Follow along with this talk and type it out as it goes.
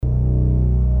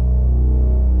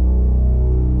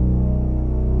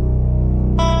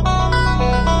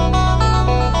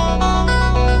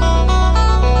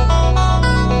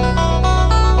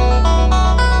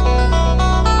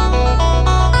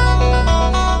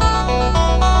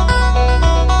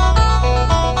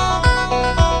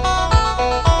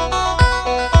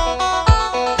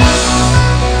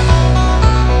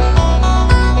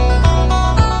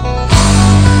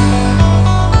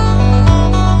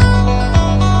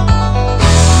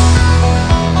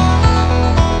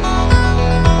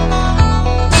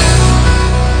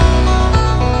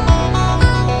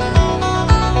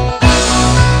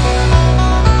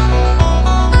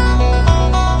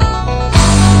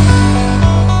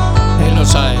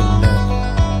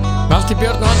Andri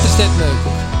Björn og Andri Steinn með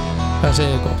ykkur. Hvað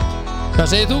segir þið gott? Hvað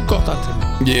segir þú gott, Andri?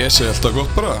 Ég segi alltaf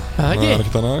gott bara. Það ekki? Það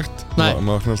ekkert annað hægt. Maður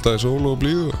vaknar alltaf í sól og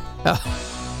blíðu. Já.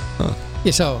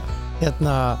 Ég sá,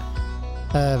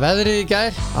 veðrið í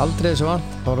gær, aldrei svo vant.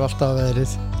 Fóru alltaf á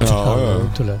veðrið. Já.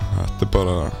 Ótrúlega. Þetta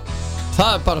bara...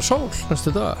 Það bara sól næstu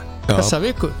dag. Þessa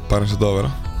viku. Bara eins og þetta að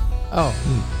vera. Já.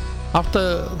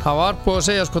 Það var búið að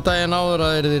segja daginn áður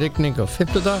að það yrði rigning á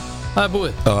 5. dag. Það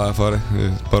búið. Já, það farið.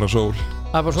 Bara sól.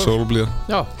 Það bara sól. Sól og blíða.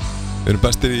 Já. Við erum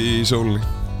bestir í sólinni.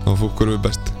 Þá fúkur við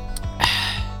best.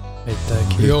 Veit það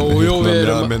ekki. Jú, við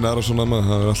erum... Minnar og svona maður.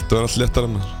 Það verður allt léttara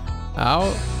maður. Já,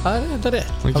 það er þetta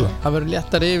rétt. Það verður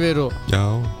léttara yfir og... Já.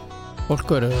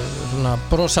 Fólk verður svona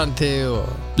brosandi og...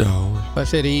 Já. Það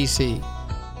fer í ís í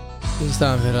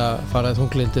staðan fyrir að fara í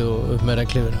þunglindi og upp með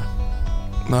reglifina.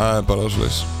 Það er bara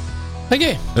svoleiðis.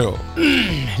 Ekki? Jó.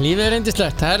 Lífið er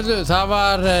yndislegt. Herðu, það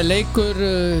var leikur,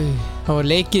 það var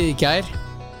leikið í gær.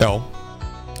 Já.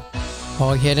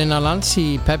 Og hér innan lands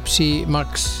í Pepsi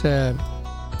Max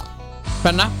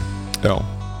Benna. Já.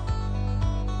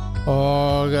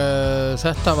 Og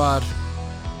þetta var,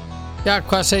 já,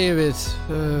 hvað segjum við?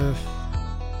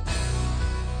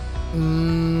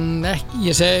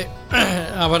 Ég segi,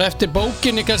 það var eftir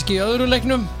bókinni kannski í öðru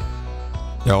leiknum.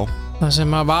 Já. Það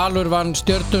sem að Valur vann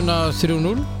Stjörnuna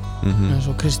 3-0 eins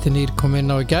og Kristín Ýr kom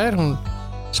inn á í gær, hún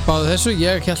spáði þessu.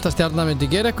 Ég hélt að Stjarnan myndi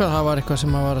gera eitthvað, það var eitthvað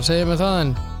sem að var að segja með það,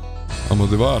 en á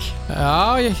móti Val. Já,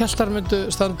 ég hélt að það myndi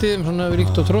standa í þeim svona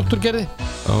ríkt og Þróttur gerði.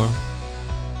 Já.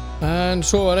 En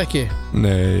svo var ekki.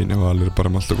 Nei, Val er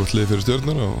bara með alltaf gott lið fyrir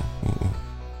Stjörnuna og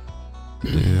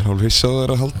ég er hálf hissa á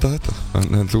þér að halda þetta,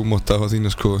 en þú mátt hafa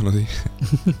þína skoðun á því.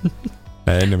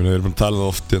 Nei, við erum bara talað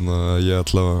oft hérna að ég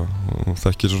allavega og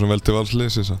þekkir svo sem vel til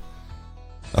Valsliðsins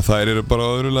að þær eru bara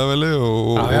á öðru leveli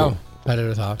og já, þær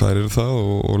eru það. Þær eru það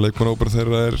og leikmannahópur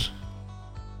þeirra er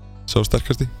sá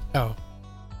sterkasti. Já.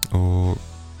 Og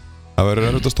það verður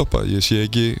erfitt að stoppa. Ég sé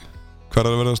ekki hvar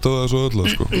er að verða að stóða þessu öllu,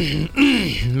 sko.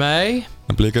 Nei.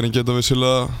 En Blikarnir geta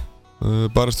vissulega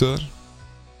bara stöðar.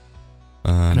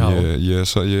 En ég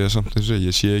er samt eins og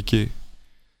ég sé ekki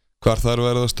hvar þar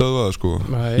verða að stöðva það, sko.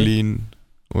 Nei. Lín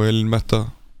og Elín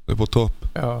Metta upp á topp.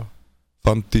 Já.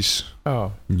 Fandís.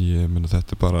 Já. Ég meina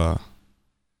þetta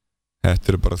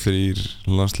eru bara 3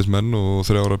 landsliðsmenn og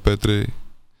 3 ára betri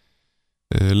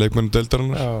leikmenn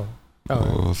deildarinnar. Já. Já.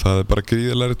 Og það er bara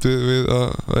gríðarlegt við að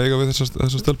eiga við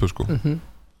þessa stelpu, sko.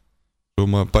 Svo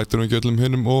maður bætir ekki öllum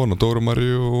hinum ofan og Dóru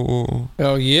Maríu og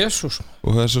já, Jesús.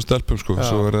 Og þessum stelpum, sko.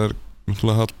 Svo er það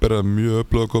náttúrulega Hallberg mjög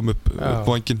öflug að koma upp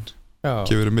vænginn.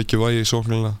 Gefur mikið vægi í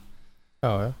sóknarlega.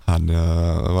 Já. Þannig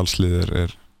að Valslið er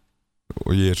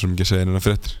og ég er svo mikið að segja hennar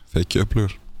fréttir, það er ekki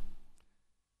öflugur.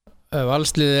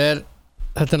 Valslið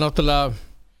þetta er náttúrulega,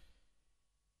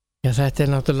 já, þetta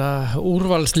er náttúrulega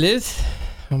úrvalslið,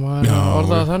 það má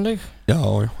orða það þannig. Já,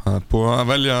 það er búið að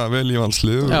velja vel í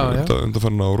Valslið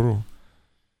undanfarna ára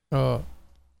og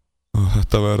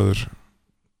þetta verður,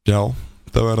 já,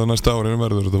 þetta verður næsta árin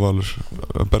verður þetta Valur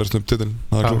að berast titilinn,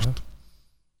 það er klart.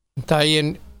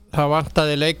 Daginn, það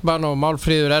vantaði leikmann og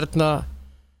Málfríður Erna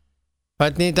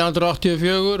fædd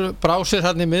 1984, brásir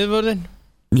hann í miðvörðin.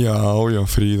 Já,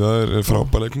 Fríða er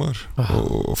frábær leikmaður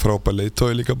og frábær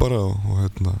leiðtogi líka bara og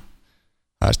hérna,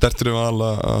 það er stertur við Val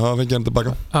að hafa fengið hann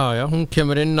tilbaka. Já, hún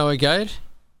kemur inn á í gær.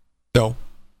 Já.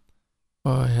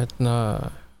 Og hérna,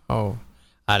 það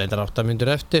er eitthvað 8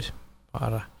 mínútur eftir,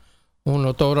 bara hún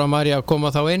og Dóra María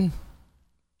koma þá inn.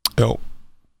 Já.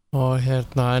 Og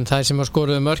hérna, en það sem að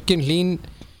skoruðu mörkin, Hlín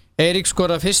Eirík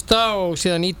skoraði fyrsta og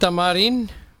síðan Ída Marín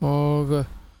og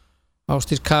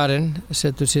Ásdís Karin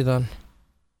setur síðan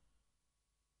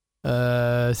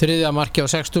 3. marki á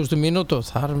 60. mínútu og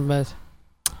þar með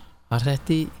var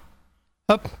þetta í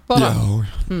höfn bara. Já,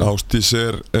 Ásdís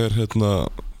er hérna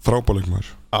frábær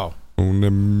leikmaður. Já. Hún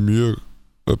er mjög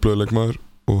öflugur leikmaður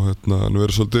og hérna, nú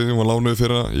er svolítið, hún var lánuð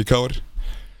fyrir í KR.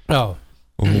 Já.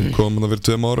 Og hún kom fyrir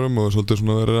 2 árum og svolítið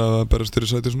svona verið að berast þér í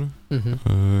sæti svona.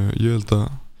 Ég held að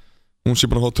hún sé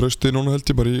bara að fá trausti núna held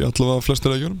ég bara í allavega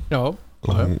flestir leikjunum. Já.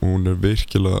 Hún er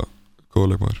virkilega góð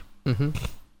leikmaður.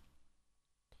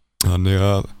 Þannig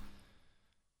að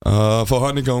fá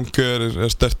hann í gang er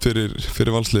sterkt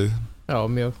fyrir Valslið. Já,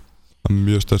 mjög.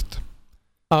 Mjög sterkt.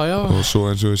 Já. Og svo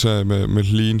eins og ég segi með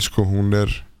Hlín, sko, hún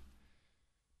er,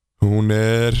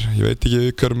 ég veit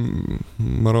ekki hvar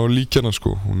maður á líkjana,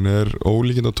 sko. Hún er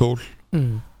ólíkindatól.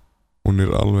 Hún er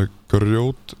alveg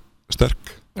grjót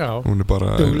sterk. Já. Hún er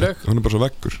bara dugleg. Hún er bara svo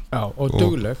veggur. Já, og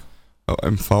dugleg. Já,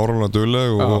 fáránlega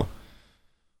dugleg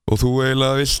og þú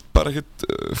eiginlega vilt bara ekkert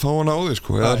fá hana á því,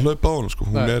 sko, eða hlaupa á hana, sko.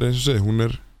 Hún er eins og segi, hún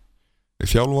er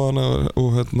þjálfa hana og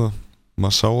hérna,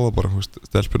 maður sá það bara,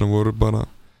 stelpina voru bara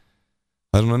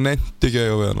það svona nefndi ekki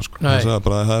að við hana sko. Það sagði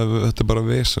bara að þetta bara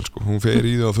vesen sko. Hún fer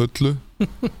í það á fullu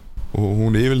og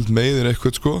hún yfirleitt meiðir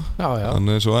eitthvað sko.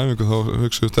 Þannig eins og æfingu þá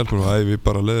hugsaðu stelpur og við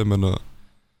bara leiðum henni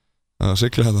að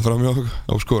sigla þetta fram hjá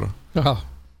á skora.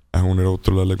 En hún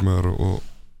ótrúlega leikmaður og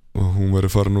hún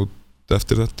verið farin út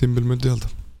eftir þetta tímabil myndi ég halda.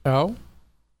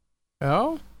 Já.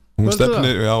 Hún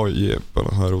stefnir,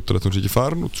 það ótrúlega hún sé ekki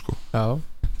farin út sko.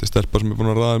 Þetta stelpa sem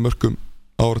búin að raða mörkum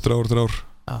ár eftir ár.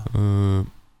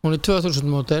 Hún 2000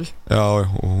 módel. Já,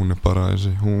 og hún bara,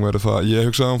 hún verið ég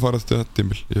hugsaði að hún farið eftir þetta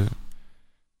tímabil. Ég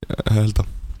held að.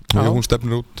 Hún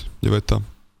stefnir út, ég veit það.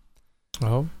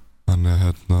 Já.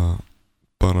 Þannig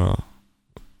bara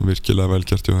virkilega vel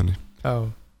gert hjá henni. Já.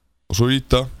 Og svo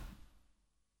Ída.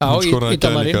 Já, Ída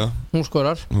Marín, hún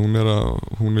skorar.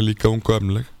 Hún líka ung og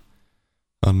efnileg.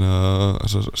 Þannig að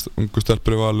þessar ungu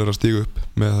stelpur Val að stíga upp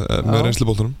með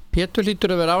reynsluboltanum. Pétur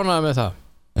hlýtur að vera ánægður með það.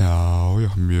 Já,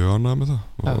 mjög ánægður með það.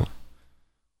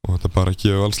 Og þetta bara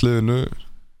gefur Valsliðinu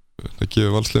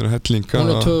hellinga.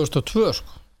 Hún 2002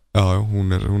 sko. Já, hún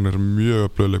er mjög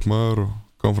öflugur leikmaður og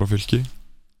kom frá Fylki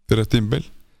fyrir þetta tímabil.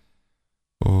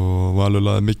 Og Valur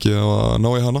lagði mikið á að ná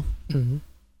í hana.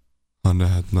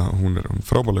 Þannig hún er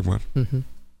frábær leikmaður.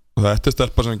 Og þetta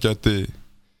stelpa sem geti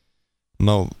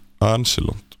náð ansi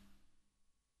langt.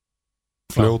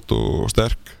 Fljót og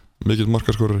sterk, mikill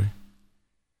markaskorari.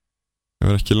 Það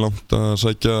verður ekki langt að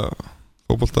sækja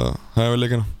fótbolta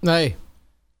hæfileikana. Nei,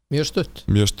 mjög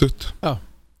stutt. Já.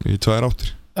 Í 2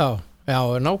 áttir. Já,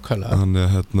 nákvæmlega. Þannig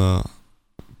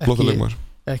flottur leikmaður.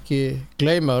 Ekki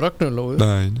gleyma Rögnurlóu.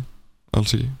 Nei,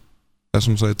 alls ekki.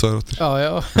 Þessum sagði 2 áttir.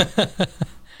 Já.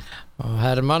 Og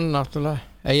Hermann náttúrulega.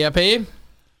 EIP.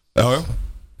 Já.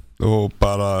 Og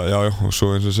bara, og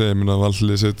svo eins og segja, minna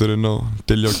Valli setur inn á,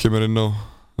 Diljá kemur inn á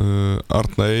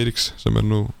Arna Eiríks sem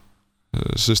nú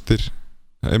systir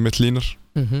Emil Línar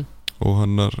og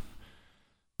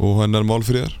hennar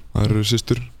Málfríðar, það eru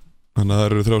systur, þannig að það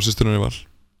eru 3 systurinn í Val.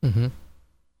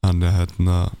 Þannig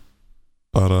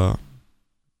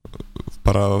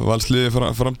bara Valsliði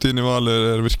framtíðin í Val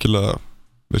er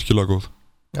virkilega góð.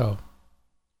 Já.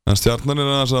 En Stjarnan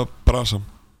aðeins að brasa.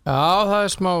 Já, það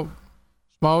er smá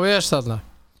vest þarna.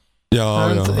 Já.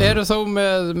 Eru þó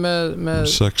með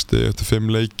 65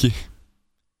 leiki.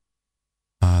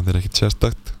 Það er ekkert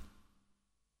sérstakt.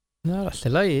 Það er allt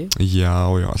í lagi. Já,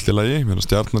 allt í lagi.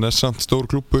 Stjarnan er samt stór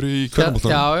klúbbur í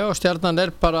kvennafótboltanum. Já, Stjarnan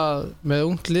er bara með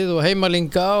ungt lið og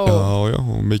heimalinga Já,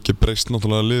 og mikið breyst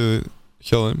náttúrulega liðið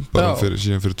hjá þeim bara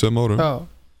síðan fyrir 2 árum. Já.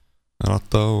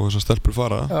 Ratta og þessar stelpur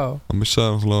fara. Já. Það missaði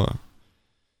náttúrulega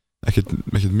ekkert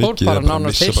mikið. Fór bara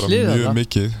nánast heilt lið þarna. Mjög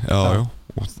mikið, já.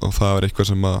 Og það er eitthvað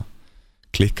sem að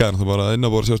klikkaði það bara inn á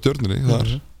bara sjá Stjörnunni þar.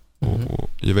 Og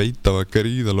ég veit að það var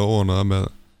gríðarlega óánægð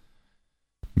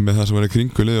með það sem var í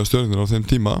kringu liði á Stjörnunni á þeim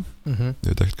tíma. Ég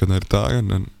veit ekkert hvernig það er í dag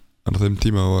en á þeim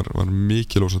tíma var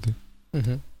mikið lósati.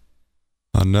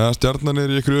 Þannig að Stjarnan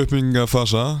er í ykkur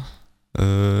uppbyggingafasa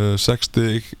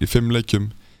 60 í 5 leikjum.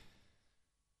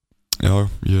 Já,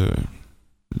 ég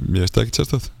veist ekkert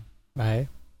sérstætt.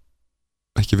 Nei.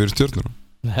 Ekki fyrir Stjörnuna.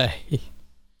 Nei.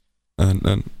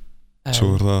 En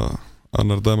svo er það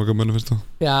annar dæmakamönnu finnst það.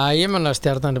 Já, ég menna að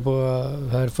Stjarnan er búið að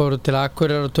það fóru til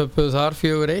Akureyrar og töpuðu þar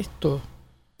 4-1 og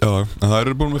Já, en það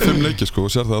eru búin með 5 leiki sko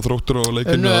og sér það að Þróttur á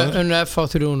leikinu þar. Unnu FH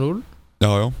 3-0.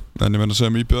 Já, en ég menna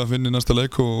sem IBF að finna í næsta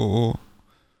leik og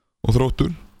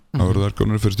Þróttur. Það verður þær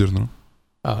konur fyrir Stjörnuna.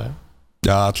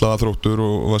 Já, allavega Þróttur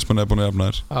og Vestmann er búin að jafna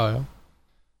þér. Já.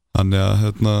 Þannig að það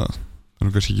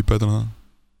er kannski ekki betur en það.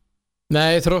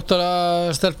 Nei, Þróttar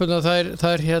stelpurnar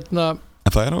þær En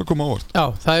það er að koma ávart. Já,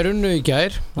 það er unnu í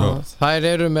gær og þær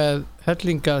eru með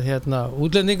hellingað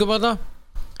útlendingum þarna.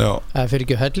 Já. Það fyrir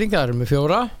ekki hellinga, það eru með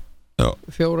 4. Já.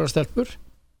 4 stelpur.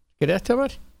 Ekki rétt hjá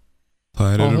mér.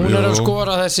 Og hún er að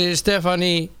skora þessi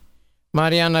Stefani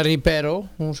Mariana Ribeiro.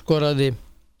 Hún skoraði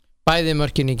bæði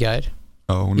mörkin í gær.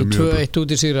 Já, hún er mjög öflug. 2-1 út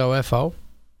í sigra á FH.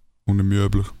 Hún er mjög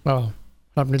öflug. Já,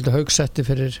 Hrafnhildur Haugsetti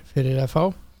fyrir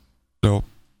FH. Já.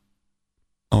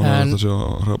 Ánægilegt að sjá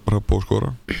Hrafn og skora.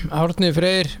 Árni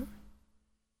Freyr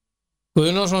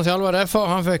Guðnason þjálfar FH,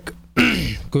 hann fekk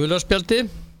gula spjaldi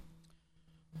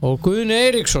og Guðni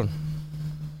Eiríksson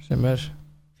sem er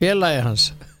félagi hans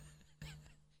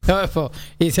hjá FH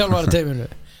í þjálfarateyminu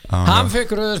hann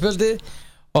fekk rauða spjaldi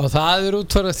og það er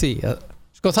út fyrir því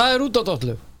sko það er út á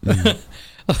dollu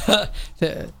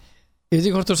ég veit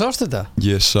ekki hvort þú sást þetta.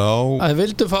 Ég sá að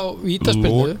vildu fá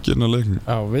vítaspyrnu lokinn að leiknum.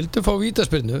 Já, vildu fá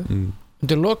vítaspyrnu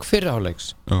undir lok fyrri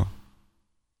hálfleiks. Já.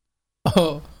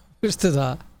 Og veistu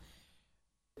það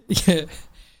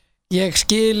ég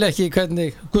skil ekki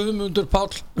hvernig Guðmundur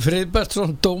Páll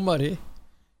Friðbertsson dómari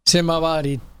sem að var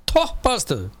í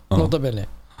toppastöðu notabene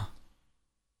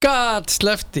gat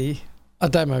slefti að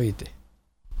dæma víti.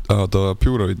 Það var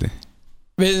pjúra víti.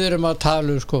 Við erum að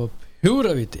tala sko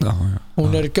pjúra víti.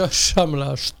 Hún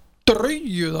gjörsamlega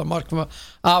straujuð af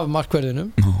markverðinum.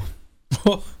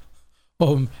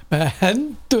 Og með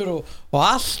hendur og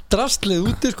allt drastlið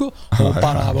úti sko og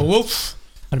bara hann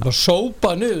bara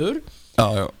sópa niður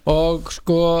og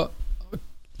sko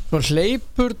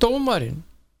hleypur dómarinn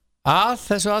að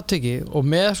þessu atviki og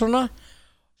með svona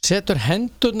setur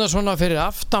hendurna svona fyrir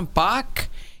aftan bak.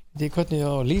 Því hvernig ég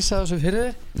á að lýsa þessu fyrir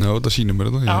þér? Já, þetta sýnir mér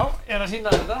þetta. Já, ég að sýna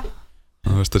þetta.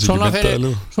 Svona fyrir,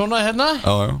 svona hérna.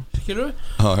 Skilur?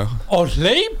 Já. Og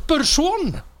hleypur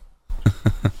svona.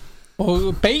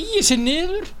 Og beygir sig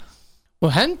niður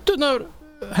og hendunum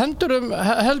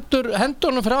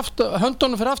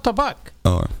fyrir aftan bak.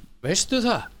 Já. Veistu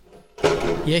það?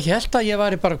 Ég held að ég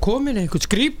væri bara komin í einhvern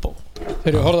skrýpó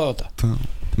þegar ég horfði á þetta.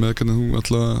 Með hvernig þú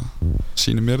alltaf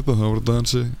sýnir mér þetta, þá voru þetta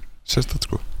hansi sérstætt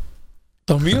sko.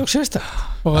 Það var mjög sérstætt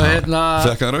og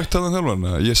Fekk hann rautt að það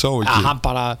þjálfarna? Ég sá ekki. Já, hann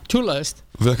bara tjúlaðist.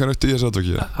 Fekk hann rautt í þessu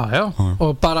atviki? Já.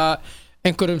 Og bara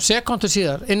einhverjum sekúndur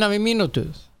síðar innan við mínútu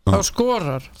þá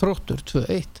skorar Þróttur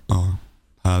 2-1. Já,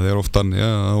 það oft þannig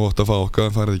að þú átt að fá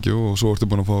okkar, færði ekki og svo ertu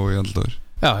búin að fá í aldaður.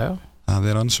 Já.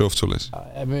 Það ansi oft svo leys.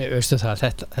 Veistu það,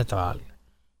 þetta var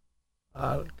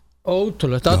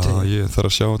ótrúlegt atrið. Já, ég þarf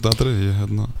að sjá þetta atrið. Ég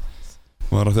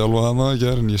var að þjálfa hana í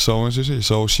gær en ég sá eins og ég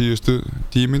sá síðustu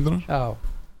 10 mínútur. Já.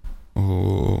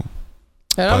 Og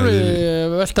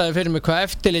alveg veltaði fyrir mig hvað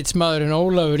eftirlitsmaðurinn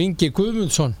Ólafur Ingi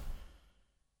Guðmundsson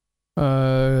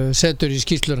setur í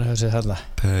skýrsluna þessi þarna.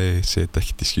 Þeir setja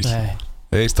ekkert í skýrsluna.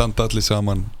 Þeir standa allir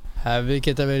saman. Hefði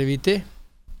geta verið víti?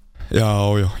 Já,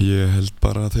 ég held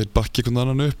bara að þeir bakki einhvern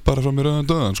annan upp bara frá mér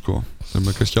döðan sko. Sem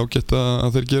kannski ágætt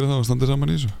að þeir gera það og standa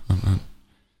saman í þessu.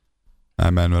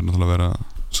 En menn verður náttúrulega að vera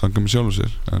sanga með sjálfur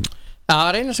sér. Það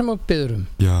er eina sem þú biður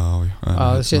Já.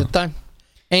 Að setja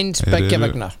eins beggja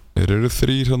vegna. Þeir eru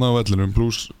 3 hérna á vellinum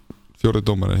pluss 4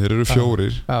 dómari. Þeir eru 4.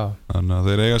 Þannig að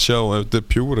þeir eiga að sjá ef þetta er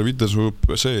pjúra víti eins og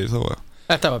þú segir þá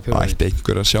þetta var pjúra víti. Ætti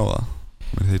einhver að sjá það.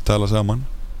 Men þeir tala saman.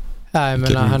 Já, ég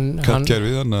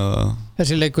meina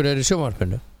þessi leikur er í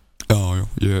sjónvarpinu. Já,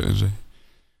 ég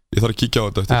þarf að kíkja á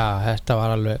þetta eftir. Já,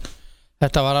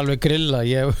 þetta var alveg grilla.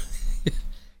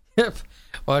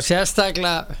 Og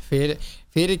sérstaklega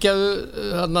fyrirgefðu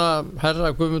þarna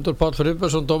herra Guðmundur Páll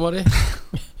Friðbergsson dómari.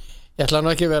 Ég ætla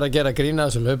nú ekki vera að gera grína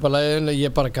þessu hlaupalæginu,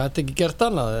 ég bara gat ekki gert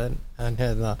annað en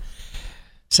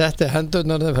setti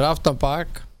hendurnar þeim fyrir aftan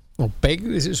bak og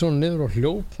beygði sér svona niður og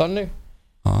hljóp þannig.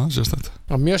 Sérstætt.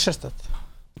 Mjög sérstætt.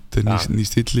 Þetta er ný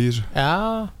stíll í þessu.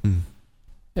 Já.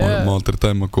 Má aldrei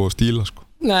dæma góða stíla sko.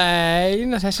 Nei,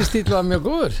 þessi stíll var mjög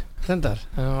góður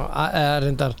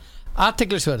reyndar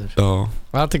athyglisverður.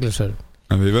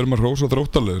 En við verðum að hrósa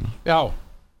Þróttarliðinu. Já.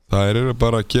 Það eru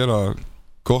bara að gera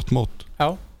gott mót. Já.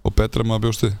 Og betra maður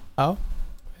bjóst við. Já,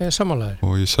 ég er sammálaður.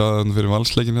 Og ég sagði þannig fyrir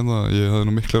valsleikin hérna, ég hafði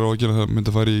nú miklar áhyggjur að það myndi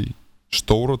að fara í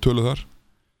stóra tölu þar.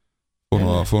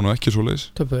 Fór nú ekki svo leys.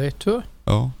 Töpu 1-2.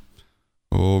 Já.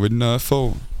 Og vinna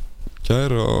FH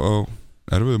gær á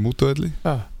erfiðu mútavelli.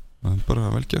 Já. Það er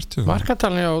bara vel gert.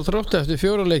 Markatalinn á Þrótti eftir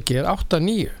 4 leiki er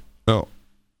 8-9. Já.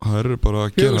 Það eru bara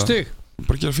að gera 4 stig.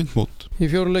 Bara gera fínt mót. Í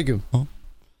 4 leikjum. Já.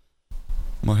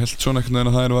 Maður held svona einhvern veginn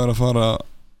að það væri að fara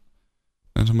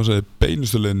eins og maður segi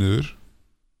beinustu leið niður.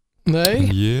 Nei.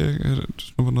 En ég er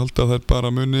svona að halda að þær bara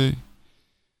muni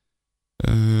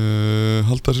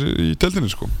halda sér í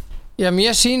deildinni sko. Já,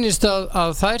 mér sýnist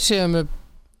að þær séu með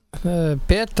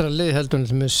betra lið heldur en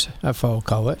þess FH og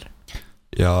KR.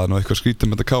 Já, það er nú eitthvað skrítið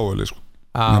með þetta KR sko.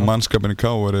 Mannskapin í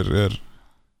KR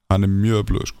hann er mjög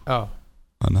öflugur sko. Já.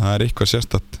 Þannig að það er eitthvað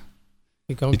sérstætt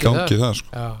í gangi það sko.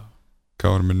 Já.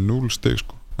 KR með 0 stig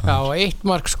sko. Já, og 1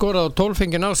 mark skorað og 12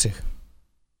 fengið á sig.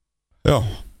 Já,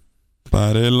 það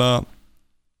er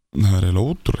eiginlega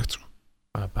ótrúlegt sko.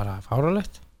 Það er bara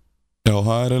fáránlegt. Já,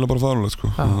 það er eiginlega bara fáránlegt sko.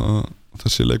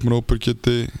 Þessi leikmannhópur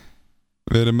geti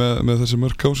verið með þessi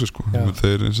mörk á sig sko.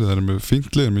 Þeir eru með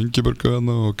fínt lið, með Ingibjörg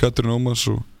og Katrín Ómars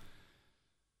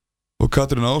og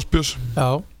Katrín Ásbjörns.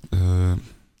 Já.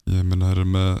 Ég meina þeir eru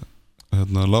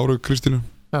með Láru Kristínu.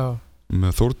 Já.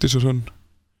 Með Þórdísar Hrönn.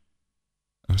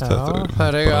 Já, það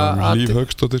er eiga Líf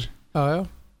Hauksdóttir. Já.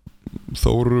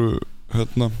 Þóru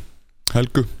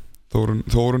Helgu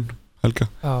Þórun Helga.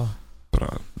 Já.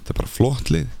 Þetta er bara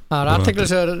flott lið. Það er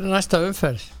athyglisverð næsta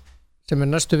umferð sem er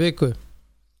næstu viku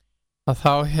að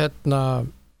þá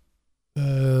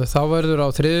þá verður á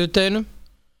þriðjudeginum.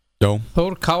 Já.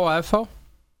 Þór KFH.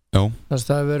 Já. Þannig að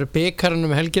það verður bikarinn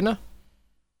um helgina.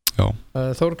 Já.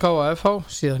 Þór KFH,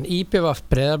 síðan IBVF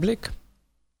Breiðablik.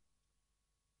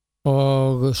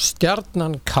 Og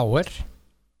Stjarnan KR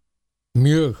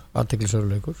mjög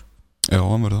athyglisverður leikur. Já,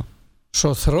 hann verður það.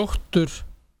 Svo Þróttur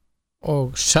og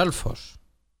Selfoss.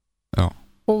 Já.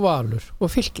 Og Valur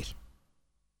og Fylkir.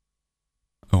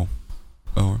 Já.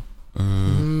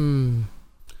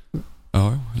 Já,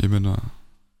 ég meina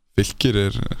Fylkir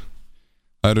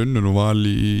það unnur og Val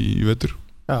í vetur.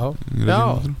 Já.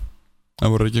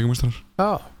 Það voru Reykjavíkurmeistarar.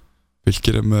 Já.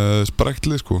 Fylkir með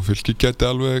spræktlið sko. Fylkir gæti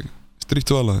alveg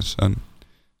stríkt Val aðeins, en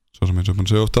svo sem eins og mann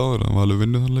segja oft áður að Valur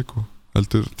vinnur þann leik og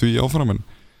heldur því áfram,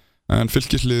 en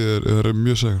Fylkirslið er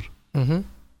mjög segur.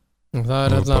 Það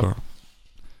er hérna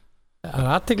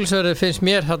athyglisverður finnst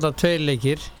mér hérna 2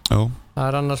 leikir. Já. Það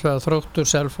er annars vegar Þróttur,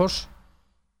 Selfoss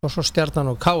og svo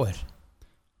Stjarnan og KR.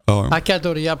 Já. Það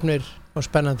getur verið jafnir og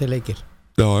spennandi leikir.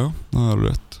 Já, það er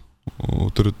rétt.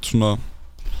 Og það eru svona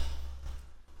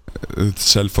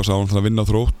Selfoss á að vinna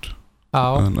Þrótt. Já.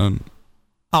 En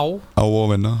á að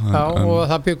vinna. Og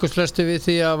það byggust flestu við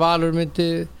því að Valur myndi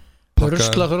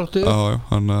rusla Þróttu. Já,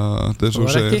 þannig að þetta er svo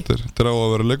að segja, þetta er á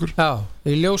að vera leikur. Já,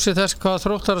 í ljósi þess hvað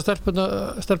Þróttara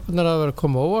stelpunnar að vera að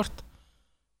koma óvart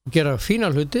og gera fína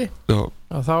hluti. Já.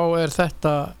 Og þá er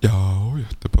þetta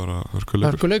þetta er bara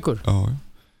hörkuleikur. Já.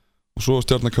 Og svo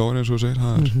Stjarnan KR eins og þú segir,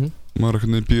 það er maður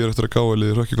ekkert býður eftir að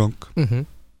KR-liðið rökk í gang.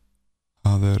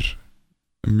 Það er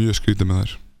mjög skrítið með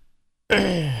þær.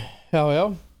 Já.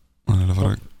 Það er að fara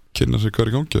að kynna sig hvað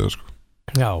er í gangi eða sko.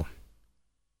 Já.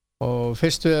 Og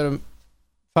fyrst við erum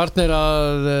farnir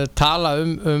að tala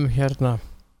um hérna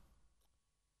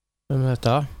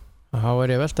þetta, þá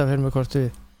er ég velta fyrir mig hvort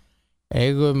við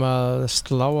eigum að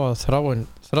slá á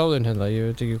þráðin hérna,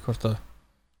 ég veit ekki hvort að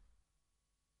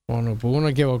var nú búin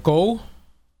að gefa go.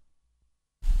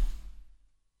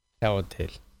 Já, til.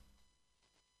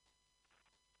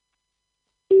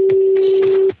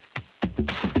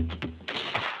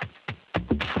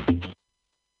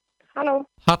 Halló.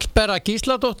 Hallbera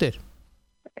Gísladóttir.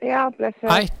 Já, blessu.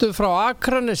 Ættu frá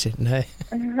Akranesi? Nei.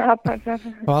 Já,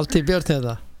 blessu. Og allt í Björn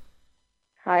þetta.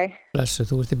 Hæ. Blessu,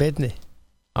 þú ert í beinni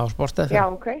á Sport FM. Já,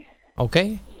 ok.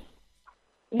 Ok.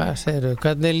 Hvað segirðu?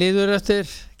 Hvernig líður eftir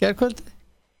gærkvöldi?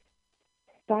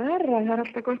 Það er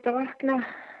alltaf gott að vakna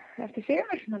eftir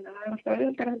sigur, þannig að það er alltaf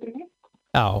auðvitað heldur en ég.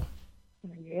 Já.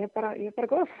 Ég er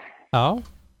bara góð. Já.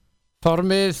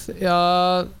 Formið,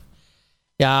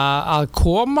 að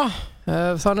koma,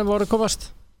 þannig voru komast.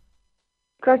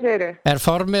 Hvað segirðu? Er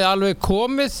formið alveg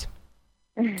komið?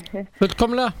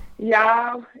 Fullkomlega?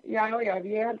 Já,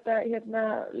 ég held að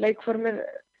leikformið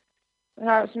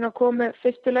það svona komið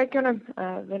fyrstu leikjunum.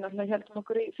 Við náttúrulega heldum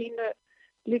okkur í fínu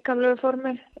líkamlegu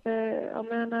formi á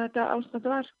meðan að þetta ástand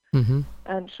var.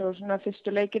 En svo svona fyrstu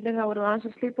leikinni þá vorum við aðeins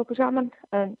að slípa okkur saman,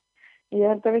 en ég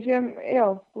held að við séum,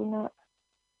 búin að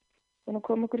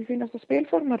koma okkur í fínasta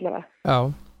spilform allavega. Já.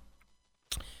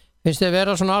 Finnst þið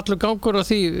vera svona allur gangur á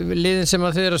því liðin sem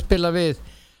að þið eru að spila við,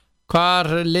 hvar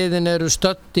liðin eru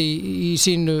stödd í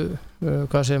sínu,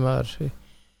 hvað segir maður,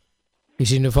 í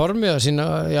sínu formi,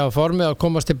 formi að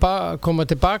koma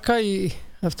tilbaka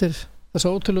eftir þessa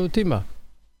ótrúlegu tíma?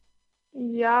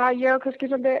 Já, ég hef kannski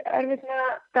svolítið erfitt með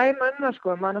að dæma það sko.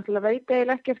 Maður náttúrulega veit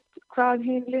eiginlega ekkert hvað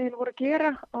hinn liðin voru að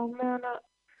gera á meðan að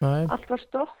allt var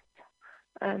stopp.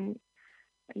 En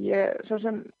svo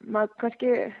sem maður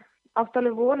kannski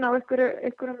áttalega vona á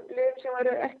einhverjum liðum sem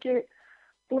væru ekki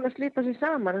búin að slípa sig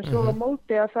saman. En svo á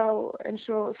móti að þá eins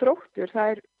og Þróttur,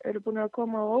 það eru búin að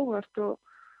koma á óvart og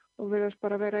virðast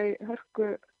bara vera í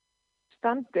hörku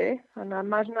standi. Þannig að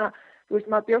maður svona,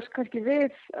 maður bjóst kannski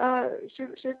við að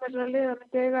sumar liða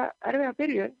myndi eiga erfiða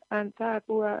byrjun, en það er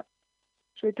búið að,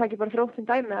 svo ég taki bara Þróttin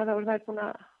dæmi, að það voru þær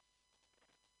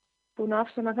búin að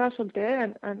afsanna það svolítið,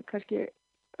 en kannski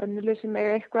önnur lið sem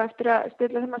eiga eitthvað eftir að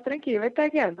stilla þeim að strengi, ég veit það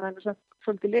ekki, en það er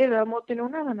svolítið liðið á móti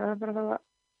núna, þannig að það er bara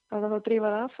að það drífa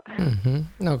það af.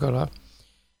 Nákvæmlega.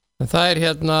 En það er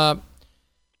hérna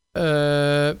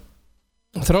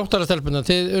Þróttarastelpuna,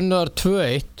 þið unnuðar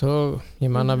 2-1 og ég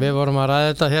man að við vorum að ræða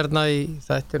þetta hérna í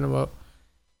þættinum og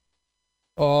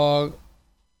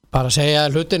bara segja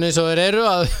hlutin eins og þeir eru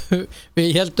að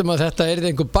við heldum að þetta er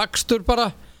einhver bakstur bara.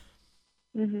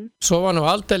 Svo var nú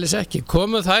aldeilis ekki.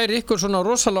 Komuð þær ykkur svona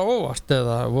rosalega óvart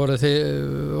eða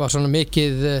var svona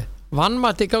mikið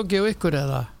vanmat í gangi á ykkur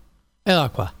eða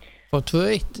hvað? Og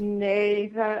 2-1? Nei,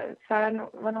 það var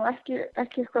nú ekki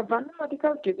eitthvað vanmat í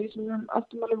gangi. Því sem við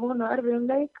áttum alveg vona erfiðum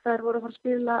leik. Þær voru að fara að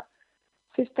spila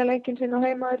fyrsta leikinn sinn og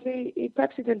heimaður í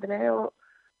Pepsi-tildinni og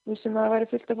við sem að það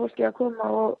væri fullt af fólki að koma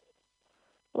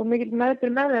og mikill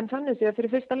meðbyr með þeim þannig séð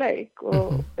fyrir fyrsta leik og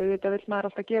auðvitað vill maður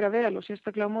alltaf gera vel og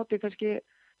sérstaklega á móti kannski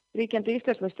ríkjandi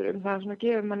Íslandsmeisturum. Það svona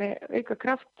gefur manni auka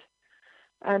kraft.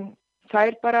 En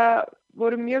þær bara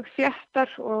voru mjög þéttar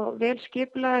og vel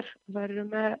skipulaðar. Þær eru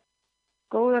með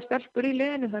góðar stelpur í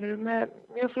liðinu, það eru með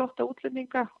mjög flotta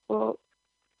útlendinga og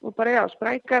bara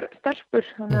sprækar stelpur,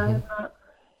 þannig að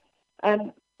en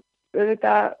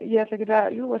auðvitað, ég ætla ekki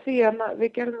að ljúga því að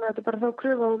við gerðum þetta bara þá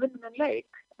kröfu á að vinna en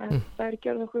leik, en það er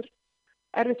gerð okkur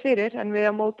erfitt fyrir, en við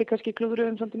á móti kannski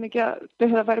klúðruðum svolítið mikið að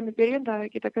döða færum í byrjun, það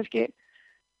geta kannski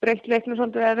breytt leiknum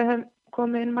svolítið ef við hefum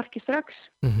komið inn marki strax.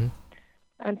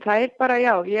 En það er bara,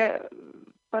 ég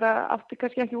bara átti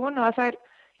kannski ekki vona að þær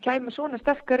kæmi svona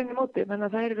sterkar inn í móti, þannig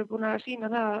að þær eru búin að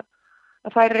sýna það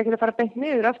að þær eru ekkert að fara beint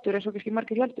niður aftur eins og kannski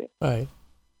margir heldur. Nei,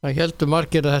 það heldur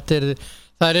margir að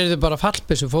þær eru bara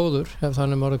fallbyssu fóður ef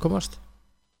þannig maður komast.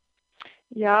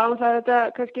 Já, það er þetta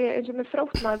kannski eins og með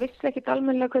Þrótt, maður vissi ekkert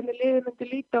almennilega hvernig liðið myndi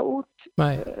líta út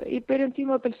í byrjun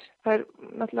tímabils. Það er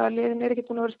náttúrulega liðin ekkert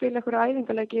búin að vera að spila einhverja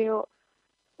æfingarleiki og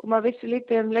maður vissi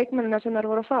lítið leikmennina sem þær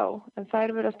voru að fá, en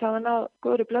þær verðast hafa náð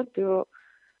góðri blöndu og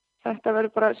þetta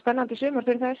verður bara spennandi sumar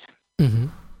fyrir þær.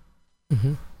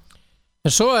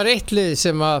 En svo er eitt lið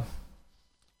sem að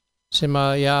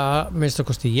minnst að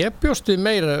kosti ég bjóst við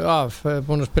meira af,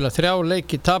 búin að spila 3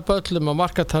 leiki, tapa öllum á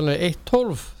markatalinu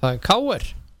 1-12, það er KR.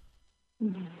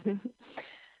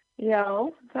 Já,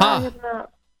 það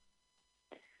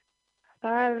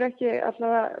það hefur ekki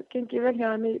allavega gengið vel hjá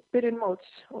þeim í byrjun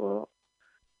móts og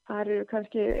það eru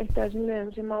kannski eitt af þessum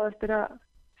liðum sem á eftir að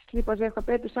slípa sig eitthvað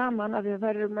betur saman af því að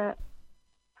þær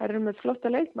eru með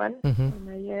flotta leikmenn,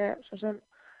 þannig að ég svo sem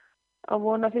á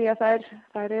vona því að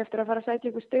það er eftir að fara að sækja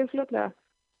ykkur stig fljótlega.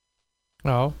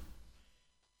 Já,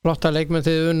 flotta leikmenn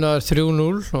þið unnar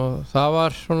 3-0 og það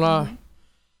var svona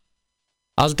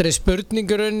aldrei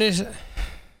spurningur unni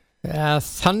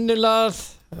þannig að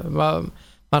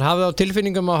maður hafði á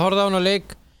tilfinningum að horfa á hana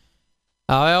leik.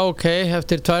 Já, ok,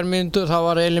 eftir 2 mínútur þá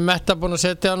var Elín Metta búin að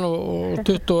setja hann og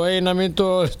 21 mínútu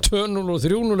og 2-0 og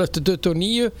 3-0 eftir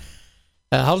 29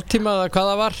 eða hálftíma eða hvað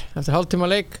það var eftir hálftíma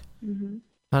leik.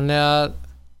 Þannig að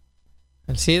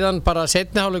en síðan bara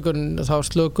seinni hálfleikurinn þá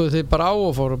slökuðu þið bara á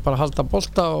og fóru bara að halda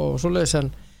bolta og svoleiðis, en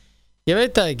ég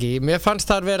veit það ekki, mér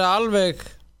fannst það vera alveg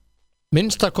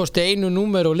minnstakosti 1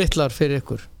 númer og litlar fyrir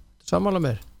ykkur, sammála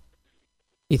mér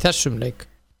í þessum leik.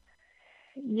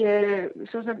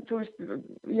 Svo sem, þú veist,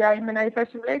 ég meina í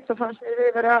þessum leik þá fannst mér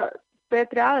við vera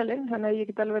betri aðilinn, þannig að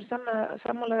ég get alveg verið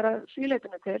sammála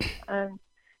síleitinu til,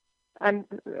 en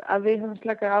að við höfum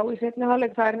slakað á í seinni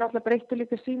hálfleik, það er náttúrulega breyttu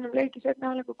líka sínum leik í seinni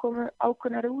hálfleik og komu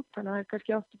ákveðnari út, þannig að það er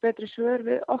kannski áttu betri svör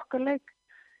við okkar leik,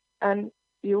 en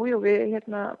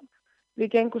við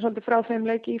gengum svolítið frá þeim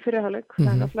leiki í fyrri hálfleik, það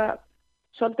er náttúrulega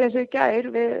svolítið eins og í gær,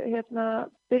 við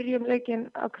byrjum leikinn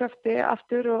á krafti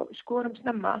aftur og skorum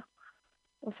snemma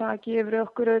og það gefur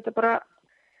okkur auðvitað bara,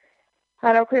 það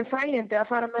er ákveðin fægindi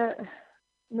að fara með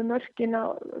mörkin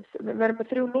við verðum með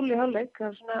 3-0 í hálfleik,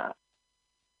 það er svona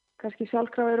kannski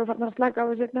sjálfkrafir og farnar að slæka á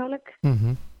þessi seinni hálfleik.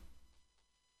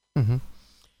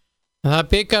 Það er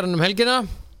bikarinn helgina?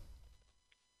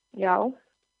 Já.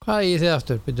 Hvað er þið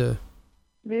aftur, byrjuðu?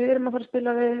 Við erum að fara að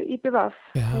spila við IBVF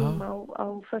heima á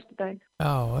föstudaginn.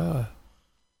 Já.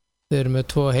 Þið eru með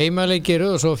 2 heimaleikir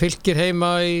og svo Fylkir heima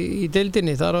í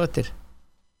deildinni þar á eftir.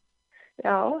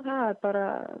 Já, það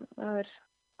er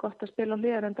gott að spila á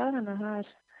Hlíðarenda, þannig að það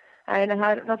er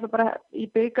náttúrulega bara í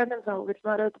byggarnum þá vil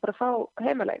maður auðvitað bara fá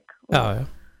heimaleik. Já.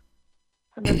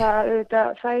 Þannig að það er auðvitað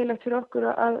þægilegt fyrir okkur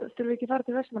að þurfum ekki fara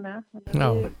til Vestmannaeyja. Þannig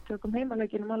að við tökum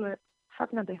heimaleikinum alveg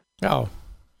fagnandi. Já,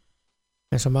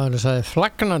 eins og maður sagði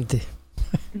flagnandi.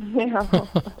 Já.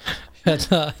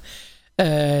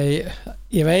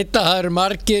 Ég veit að það eru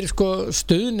margir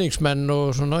stuðningsmenn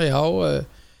og svona,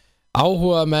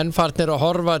 áhuga menn farnir að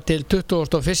horfa til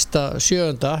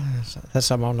 21.7.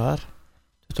 þessa mánaðar.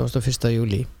 21.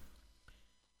 júlí.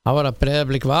 Það var að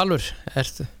Breiðablik Valur.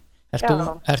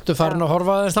 Ertu farin að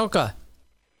horfa aðeins þangað?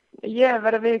 Ég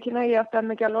verði viðurkenna, ég átti að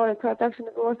mikið að lofa hvaða dag sem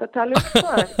þú varst að tala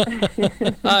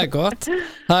Það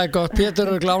er gott. Pétur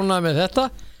er glánað með þetta.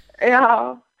 Já,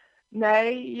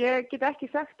 nei, ég get ekki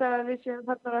sagt að við séum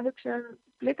farnar að hugsa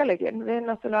blikaleikin.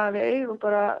 Við eigum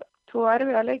bara 2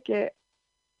 erfiða leiki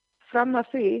fram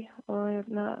að því og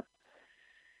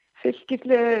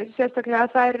Fylkirlið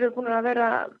sérstaklega þær eru búin að vera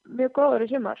mjög góður í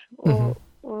sumar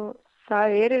og það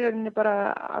er í rauninni bara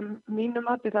að mínu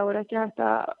mati þá er ekki hægt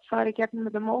að fara í gegnum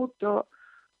þetta mót og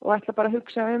ætla bara að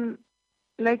hugsa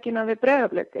leikina við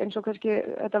Breiðablik eins og kannski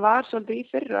þetta var svolítið í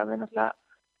fyrra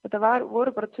þetta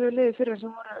voru bara 2 liði fyrra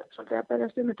sem voru svolítið að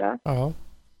berjast þetta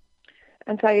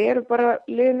en það eru bara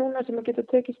lið núna sem að geta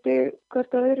tekið stig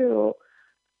hvert að öðru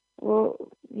og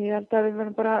ég held að við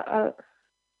verðum bara að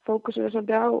fókusur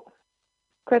svolítið á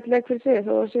hvern leik fyrir sig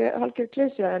þó að sé hálfgerð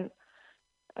klisja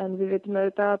en við vitum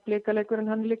auðvitað að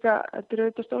blikaleikurinn hann líka, þetta er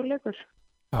auðvitað stórleikur.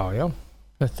 Já,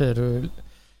 þetta eru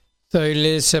þau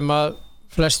lið sem að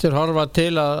flestir horfa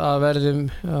til að verðum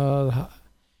að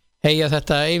heyja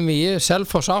þetta einvíi.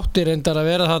 Selfoss átti reyndar að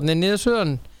vera þarna inn í þessu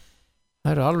en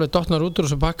það eru alveg dottnar út úr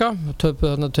þessu pakka og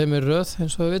töpuð þarna 2 röð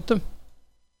eins og við vitum.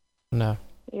 Nei.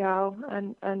 Já, en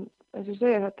eins og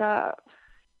segja þetta,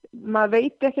 maður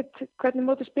veit ekkert hvernig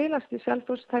mótið spilast í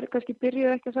Selfoss, þær kannski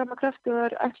byrjuðu ekki á sama krafti og það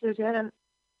er ætluðu sér en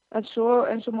svo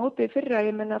eins og mótið í fyrra,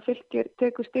 ég menna Fylkir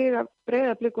tekur stig af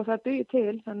Breiðablik og það dugir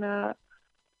til, þannig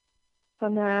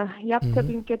að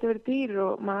jafntefling getur verið dýr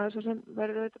og maður svo sem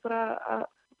verður þetta bara að,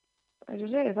 eins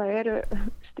og segja, það eru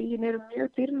stigin eru mjög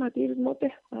dýrma móti,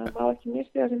 það má ekki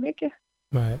mistiða sem mikið.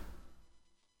 Nei.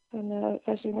 Þannig að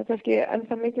þessi er kannski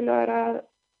ennþá mikilvægur að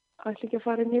ætla ekki að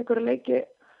fara inn í ykkur leiki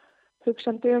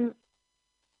hugsandi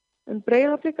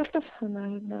Breiðablik alltaf,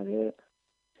 þannig að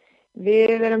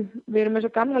við erum eins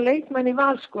og gamla leikmenn í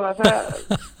Val sko,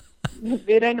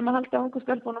 við reynum að halda ungu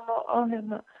stelpunum á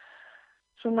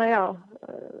svona já,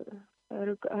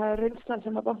 það er reynslan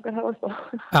sem að bankar hafa upp á.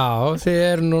 Já, þið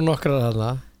eru nú nokkrar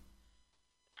þarna.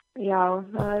 Já,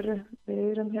 við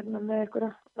erum með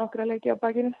nokkra leiki á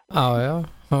bakinu. Já,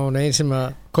 það var einn sem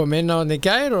kom inn á hann í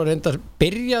gær og reyndar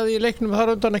byrjaði í leiknum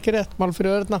þar undan ekki rétt, mál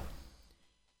fyrir örna.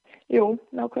 Jú,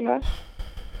 nákvæmlega.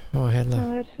 Og var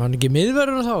hann ekki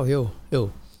miðvörður þá? Jú.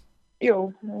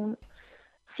 Jú,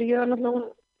 Fríða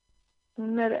náttúrulega,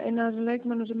 hún er eina af þessum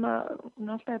leikmennum sem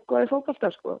hún alltaf er góð í fótbolta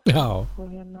sko. Já. Og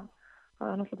það er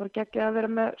náttúrulega bara geggjað að vera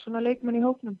með svona leikmenn í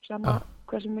hópnum, sama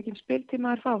hversu mikil spiltíma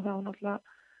fá, þá náttúrulega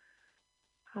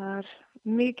það er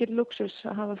mikill luxus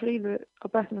að hafa Fríðu á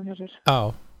bekknum hjá sér. Já,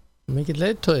 mikill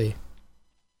leiðtogi.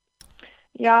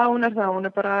 Já, hún er það, hún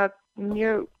er bara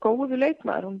mjög góðu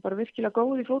leikmaður, hún er bara virkilega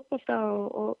góð í fótbolta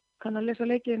og kann að lesa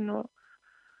leikinn og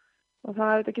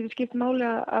það þetta getur skipt máli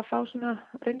að fá svona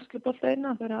reynslubolta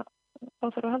innan þegar þá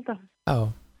þarf að halda. Já.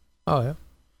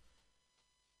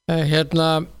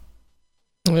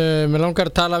 Mér langar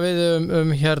að tala við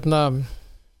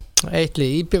eitli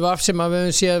IBVF sem að við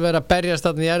höfum séð að vera að berjast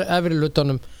þarna í efri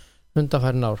hlutanum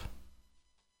undanfarin ár.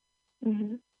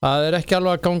 Það er ekki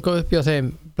alveg að ganga upp hjá þeim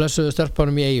blessuðu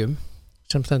stelpunum í Eyjum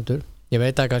sem stendur. Ég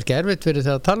veit að kannski erfitt fyrir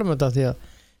þegar að tala um þetta því að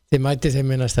þið mætið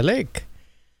þeim í næsta leik.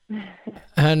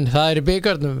 En það er í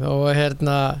bikarnum og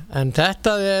en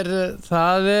þetta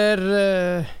það er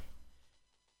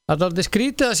aldrei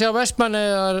skrítið að sjá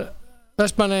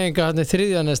Vestmannaeyinga hann í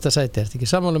 3. næsta sæti. Ertu ekki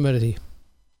sammála með því?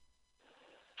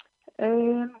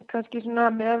 Kannski svona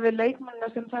með við leikmannina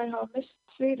sem þær hafa mist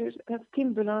fyrir þetta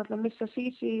tímabil, að missa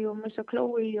Sisi og missa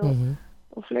Chloe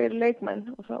og fleiri leikmenn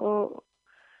og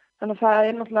þannig að það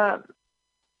er náttúrulega,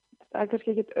 það er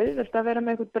kannski ekkert auðvelt að vera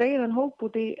með eitthvað breiðan hóp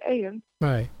út í Eyjum.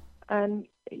 Nei. En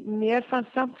mér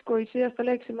fannst samt sko í síðasta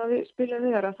leik sem við spilum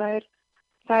við að það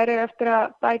er eftir að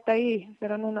bæta í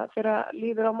þegar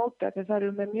líður á móti, þegar það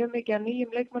eru með mjög mikið af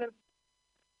nýjum leikmannum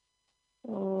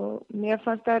og mér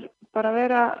fannst það bara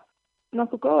vera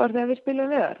nokkuð góðar þegar við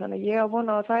spilum við þar, þannig að ég á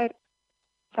vona að það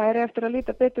er eftir að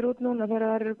líta betur út núna þegar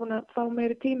það eru búin að fá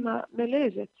meiri tíma með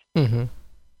liðið sitt.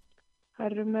 Það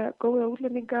eru með góða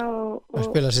útlendinga og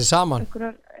spila sér saman.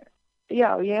 Já,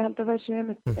 ég held að það sé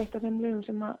eitt af þeim liðum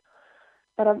sem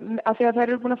bara af því að þær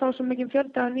eru búin að fá svo mikið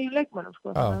fjölda af nýjum leikmannum sko,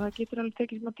 þannig að það getur alveg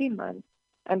tekið smá tíma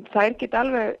en þær geta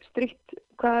alveg strikt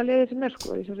hvaða liðið sem er sko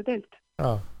í þessu deild.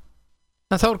 Já.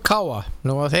 En þá er Káa,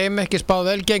 nú að þeim ekki spáð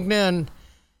velgengni en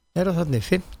eru þannig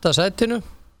 5. sætinu?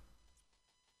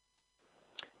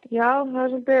 Já, það er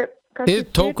svolítið þið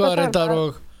tókuð það reyndar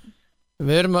og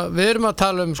við erum að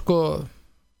tala um sko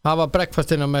hafa breakfast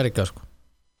in America sko.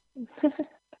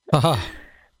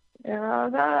 Já,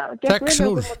 það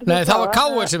 6-0. Nei, það var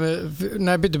Káa sem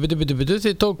nei, byttu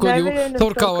þið tókuð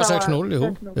Þór Káa 6-0.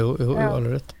 Jú,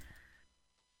 alveg rétt.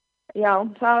 Já,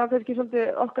 það var kannski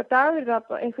svolítið okkar dagur að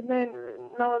einhvern veginn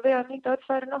náða við að nýta öll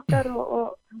færin okkar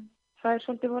og það er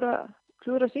svolítið voru að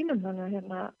klúra sínum,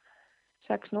 þannig að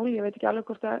 6-0, ég veit ekki alveg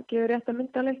hvort það gefur rétt að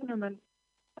mynda leiknum en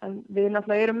við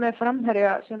náttúrulega erum með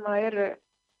framherja sem eru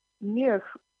mjög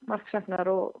marksæknar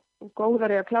og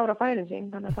góðari að klára færin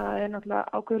sín, þannig að það er náttúrulega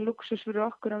ákveður luxus fyrir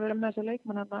okkur að vera með þessa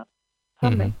leikmann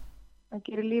þannig. Það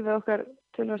gerir lífið okkar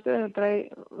tölvöld auðveldara í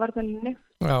varnarlínni.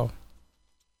 Já.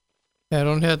 Er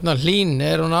hún Hlín,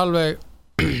 er hún alveg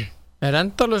er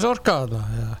endalaus orka þarna?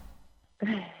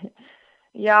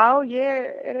 Já, ég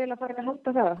er eiginlega farin að halda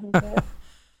það.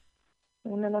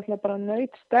 Hún er náttúrulega bara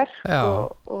nautsterk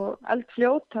og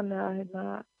eldfljót, þannig að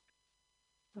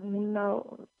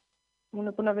hún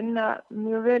er búin að vinna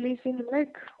mjög vel í sínum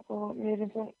leik og mér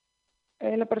finnst hún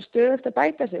eiginlega bara stöðugt að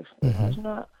bæta sig. Það er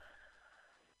svona,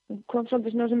 hún kom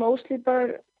svolítið svona sem óslípaður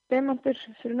demantur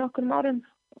fyrir nokkrum árum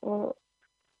og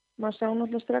maður sá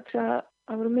náttúrulega strax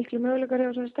voru miklu möguleikar hjá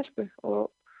þessari stelpu og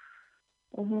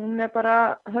hún bara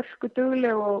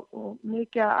hörkudugleg og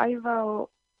mikið að æfa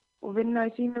og vinna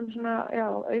í sínum svona,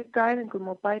 auka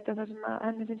æfingum og bæta það sem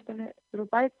henni finnst henni þurfa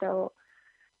að bæta og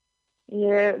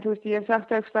ég hef sagt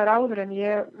það eitthvað áður en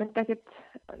ég myndi ekkert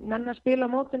nenni að spila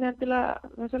á mótinu endilega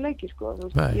þessa leiki, sko.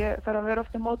 Ég þarf að vera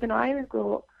ofta á mótinu á æfingu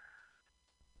og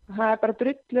það bara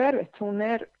drullu erfitt. Hún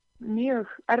mjög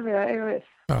erfið að eiga við.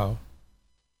 Já.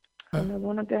 Þannig að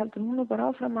vonandi heldur hún bara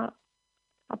áfram að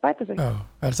bæta sig. Já.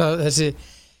 Það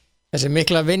þessi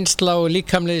mikla vinnsla og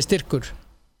líkamlegi styrkur?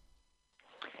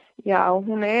 Já,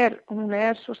 hún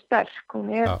svo sterk. Hún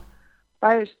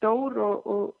bæði stór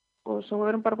og svo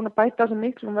erum bara búin að bæta á svo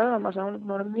miklu vöðvamassa. Hún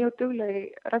búin að vera mjög dugleg í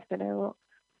ræktinni og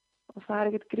það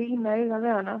ekkert grín að eiga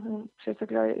við hana. Hún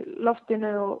sérstaklega í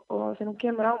loftinu og þegar hún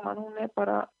kemur á mann,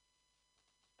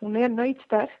 hún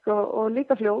nautsterk og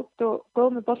líka fljót og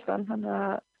góð með boltan, þannig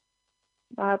að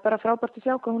það bara frábært að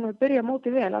sjá hvað hún hefur byrjað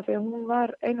mótið vel af því að hún var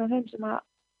einu af þeim sem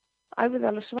æfði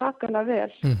alveg svakalega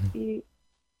vel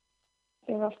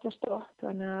þegar allt var stótt,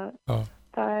 þannig að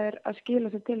það að skila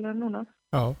sig til það núna.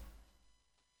 Já.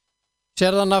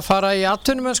 Sérðu hann að fara í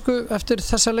atvinnumennsku eftir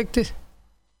þessa leiktíð?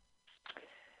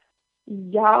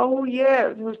 Já, hún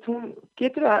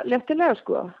getur það léttilega,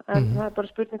 sko, en það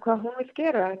bara spurning hvað hún vil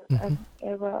gera, en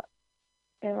ef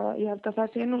ég held að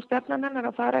það sé nú stefnan hennar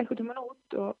að fara einhvern tímann út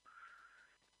og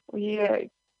ég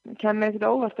kemur ekkert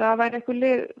óvart að það væri eitthvað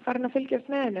lið farin að fylgjast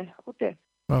með henni úti.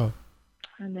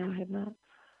 Þannig að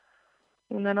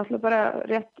hún náttúrulega bara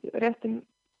rétt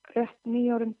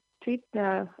 9 árum tvítni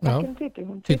eða ekki tvíti,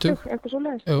 hún tvítug, eitthvað svo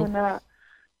leiðist.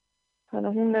 Þannig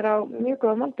að hún á mjög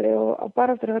góðum aldri og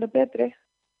bara eftir að vera betri.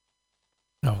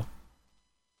 Já.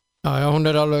 Já,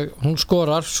 hún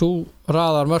skorar, svo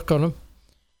raðar mörkunum.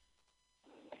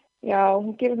 Já,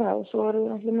 hún gerir það og svo erum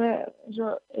við náttúrulega með eins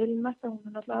og Elín Metta,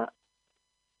 hún náttúrulega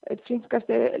eitt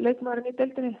flinkasti leikmaðurinn í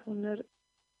deildinni. Hún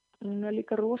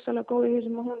líka rosalega góð í því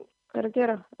sem hún að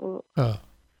gera og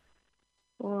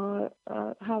að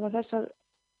hafa þessar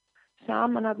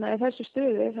saman í þessu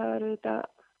stuði, það þetta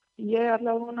ég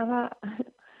allavega vona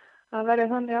að verði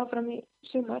þannig áfram í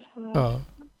sumar. Það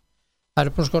búin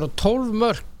að skora 12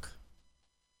 mörk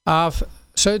af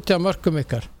 17 mörkum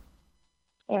ykkar.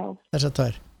 Já. Þessar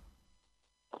tvær.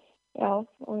 Já,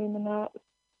 og ég meina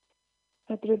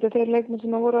þetta þetta þeir leikmenn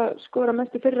sem voru að skora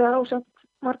mest í fyrra ásamt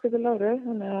Margréti Láru,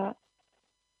 þannig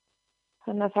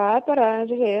að það bara,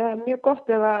 eins og það mjög gott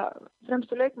ef að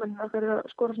fremstu leikmenn okkar að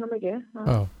skora svona mikið.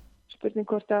 Spurning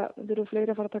hvort að þau eru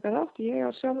fleiri að fara að taka þátt. Ég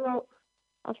á sjálf á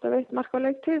alltaf eitt mark á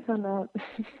leiktíð, þannig að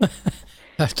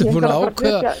Ertu búin að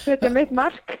ákveða setja mitt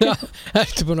mark. Já,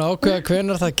 ertu búin að ákveða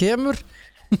hvenær það kemur?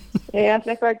 Ég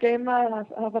ætla eitthvað að geyma, það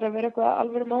þarf að vera eitthvað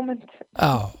alvöru moment.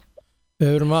 Já, við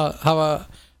verum að hafa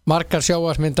margar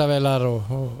sjónvarpsmyndavélar og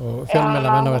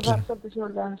fjölmiðlamenn á vellinum.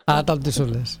 Það er dálítið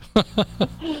svoleiðis.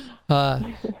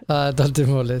 Það er dálítið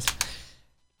málið.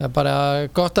 Það er bara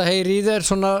gott að heyra í þér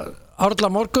svona árla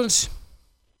morguns.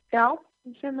 Já,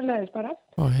 sömuleiðis bara.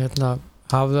 Og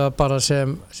hafðu það bara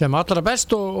sem allra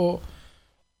best og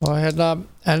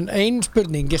en ein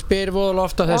spurning, ég spyr voðalega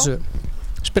ofta þessu.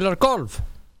 Spilar golf?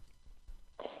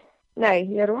 Nei,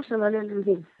 ég rosalega lélegur í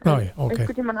því.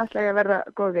 Einhvern tímann ætla ég að verða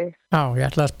góð í. Já, ég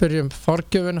ætla að spyrja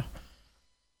forgjöfina.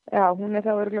 Já, hún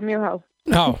þá örugglega mjög há.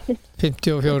 Já,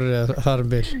 54 eða þar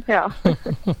bil. Já.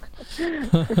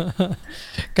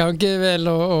 Gangið vel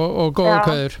og góða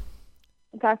kveður.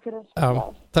 Takk fyrir. Já,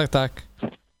 takk.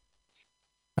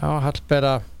 Já,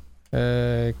 Hallbera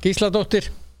Gísladóttir.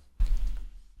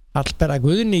 Hallbera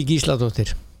Guðný Gísladóttir.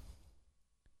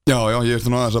 Já, ég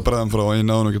þannig aðeins að bregðan frá ég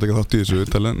náðu ekki að taka þátt í þessu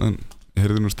viðtali en ég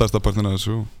heyrði nú stærsta partin af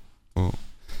þessu og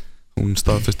hún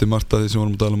staðfesti margt að því sem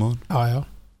vorum að tala um áðan. Já.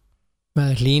 Með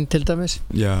Hlín til dæmis?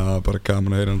 Já, bara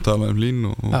gaman að heyra hann tala um Hlín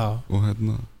og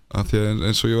að því að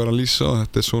eins og ég var að lýsa og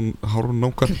þetta svona hárun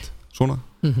nákvæmt svona.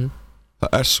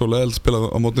 Það svo leiðilegt að spila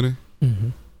á mótinni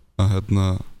að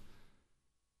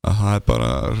það bara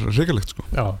hrikalegt sko.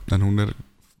 Já. En hún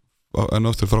enn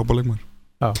aftur frábær leikmaður.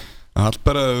 Já. En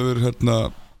Hallbera hefur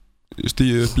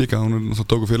stíið upp líka, hún náttúrulega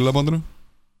tóku fyrirliðabandinu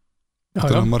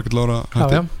eftir að Margrét Lára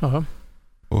hætti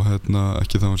og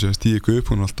ekki þá hún sé að stíða ykkur upp,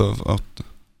 hún alltaf átt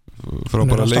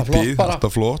frábæra leiktíð,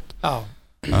 alltaf flott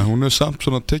en hún samt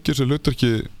svona tekið sér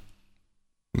hlutverki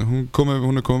hún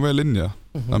komið vel inn í það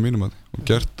að mínum að hún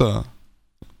gert það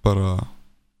bara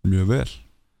mjög vel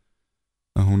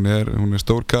en hún er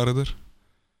stór karakter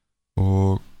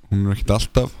og hún ekkert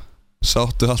alltaf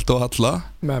sáttu allt og alla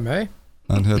með mig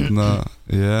en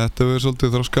þetta verður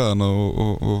svolítið þroskaðan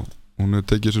og hún hefur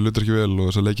tekið þessu hlutur ekki vel og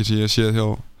þess að leikið sem ég séð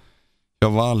hjá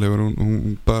Val hefur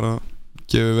hún bara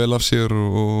gefið vel af sér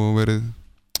og verið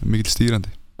mikill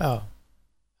stýrandi. Já.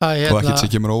 Og ekkert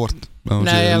sem kemur óvart.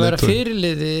 Nei, að vera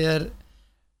fyrirliði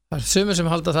það er sumir sem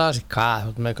halda það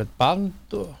hvað, með eitthvað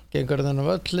band og gengur þennan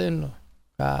völlin og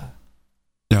hvað.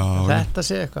 Já. Þetta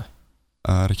sé eitthvað.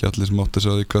 Það er ekki allir sem átt að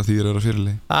segja því hvað þýr að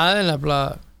fyrirliði. Það er nefnilega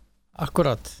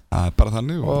akkurat. Það er bara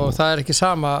þannig. Og það er ekki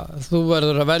sama, þú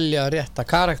verður að velja rétta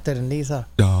karakterinn í það.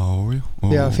 Já.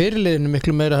 Því að fyrirliðinu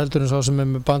miklu meira heldur en svo sem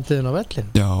með bandiðin á vellin.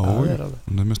 Já, það er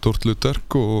með stórt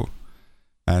hlutverk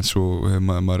en svo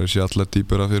hefur maður sé allar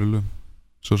týpur af fyrirliðum.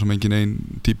 Svo sem engin ein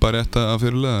týpa rétta af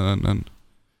fyrirliða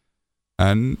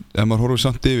en ef maður horfir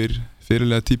samt yfir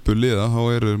fyrirliða týpur liða þá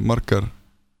eru margir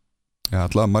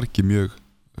mjög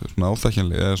svona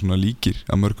áþækjanlega eða svona líkir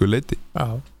að mörgu leiti.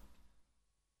 Já.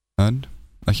 En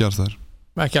ekki alls þar.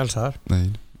 Ekki alls þar.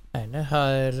 Nei, það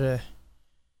er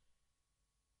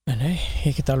Nei,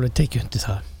 ég get alveg tekið undir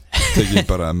það. Tekið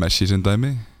bara Messi sem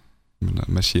dæmi.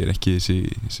 Messi er ekki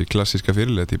þessi klassíska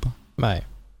fyrirliða týpa. Nei.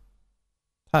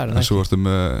 Það er hann ekki. En svo varstu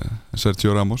með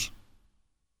Sergio Ramos.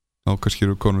 Kannski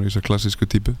eru konur í þessa klassísku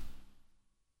týpu.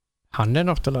 Hann er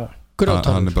náttúrulega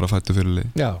grjótarður. Hann er bara fættur fyrirliði.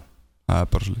 Já. Það er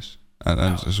bara svolítið.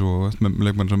 En svo með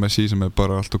leikmann sem Messi sem er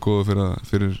bara alltaf góður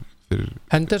fyrir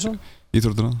Henderson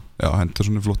íþróttuna. Já,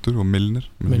 Henderson er flottur og Milner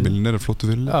er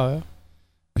flottur fyrirlið. Já.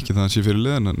 Ekki það hann sé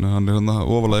fyrirlið en hann er hann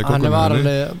ofalega í kokkunum. Hann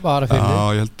er varafyrirlið.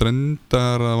 Já, ég held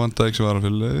reyndar að Van Dijk sem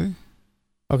varafyrirlið.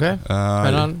 Ok,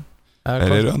 en hann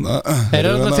eru hann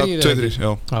 2-3,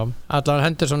 já. Allar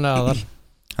Henderson er aðal.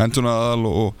 Henderson er aðal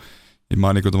og ég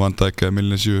man ekki að Van Dijk eða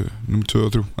Milner séu nummer 2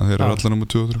 og 3 að þeir eru allar nummer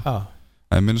 2 og 3.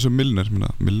 En minna svo Milner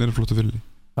er flottur fyrirlið.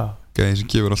 Gæði sem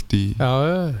gefur allt í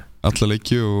alla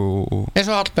leiki og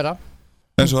eins og Hallberga.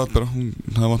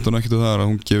 Það vantar ekkert að það að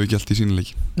hún gefur ekki allt í sína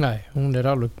leiki. Nei, hún er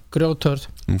alveg grjótörð.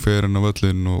 Hún fer inn á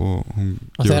völlin og hún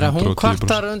og þegar hún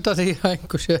kvartar undan því að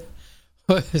einhversu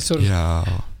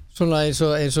svona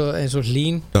eins og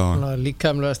Hlín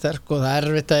líkamlega sterk og það er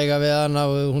erfitt að eiga við hana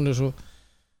og hún er svo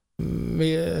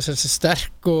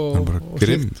sterk og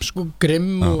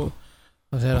grimm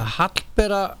og þegar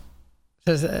Hallberga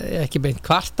ekki beint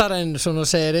kvartar en svona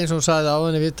segir eins og hún sagði á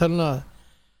henni viðtaluna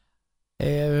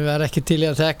við verðum ekki til í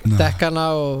að dekka hana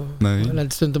og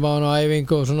lendir stundum á hana á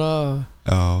æfingu og svona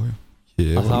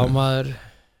þá maður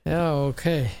ok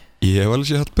ég hef alveg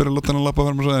sér Hallberga að láta hana lappa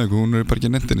fram á æfingu hún er bara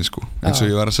ekki nefndinni eins og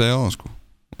ég var að segja á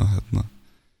það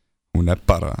hún er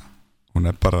bara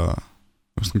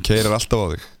hún keirir alltaf á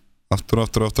þig aftur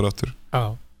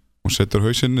hún setur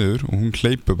hausinn niður og hún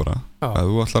hleypur bara að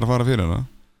þú ætlar að fara fyrir hana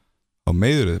þá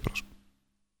meiður þið bara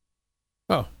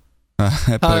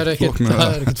það er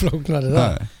ekkert flóknar í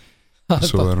það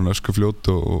svo er hún öskufljót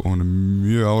og hún er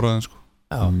mjög áræðin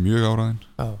mjög áræðin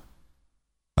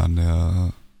þannig að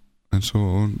eins og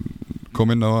hún kom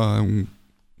inn á að hún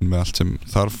með allt sem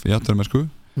þarf í atvinnumennsku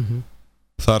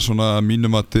það er svona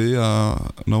mínum að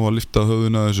ná að lyfta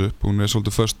höfðuna þessu upp hún er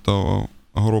svolítið först að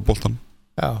horfa á boltan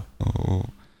og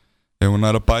ef hún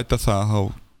er að bæta það þá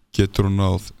getur hún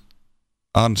náð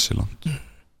ansiland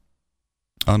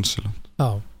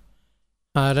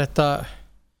það er þetta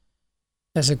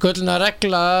þessi gullna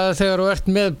regla þegar þú ert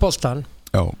með boltan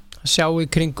sjá í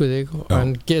kringu þig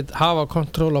en hafa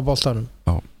kontról á boltanum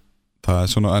það er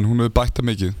svona, en hún hefur bætt það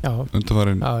mikið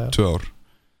undanfarin 2 ár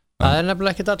það er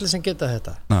nefnilega ekkert allir sem geta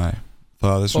þetta nei,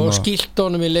 það er svona og skýlt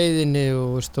honum í leiðinni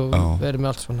og verið með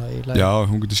allt svona í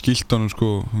leiðinni hún getur skýlt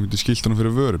honum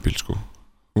fyrir vörubíl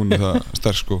hún er það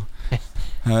sterk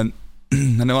en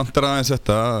henni vantar aðeins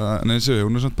þetta en eins og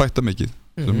hún er svona bætta mikið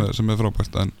sem er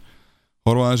frábært en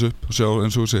horfa aðeins upp og sjá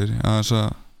eins og þú segir aðeins að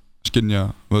skynja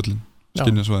völlin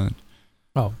skynja svæðin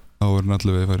þá er hann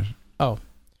allir við færir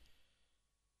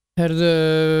Herðu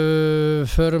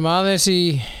förum aðeins í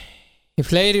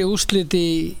fleiri úrslit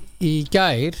í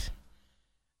gær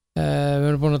við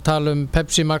erum búin að tala um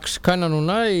Pepsi Max kvenna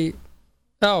núna í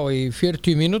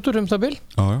 40 mínútur það bil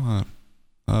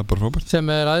það er bara frábært sem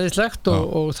er æðislegt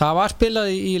og það var spilað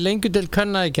í lengjudeild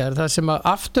kvenna í gær þar sem að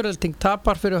Afturelding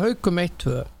tapar fyrir Haukum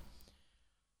 1-2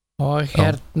 og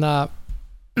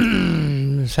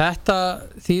þetta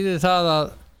þýðir það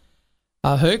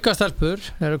að Haukastelpur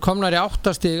eru komnar í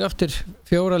 8 stig eftir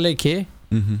 4 leiki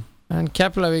en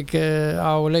Keflavík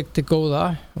á leikti góða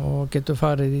og getur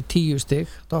farið í 10 stig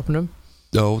topnum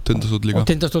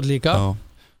Tindastóll líka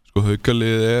sko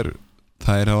Haukalið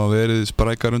þær hafa verið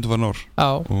sprækar undanfarin ár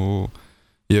og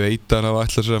ég veit að það hafa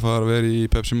ætlað sér að fara að vera í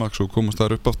Pepsi Max og komast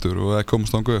þar upp aftur og eða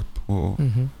komast þangað upp og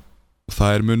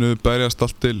þær munu berjast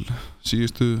allt til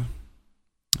síðustu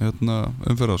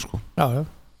umferðar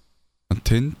en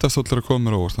Tindastóll er að koma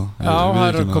mér á óvart það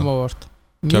er að koma á óvart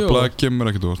Keflavík kemur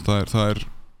ekkert óvart það er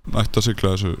ætti að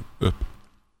sigla þessu upp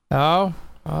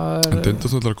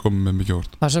Tindastóll komið með mikið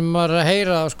orð. Það sem maður að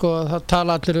heyra sko, það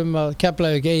tala allir að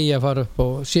Keflavík eigi að fara upp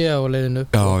og sé á leiðinu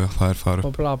upp. Já, það er fara upp.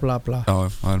 Og bla bla bla. Já,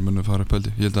 það er munið fara upp held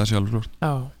ég. Ég held að það sé alveg klart.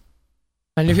 Já.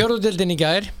 En í fjórðudeildinni í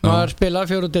gær var spilað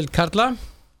fjórðudeild karla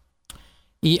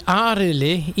í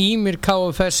A-riðli Ýmir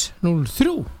KFS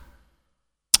 03.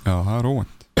 Já, það er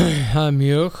óvænt. Það er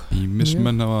mjög.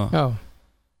 Ýmismenn hafa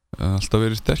alltaf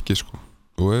verið sterkir sko.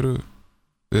 Og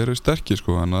eru sterkir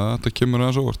sko, þannig að þetta kemur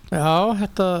aðeins óvart. Já,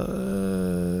 þetta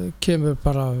kemur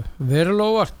bara verulega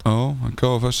óvart. Já, en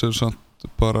KFS samt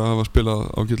bara að hafa spilað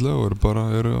ágætlega og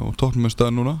eru á toppnum með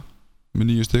stað núna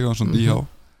með 9 stig á svona IH.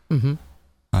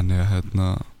 Þannig að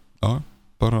já,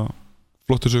 bara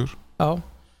flottur sigur. Já.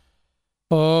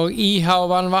 Og IH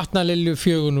vann Vatnalilju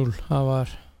 4-0. Það var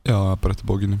já, bara eftir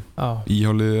bókinni.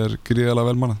 IH-lið gríðarlega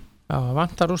vel mannað. Já,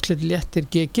 vantar úrslit léttir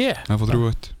GG. Það fór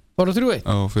 3-1. Fóru 3-1?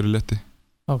 Já, fyrir létti.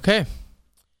 Ok.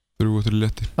 3-1 fyrir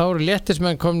léttir. Þá eru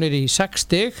léttismenn komnir í 6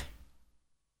 stig.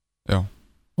 Já.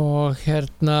 Og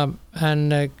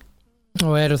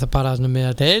og eru það bara með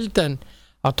að deild, en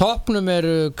á toppnum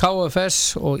eru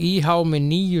KFS og IH með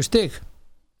 9 stig.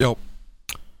 Já.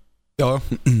 Já.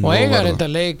 Og eiga reynda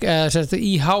leik,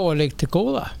 IH að leik til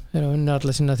góða. Þeir hafa unnið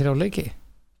alla sína 3 leiki.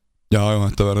 Já,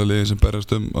 þetta verða liðin sem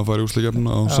berjast að fara í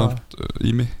úrslitakeppnina á samt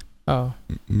Ími. Já.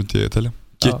 Myndi ég telja.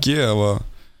 GG var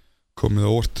komið á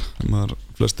óvart.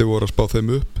 Flesti voru að spá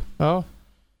þeim upp. Já.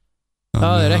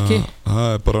 Það er ekki.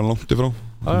 Það er bara langt ifrá.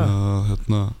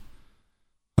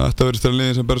 Þetta verður stærlega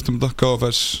liðin sem berjast þetta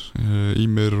KFS,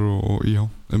 Ímir og IH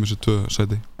þessi 2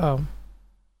 sæti. Já.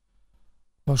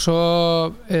 Og svo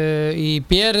í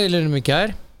B-riðlinum í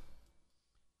gær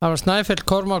það var Snæfell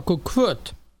Kormákur Kvöt.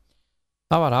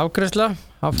 Það var afgreiðsla,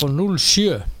 það fór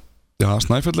 0-7. Já,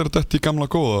 Snæfell þetta í gamla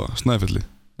góða Snæfelli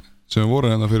sem voru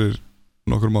hérna fyrir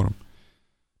nokkrum árum.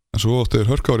 En svo áttu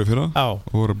þeir hörkári fyrir það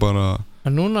og voru bara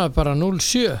en núna er bara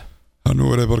 0-7. Já,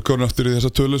 nú er þeir bara komin eftir í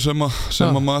þessa tölu sem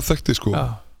að maður þekkti sko.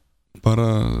 Já. Bara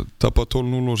tappa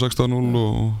 12-0 og 16-0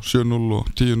 og 7-0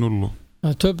 og 10-0 og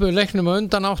það töpuðu leiknum á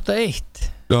undan 8-1.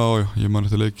 Já, ég man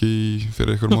þetta leiki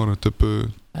fyrir einhverjum árum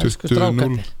töpuðu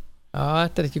 20-0. Já,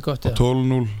 þetta er ekki gott. Og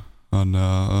 12-0. Þannig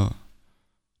að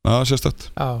það sé stætt.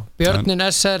 Já, Björnin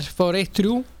SR fór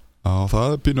 1-3. Já,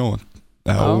 það er pínu óvænt.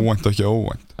 Óvænt ekki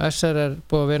óvænt. SR er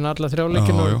búið að vinna alla 3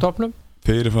 leikina á toppnum.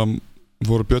 Fyrirfram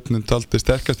voru Björnin taldi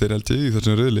sterkastir held ég í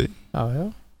þessum riðli.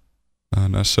 Já.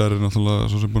 En SR er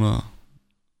náttúrulega svo sem búin að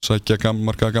sækja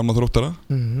markaða gamla þróttara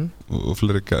og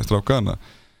fleiri stráka.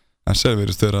 SR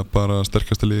virðist vera bara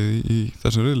sterkasta liði í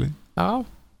þessum riðli. Já,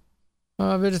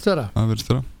 það virðist vera.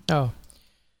 Já.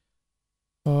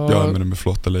 Já, ég meina með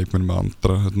flotta leikmenn með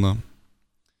andra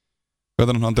hvað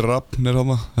er hann, Andri Rafn er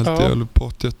hann held ég alveg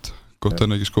pottjett gott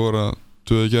hann ekki skora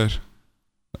 2 í gær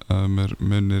mér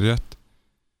minni rétt.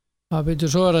 Það byrju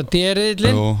svo það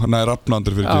D-riðlinn. Nei,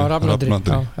 Rafnandri fyrir ekki.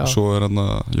 Rafnandri. Svo er hann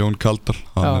Jón Kaldal,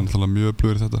 hann er náttúrulega mjög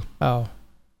öflugur í þetta. Já.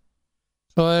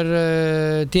 Svo er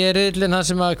D-riðlinn hann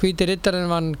sem að Hvíti Riddarinn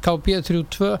vann KB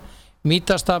 3-2,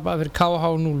 Mítastapa fyrir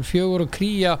KH 0-4 og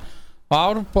Kría og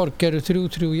Árborg eru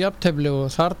 3-3 jafntefli og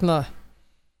þarna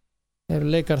eru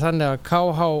leikar þannig að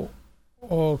KH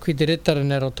og Hvíti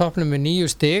Riddarinn er á toppnum með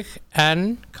 9 stig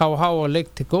en KH á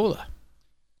leik til góða.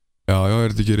 Já, er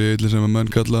þetta ekki riðli sem að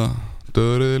menn kalla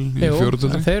döðriðil í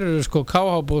fjórðudeildinni? Jú, þeir eru sko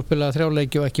KH búið að spila 3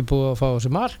 leiki og ekki búið að fá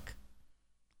þessi mark.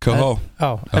 KH?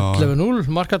 Já,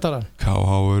 11-0 markataran.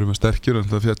 KH eru með sterkir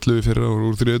en það fjallu fyrir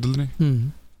úr þriðudeildinni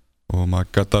og maður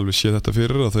gæti alveg séð þetta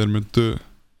fyrir að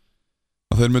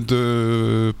þeir myndu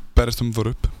berjast að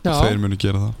fara upp. Þeir myndu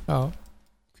gera það. Já.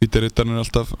 Hvíti Riddarinn er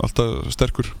alltaf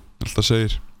sterkur, alltaf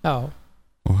segir. Já.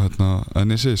 Og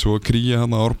en ég segi, svo Kría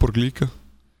hann að Árborg líka.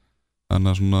 Þannig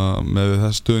að svona með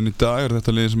þessu stöðun í dag er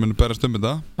þetta liðin sem munir berast þetta.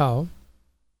 Já.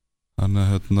 Þannig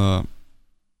að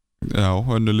já,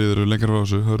 önnur liðir eru lengra frá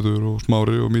þessu, Hörður og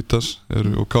Smári og Mítas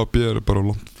og KB eru bara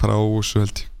langt frá þessu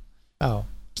held ég. Já.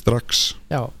 Strax.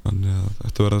 Já. Þannig að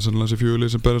þetta verða sannlega þessi 4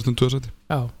 lið sem berast 2 sæti.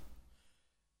 Já.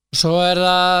 Svo er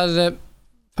það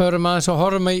förum aðeins að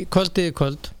horfum í kvöldið í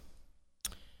kvöld.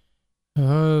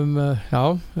 Já,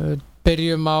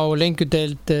 byrjum á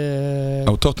lengjudeild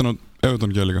á Tottenham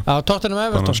Everton ekki líka. Já, Tottenham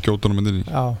Everton. Bara skjóta honum inn í.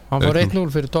 Já, hann fór 1-0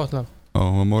 fyrir Tottenham. Já,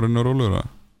 hann var inn á rólegur það.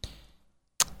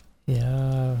 Já,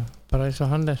 bara eins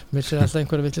og hann er. Missir alltaf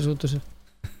einhverja villis út þessu.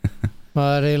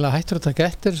 Maður er eiginlega hættur að taka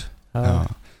eftir. Já,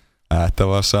 þetta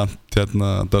var samt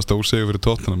það stóð sigur fyrir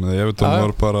Tottenham. Everton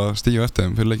var bara stíu eftir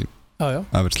þeim fyrir leikin. Já.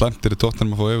 Það verið slæmt fyrir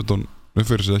Tottenham að fá Everton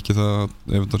uppfyrir sig ekki það að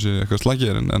Everton sé eitthvað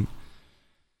slagir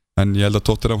en ég held að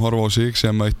Tottenham horfa á sig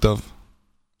sem eitt af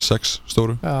 6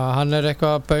 stóru. Já, hann er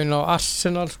eitthvað að bauna á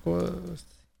Arsenal sko.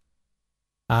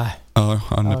 Já,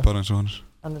 hann er bara eins og hann er.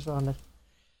 hann er svo hann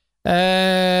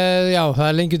já,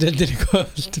 það lengjudeildin í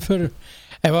kvöld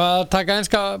ef að taka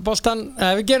enska boltan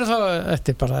við gerum það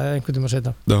eftir bara einhvern tíma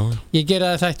setna ég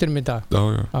gera það þættinum í dag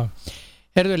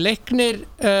Heyrðu, Leiknir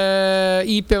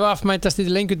IBVF mætast í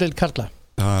lengjudeild karla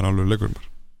það er alveg leikur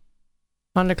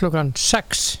hann er klukkan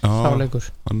 6 þá leikur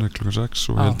hann er klukkan 6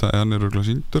 og ég held að hann er örugglega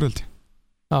sýndur held ég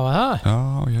það? Já,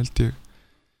 ég held ég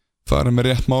það er með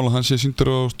rétt mál að hann sé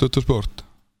sýndur á Stötu Sport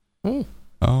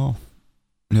já,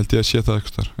 ég held ég að sé það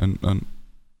eitthvað en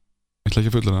ég ætla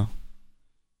ekki að fulla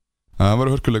það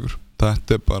var hörkuleikur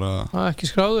þetta er bara ekki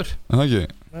skráður það ekki?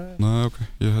 Nei, ok,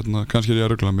 kannski er ég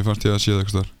að rugla mér fannst ég að sé það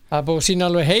eitthvað það búið að sína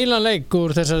alveg heilan leik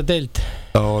úr þessari deild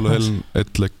já, alveg heilan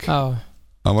eitt leik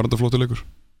það var enda flottur leikur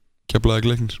Keflavík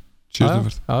Leiknir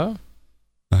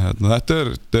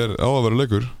þetta er á að vera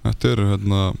leikur þetta er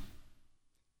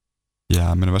já,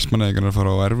 minna Vestmannaeyingar er að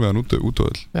fara á erfiðan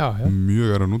útvöll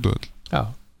mjög erfiðan útvöll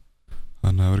þannig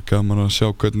að það verður gaman að sjá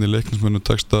hvernig Leiknismönnum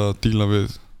tekst að díla við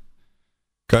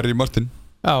Garri Martin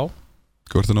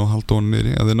hvort það ná að halda honum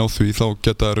niðri að þið ná því þá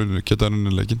geta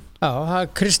runni leikin það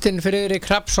er Kristinn Friðrik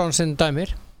Hrafnsson sem dæmir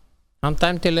hann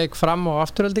dæmdi leik fram og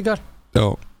afturöldingar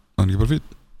hann er ekki bara fín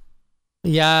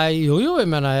já, jú, ég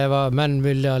menna ef að menn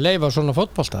vilja leyfa svona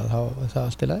fótbolta þá er það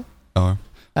allt í lagi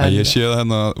ég sé það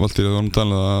hérna Valtýr að við varum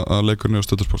talað að leikurinn er á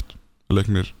Stöðarsport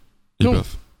Leiknir IBF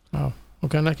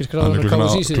ok, hann er ekki skráður á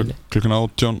KSÍ klukkan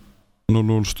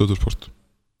 18:00 Stöðarsport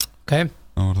ok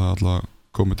þá var það alltaf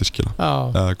komið til skila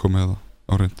eða komið það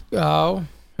á reynd já,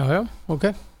 ok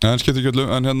en skiptir ekki öllu,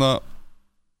 en hérna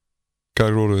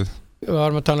hvað voru við? Við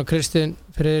varum að tala um Kristinn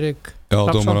Friðrik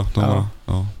dómara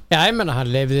já, ég menna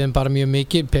hann leyfði þeim bara mjög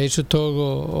mikið peysutók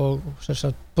og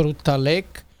sérstaklega brúta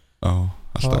leik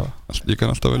ég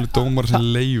kann alltaf velja dómar sem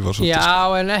leyfa já,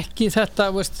 en ekki þetta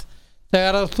veist,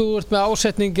 þegar að þú ert með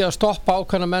ásetningi að stoppa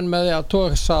ákveðna menn með því að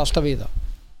tóksa alltaf í það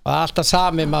og alltaf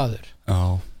sami maður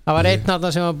það var einn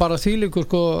þarna sem var bara þvílíkur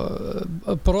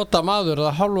brota maður og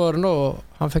það hálfurinn og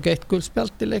hann fekk 1 gult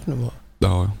spjald í leiknum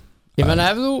ég menna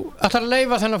ef þú ætlar að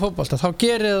leyfa þennan fótbolta þá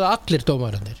gerir það allir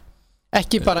dómararnir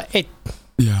ekki bara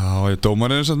einn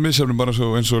dómarinn er samt misjafnum bara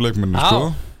eins og leikmenni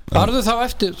farðu þá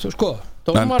eftir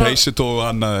en peysutók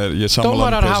hann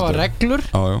dómarar hafa reglur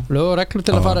lög og reglur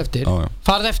til að fara eftir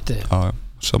farð eftir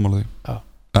sammála því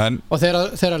og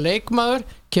þegar leikmaður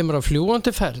kemur á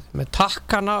fljúgandi ferð með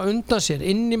takkana undan sér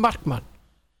inn í markmann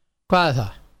hvað er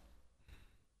það?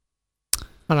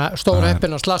 Þannig að stóra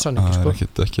heppin að slasa hann ekki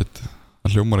ekkert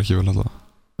það hljómar ekki vel alltaf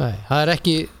nei, það er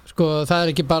ekki það er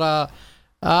ekki bara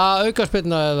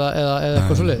aukaspyrna eða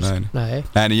eitthvað svoleiðis nei,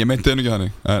 ég meinti það ekki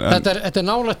þannig þetta er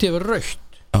nálægt yfir rautt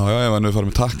ef hann farið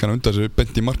með takkana undan sér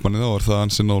beint í markmanni þá er það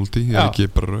hansi náldi ég er ekki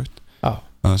bara rautt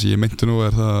það sem ég meinti nú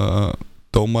er það að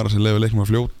dómara sem leyfir leiknum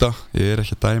að fljóta ég er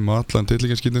ekki að dæma allan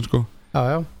tillingarskýtin við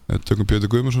tökum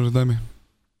Björn Guðmundsson sem dæmi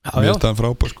mér finnst það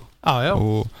frábær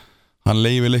og hann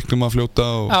leyfir leiknum að fljóta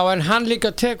en hann líka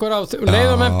tekur á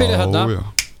leiður menn byrja þetta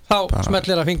þá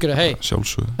smellir að fingur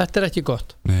þetta er ekki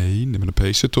gott nei, ég meina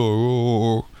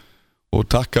peysutók og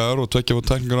takkar og tvekja á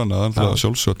tækningar annað þannig að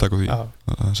sjálfsög að taka því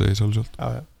það segir sjálfsög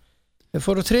við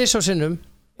fórum 3 sinnum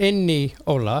inn í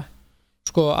Óla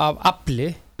af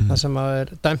afli það sem að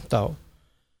er dæmt á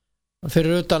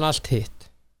fyrir utan allt hitt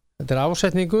þetta er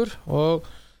ásetningur og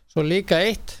svo líka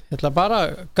eitt ég ætla bara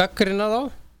að gaggrina þá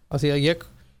af því að ég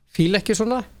fíla ekki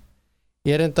svona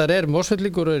ég er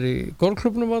mósvellingur í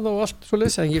golfklubnum og allt svo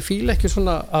leys en ég fíla ekki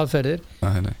svona aðferðir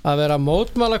að vera að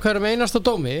mótmála hverjum einasta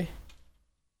dómi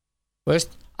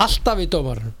veist, alltaf í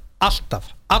dómarunum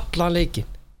allan leikinn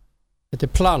þetta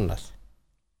er planað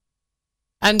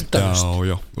endalaust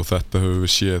og þetta höfum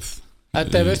við séð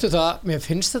veistu það, mér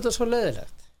finnst þetta svo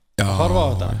leiðilegt horfa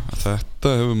á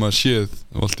þetta hefur maður séð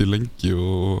allt í lengi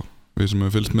og við sem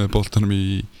hefur fylgst með boltanum í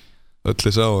öll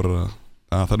þessi ára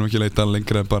það er nú ekki leita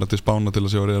lengra en bara til Spána til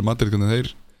að sjá Real Madrid hvernig þeir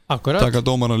taka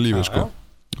dómarna lífi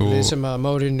við sem að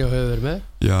Mourinho hefur verið með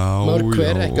mörg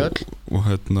hver, ekki öll og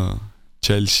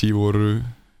Chelsea voru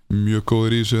mjög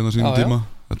góðir í þessu sínum tíma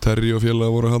Terry og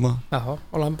félaga voru hana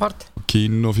og Lampard og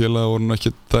Keane og félaga voru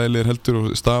ekki dælir heldur og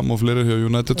Stam og fleiri hjá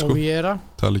United og Vieira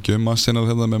tala ekki Arsenal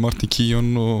með Martin Keown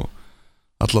og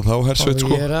alla þá hersveit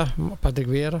Patrick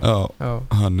Vieira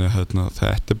hann er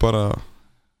þetta er bara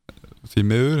því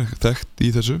miður þekkt í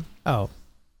þessu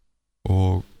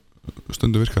og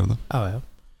stundu virkar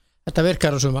þetta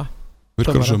virkar á suma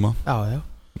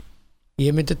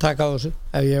ég myndi taka á þessu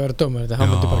ef ég var dómari hann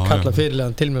myndi bara kalla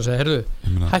fyrirlegan til mig og segja herðu,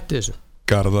 hætti þessu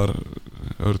Garðar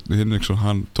Örn Hinriksson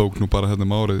hann tók nú bara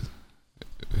árið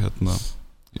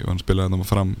ég var að spila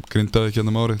fram Grindavík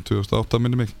árið 2008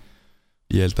 minni mig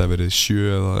ég held að það verið 7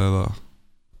 eða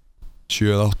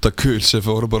 7-8 gul sem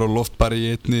fóru bara á loft bara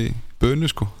í einni bönu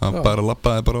sko. Hann bara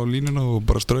labbaði bara á línuna og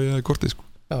bara straujaði kortið sko.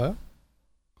 Já.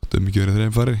 Það er mikið verið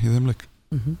þeim farið í þeim leik.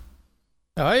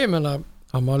 Já, ég meina,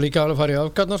 hann má líka alveg fara í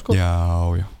afgarna sko.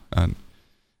 Já, en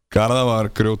Garða var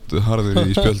grjótharður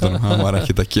í spjöldunum, hann var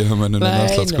ekkert að gefa mönnunum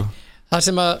afslátt sko. Það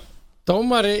sem að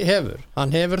dómari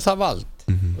hann hefur það vald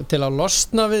til að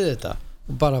losna við þetta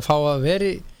og bara fá að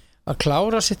að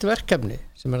klára sitt verkefni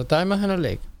sem að dæma þennan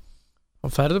leik.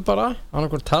 Hann ferður bara,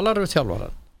 annarkvort talar við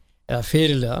þjálfarann eða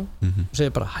fyrirliðan og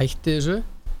segir bara hætti þessu,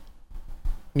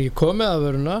 ég komið að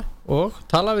vöruna og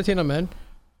tala við þína menn,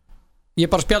 ég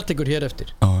bara spjald ykkur hér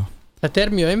eftir. Þetta er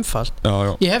mjög einfalt.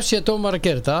 Ég hef séð dómar að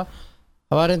gera þetta,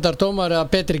 það var reyndar dómar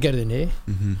að betri gerðinni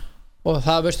og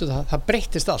það, veistu það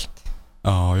breyttist allt.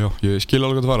 Já, ég skil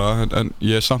alveg að fara en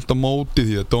ég er samt að móti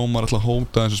því að dómar ætla að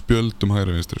hóta eins og spjöldum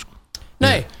hægri vinstri sko.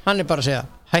 Nei, hann er bara að segja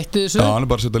hætti þessu. Já, hann er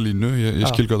bara að setja línu, ég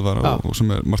skil hvað það var og sem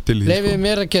er margt til í því. Leyfið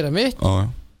mér að gera mitt,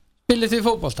 spilið því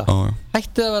fótbolta.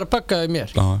 Hættið að vera baggaði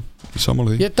mér. Já, ég sammála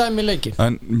því. Ég dæmi leikinn.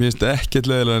 En mér finnst ekkert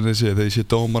leiðilega en þegar ég sé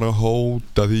dómar að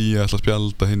hóta því að ætla að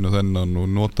spjalda hinn og þennan og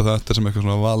nota þetta sem eitthvað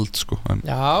svona vald sko.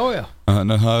 Já.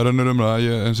 En það er önnur umræða,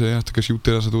 eins og ég ætti ekki að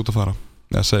sjúta þess að þú út að fara,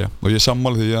 að segja. Og ég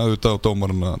sammála því að auðvitað á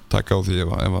dómarinn að taka á því ef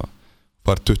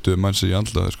bara 20 manns í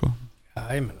andlaði sko. Já,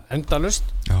 ég meina, endalust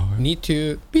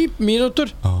 90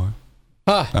 mínútur.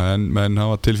 En menn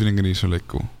hafa tilfinningin í þessum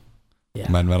leik og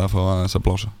menn verða að fá aðeins að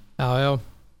blása. Já,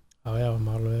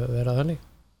 má alveg vera þannig.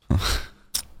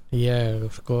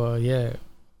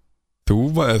 Þú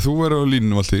verður á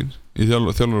línunum alltaf í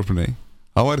þjálfaröflunni,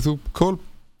 þá væri þú kól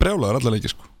brjálaður alla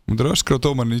leiki sko. Þú myndir öskra á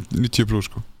dómarinn í 90+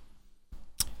 sko.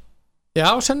 Já,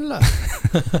 sennilega.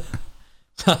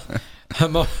 Það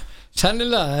má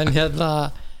sennilega,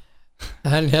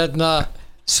 en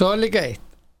svo líka eitt.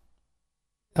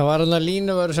 Það var hann að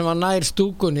línuvörður sem var nær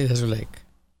stúkunni í þessu leik.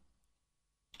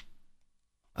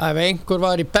 Ef einhver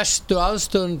var í bestu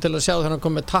aðstöðun til að sjá þegar hann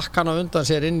kom með takkana undan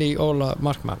sér inn í Óla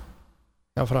Markmann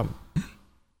hjá Fram,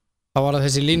 þá var það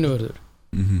þessi línuvörður.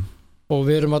 Og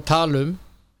við erum að tala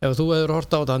ef þú hefur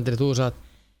hort á þetta, Andri, þú hefur sagt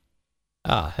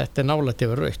þetta er nálægt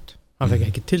yfir rautt, hann fekk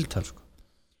ekki tiltal sko.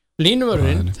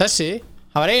 Línuvörðurinn, þessi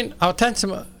það var tent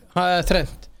sem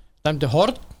þrennt, dæmdi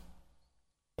horn,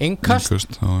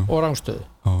 innkast og rangstöðu.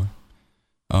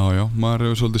 Já,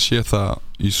 maður hefur svolítið séð það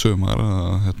í sumar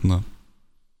að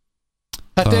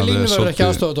þetta er línuvörður ekki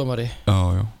aðstofadómari.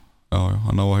 Já,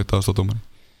 hann á að heita aðstofadómari.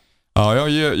 Já,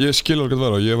 ég skil alveg að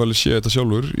vera og ég hef alveg séð þetta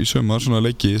sjálfur í sumar, svona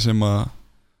leiki sem að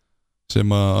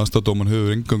aðstofadóman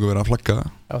hefur engangu verið að flagga.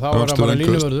 Já, þá var hann bara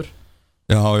línuvörður.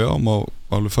 Já, má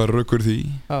alveg fara raukur því.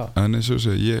 En eins og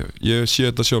ég sé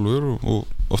þetta sjálfur og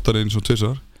oftar eins og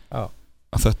tvisar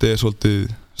að þetta er svolítið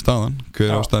staðan.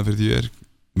 Hver ástæðan fyrir því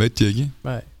veit ég ekki.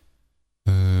 Nei.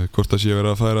 Hvort það sé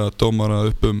verið að færa dómara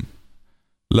upp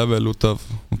level út af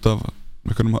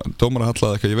dómara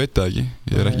hallað eitthvað, ég veit það ekki.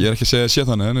 Ég er ekki að segja að sé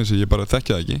þannig en ég bara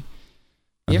þekki það ekki.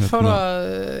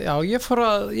 Ég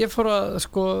fór að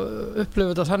sko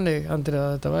upplifa þetta þannig, Andri,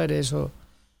 að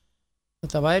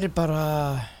þetta væri bara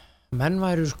menn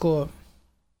væri sko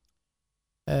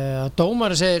að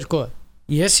dómari segir sko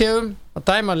ég sé að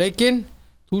dæma leikinn,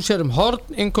 þú sér horn,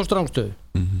 innkost, rangstöðu.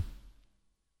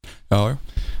 Já,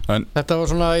 en þetta var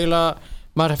svona eiginlega,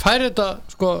 maður færi þetta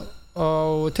sko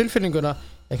á tilfinninguna,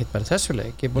 ekkert bara þessu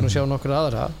leik, ég er búin að sjá nokkur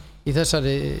aðra í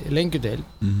þessari lengjudel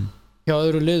hjá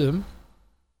öðru liðum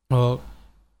og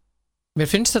mér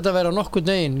finnst þetta að vera nokkur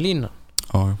negin lína.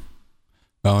 Já.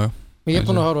 Ég er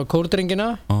búin að horfa á kórdrengina,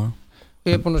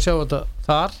 ég er búin að sjá þetta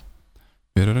þar.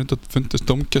 Mér er reynd að fundist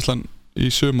dómgæslan í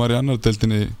sumar í annar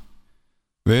deildinni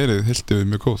verið heilt yfir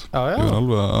mjög góð. Ég var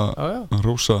alveg að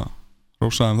rósa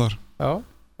þeim þar. Já,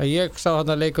 ég sá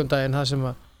þarna leikundaginn það sem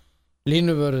að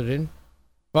línuvörðurinn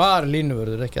var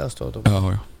línuvörður, ekki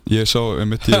aðstofadómari. Já, ég sá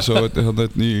þetta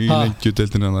í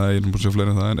lengjudeildinni, en það er búin að sjá fleiri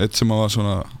en það, en eitt sem að var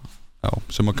svona,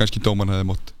 sem að kannski dómarinn hefði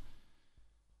mótt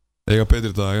eiga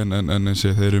betri dag, en eins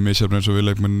og þeir eru misjafnir eins og við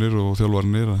leikmennir og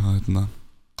þjálfarnir,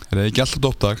 það er ekki alltaf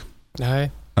dópdag. Nei.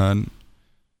 En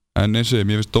eins og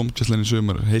mér finnst dómgæslan í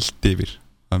sumar heilt yfir,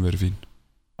 það verið fín.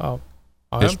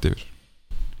 Heilt yfir.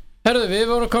 Herðu, við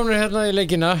vorum komin hérna í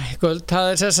leikina í kvöld. Það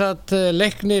er þess að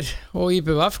Leiknir og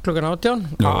IBVF klukkan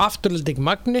 18 á Afturölding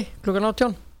Magni klukkan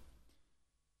 18.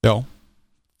 Já,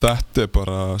 þetta er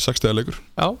bara 6 stiga leikur.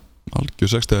 Já. Algjör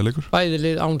 6 stiga leikur. Bæði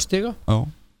lið án stiga. Já,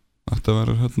 þetta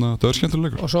verður skemmtileg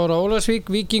leikur. Og svo er Ólafsvík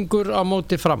Víkingur á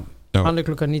móti Fram. Já. Hann er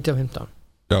klukkan 19:15.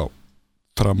 Já,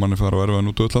 Framann er farið að verða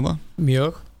út á Íslanda.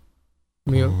 Mjög.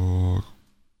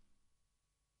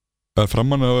 Og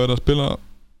Framann er að vera að spila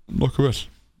nokkuð vel.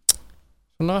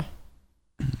 Svona?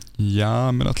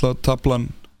 Já, menn alltaf tablan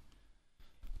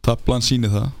tablan sýni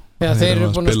það. Já, þeir eru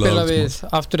búin að spila við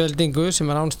Aftureldingu sem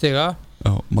án stiga.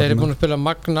 Já, þeir eru búin að spila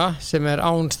Magna sem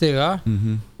án stiga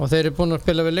og þeir eru búin að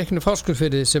spila við Leikni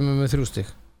Fáskrúðsfirði sem með 3 stig.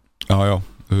 Já,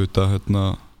 auðvitað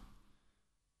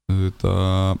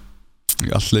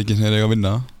all leikin sem eiga að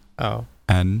vinna. Já.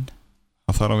 En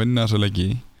að fara að vinna þessa leiki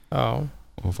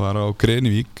og fara á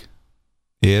Grenivík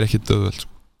ekki auðvelt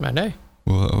sko. Nei.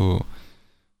 Og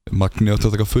Magni átti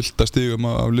að taka fullt að stigum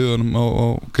af liðunum á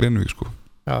Grenivík sko.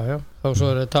 Já, þá svo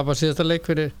er það tapað síðasta leik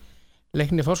fyrir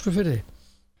Leikni Fáskrúðsfirði.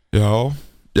 Já,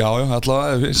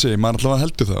 allavega, maður allavega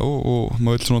heldur það og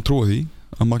maður vil svona trúa því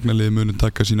að Magnaliði muni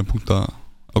taka sína punkta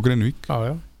á Grenivík.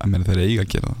 Já. En þeir eiga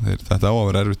að gera það. Þetta á að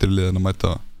vera erfitt til liðin að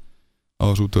mæta á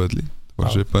þessu útvelli. Það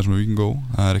var svipaði sem við Víking Go.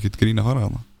 Það er ekkert grín að fara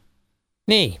þarna.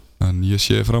 Nei. En ég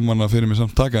sé framan að fyrir mig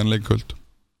samt taka en leikkvöld.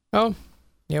 Já,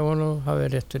 ég vona að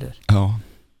hafa rétt fyrir þér. Já.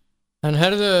 En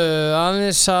herðu,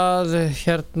 aðeins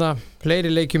að fleiri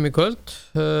leikjum í kvöld.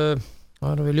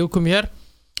 Þannig við ljúkum hér.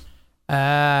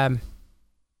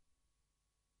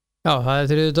 Já, það er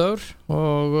þriðjudagur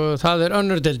og það er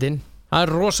önnur deildin. Það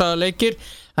er rosalega leikir.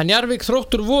 En Njarðvík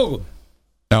Þróttur Vogum.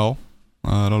 Já,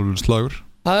 það er alveg slagur.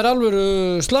 Það er alveg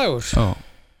slagur. Já,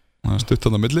 það er stutt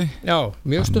á milli. Já,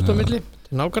 mjög stutt á milli. Þetta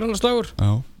er nákvæmlega slagur.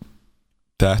 Já,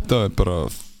 þetta er bara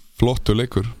flottur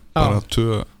leikur. Já. Bara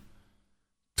tvö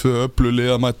öflug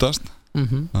lið að mætast.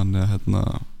 Þannig að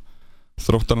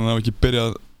Þróttarinn hafa ekki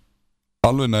byrjað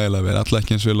alveg nægilega vel, alltaf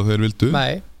ekki eins vel og þeir vildu.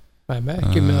 Nei,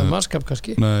 ekki með mannskap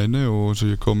kannski. Nei, og eins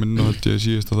og ég kom inn og held ég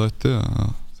síðast á þetta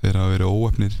að þeir hafa verið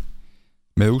óheppnir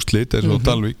með úrslit eins og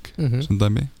Dalvík sem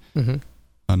dæmi.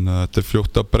 Þannig að þetta er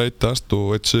fljótt að breytast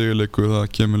og eitt sigurleikur það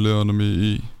kemur liðunum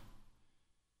í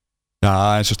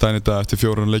eins og stæðin þetta eftir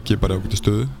 4 leiki bara í ágæti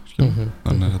stöðu.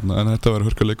 En þetta verður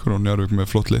hörkuleikur og Njarðvík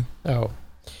með flott lið. Já.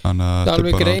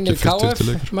 Dalvík reynir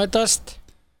KF mætast.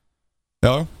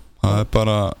 Já, það er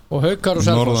bara og Haukar og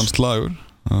Selfoss. Norðan slagur.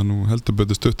 Það er nú heldur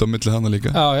betur stutt á milli hana líka.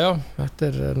 Já, þetta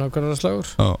er nákvæmlega slagur.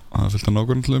 Já, það er fyllt að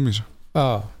nákvæmlega til í þessu. Já,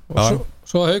 og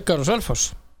svo Haukar og Selfoss.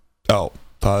 Já,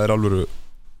 það er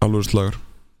alvöru slagur.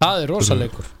 Það er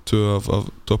rosaleikur. 2 af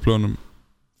topplögunum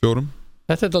 4.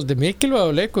 Þetta er dálítið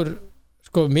mikilvægur leikur,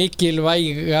 sko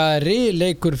mikilvægari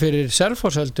leikur fyrir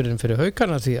Selfoss heldur en fyrir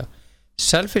Haukarna því að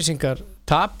Selfissingar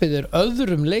tapir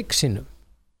öðrum leik sínum.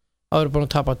 Það eru búin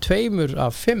að tapa 2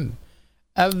 af 5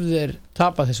 ef þeir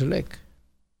tapa þessu leik.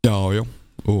 Já,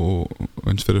 og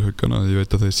eins fyrir Haukarna, ég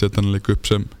veit að þeir setja hann leik upp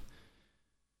sem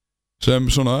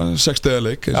svona 6 stiga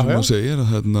leik, eins og maður segir, að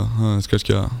það er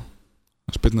kannski að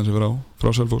spilna sig frá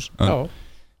Selfoss. En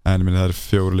ég minni það eru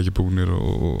 4 leiki búnir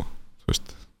og þú veist,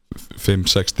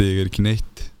 5-6 stig er ekki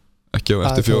neitt, ekki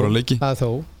eftir 4 leiki.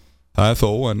 Það er þó,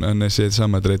 en ég segi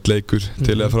saman, þetta er eitt leikur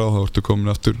til eða frá, þá ertu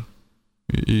komin aftur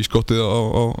í skottið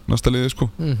á næsta liði sko.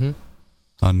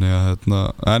 Þannig að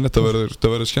þetta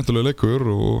verður skemmtilega leikur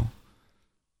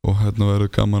og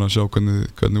verður gaman að sjá hvernig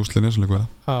úrslitin er svona eitthvað.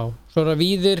 Já, svo er það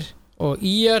Víðir og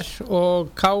IR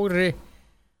og Kári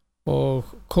og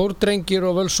Kórdrengir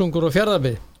og Völsungur og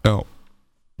Fjarðabyggð.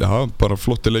 Já, bara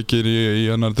flotti leikir í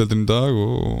annar deildin í dag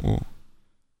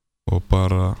og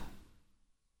bara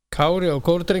Kári og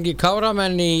Kórdrengi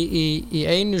Káramenn í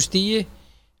einu stíi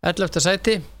 11.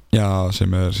 sæti. Já,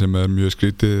 sem er mjög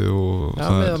skrítið og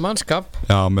með mannskap.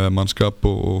 Já, með mannskap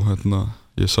og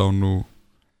ég sá nú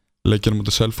leikina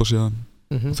mútið Selfoss síðan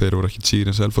og þeir voru ekki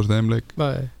síðan Selfoss þeim leik.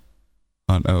 Nei.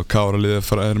 Þannig að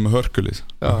Káraliðið er með hörkulið.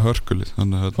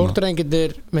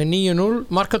 Kórdrengindir með 9-0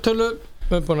 markatölu,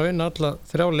 við erum búin að vinna alla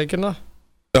 3 leikina.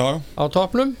 Já. Á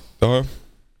toppnum. Já.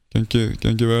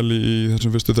 Gengi vel í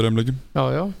þessum fyrstu 3 leikjum.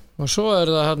 Já, og svo er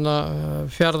það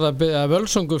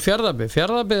Völsungur Fjarðabyggð.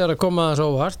 Fjarðabyggð er að koma þess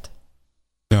óvart.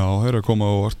 Já, þeir eru að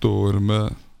koma óvart og eru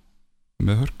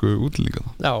með hörku útlendinga.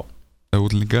 Já.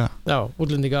 Útlendinga. Já,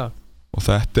 útlendinga. Og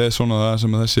þetta er svona það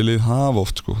sem þessi lið hafa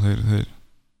oft sko. Þeir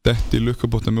detti í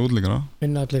lukkubotni með útlendingana.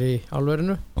 Vinna allir í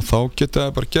alvörinu. Og þá geta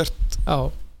það bara gert. Já.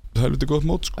 Það er litið gott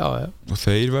mót sko. Já. Og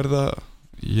þeir verða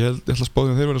ég ætla að spá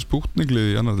því að þeir verða spútninglið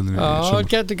í annar deildinni. Já, það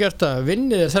getur gert það.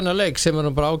 Vinnið þennan leik sem er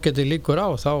bara ágætið líkur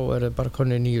á, þá er það bara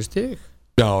konið 9 stig.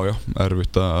 Já,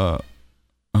 erfitt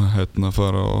að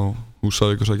fara á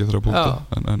Húsavík og sækja 3 punkta.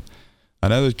 En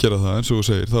ef þeir gera það eins og þú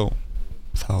segir,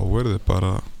 þá er þið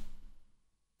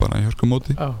bara í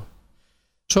hörkumóti. Já.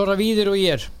 Svo er það Víðir og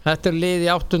IR. Þetta er lið í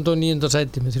 8. og 9.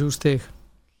 sæti með 3 stig.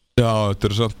 Já, þetta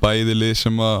eru samt bæði lið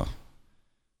sem að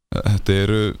þetta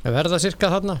eru verða cirka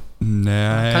þarna?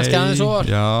 Nei, kannski aðeins óvar?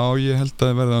 Já, ég held að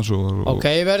það verði aðeins óvar. Ok,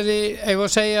 verði, ég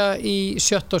að segja í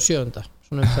 7. og 7.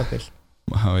 svona það bil.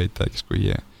 Það veit ekki sko,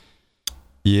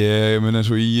 ég minn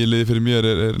eins og í liði fyrir mér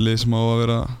er lið sem á að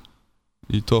vera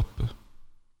í topp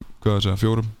hvað það segja,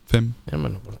 4, 5 ég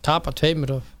menn bara tapa 2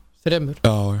 af 3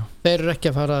 já. Þeir eru ekki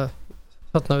að fara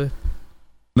þarna upp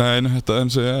Nei, þetta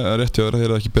eins og ég er rétt hjá þeir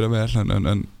eru ekki byrja vel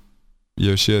en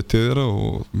ég hef séð til þeirra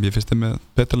og mér finnst þeim með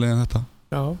betra leið en þetta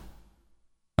Já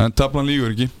En tablan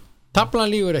lígur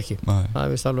ekki Nei. Það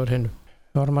er vist alveg hennu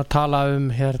Við vorum að tala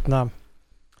hérna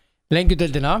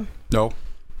lengjudeildina Já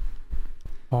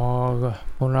og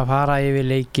búin að fara yfir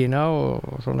leikina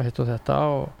og svona hitt og þetta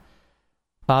og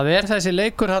það er þessi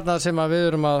leikur hérna sem að við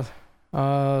erum að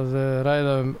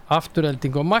ræða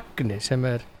afturelding og magni sem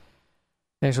er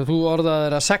eins og þú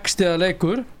orðaðir að 60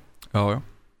 leikur Já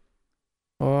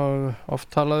og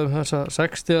oft talað þessa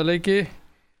 60 leiki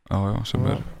Já, sem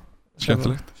er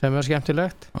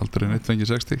skemmtilegt Aldrei neitt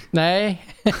fengið 60 Nei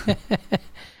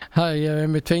ég hef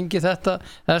með tvingið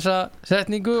þessa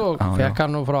setningu og fekk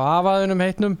hann nú frá afaðunum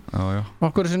heitnum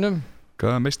nokkur sinnum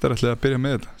Hvaða meistar ætlaði að byrja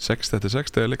með þetta?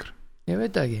 60 leikur? Ég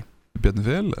veit ekki Bjarni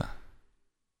Fel eða?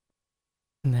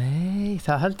 Nei,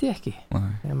 það held ég ekki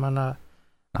Ég manna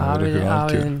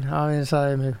afiðin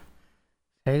sagði mér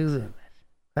segðu mér,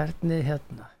 hvernig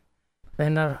hérna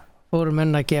hvenær fóru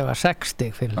menn að gefa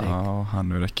 60 fyrir leik Já,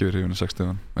 hann verður ekki verið yfir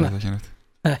 60 verður það ekki neitt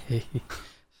Nei,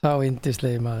 þá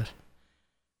indislegi maður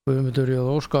Guðmundur J.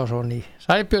 Óskarsson í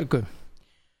Sæbjörgum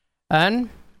en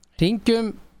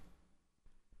hringjum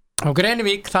á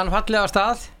Grenivík þann fallega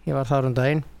stað ég var þar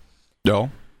daginn Já,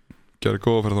 gerði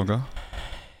góða fyrir þanga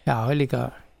Já, ég líka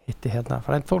hitti hérna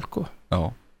frændfólk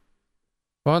Já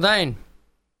Góðan daginn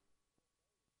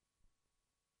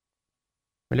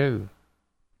Vilju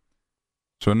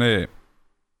Svenni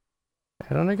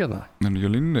Er hann ekki þarna? Er hann ekki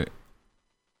á línni?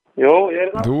 Jó, ég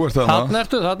er það Þú ert þarna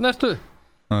Þarna ertu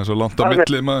Það er svo langt á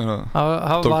milli maður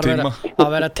Það tók tíma að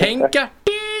vera að tengja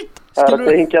Það er að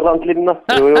tengja landlínuna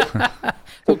Jú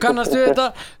Þú kannast við þetta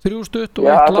 3 stutt og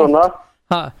Já, svona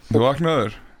Þú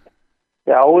vaknaður?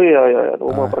 Já, þú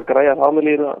má bara græja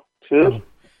familíuna Suður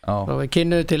Og við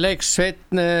kynnuðum til leiks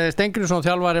Sveinn Stengriðsson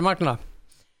þjálfari Magna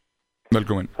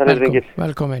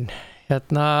Velkomin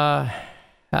Hérna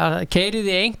keyrið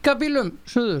í einkabílum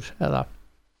suður eða?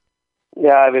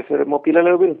 Já, við förum á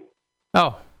bílaleigubílum Já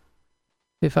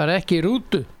Þið fara ekki í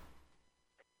rútu?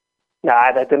 Nei,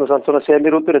 þetta er nú samt svona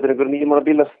semirútur, þetta er einhverjum 9 manna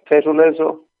bílar, 2 svoleiðis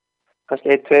og kannski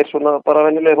 1-2 svona bara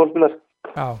venjulega fólksbílar.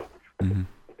 Já.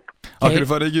 Af hverju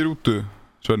farið ekki í rútu,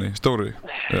 Svenni, stóri?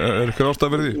 Er eitthvað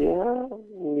ástæða fyrir því? Já,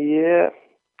 ég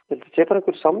held að sé bara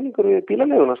einhver samningur við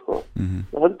bílaleiguna, sko.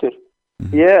 Það heldur.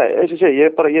 Eins og sé,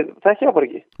 ég þekki það bara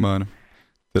ekki. Maður,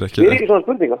 þetta er ekki... Spyr ekki svona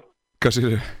spurninga. Hvað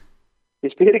segir þið?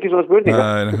 Ég spyr ekki svona spurninga.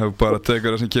 Nei, það bara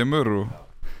tekur það sem kemur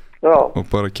og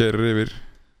bara keyrir yfir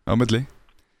á milli.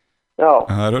 Já.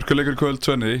 Það er hörkuleikur kvöld,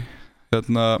 Svenni.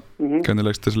 Hérna, hvernig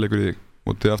leggst þessi leikur í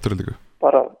mótið afturhaldingu?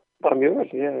 Bara mjög vel.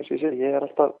 Ég er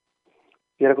alltaf,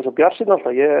 ég er eitthvað svo bjartsýnn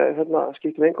alltaf. Ég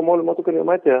skipti með engum málum átt okkur í að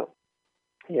mæti það.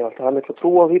 Ég er alltaf að mikla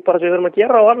trú á því bara sem við erum að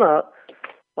gera á annað.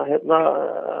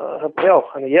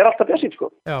 Þannig ég er alltaf bjartsýnn,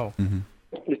 sko. Já.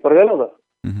 Lýst bara vel á það.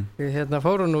 Við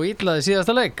fórum nú ítlaði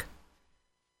síðasta leik.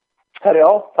 Já,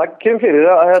 það kemur fyrir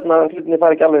að hlutinni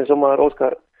fari ekki alveg eins og maður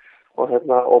óskar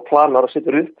og planar og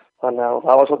sittur upp. Þannig að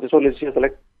það var svolítið svolítið síðasta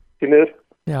leik til miður.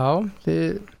 Já,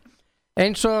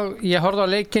 eins og ég horfði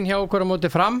á leikinn hjá okkur á móti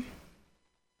Fram.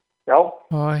 Já.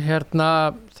 Og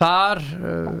þar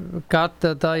gat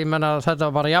þetta, ég menna þetta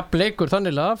var bara jafn leikur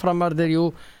þannilega. Framarðir jú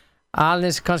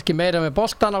aðeins kannski meira með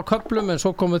boltan á köflum en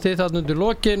svo komu þið þarna undir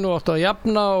lokin og áttu að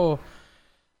jafna og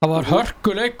það var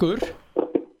hörkuleikur.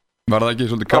 Var það ekki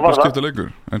svolítið kaflaskipta leikur?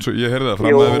 En svo ég heyrði það,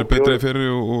 Fram að verið betra í fyrri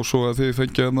og svo að þið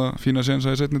fengið þarna fína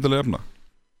sénsa í seinni til að jafna.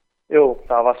 Jú,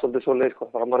 það var svolítið svo leik, sko.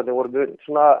 Framarðir voru mjög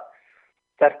svona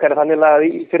sterkari þannig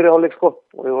í fyrri hálfleik, sko.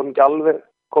 Og við vorum ekki alveg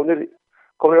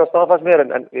komnir á staðfæst mér,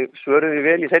 en við svöruðum við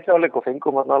vel í seinni hálfleik og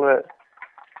fengum hann alveg,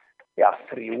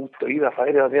 3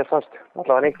 dauðafæri að mér fannst.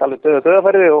 Allavega neitt alveg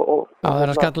dauðafæri og... Já,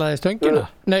 þeirra skallaði stöngina?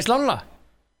 Nei, slánla?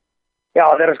 Já,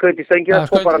 þeirra skaut í stöngina,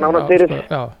 sko, bara nánast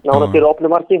fyrir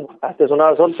opnu marki. Þetta er svona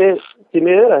svolítið til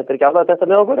miður, þetta er ekki alveg þetta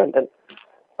með okkur, en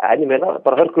ég meina,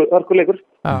 bara hörkuleikur.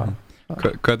 Já.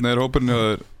 Hvernig er hópurinn hjá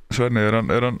þér, Svenni? Er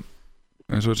hann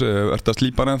eins og þú segir, ertu að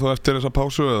slípa hann ennþá eftir þessa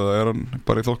pásu eða er hann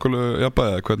bara í þokkalu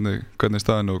jafnvægi eða hvernig er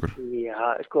staðinu okkur? Já,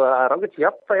 sko, það er ágætt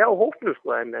jafnvægi á hópinu,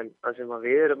 sko, en það sem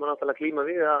við erum náttúrulega að klíma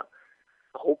við að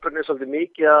hópurinn er svolítið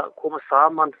mikið að koma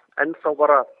saman ennþá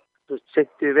bara,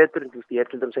 sent í veturinn, ég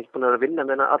er til dæmis ekki búin að vinna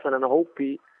með allan hennar hóp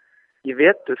í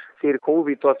vetur fyrir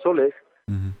COVID og allt svoleiðis,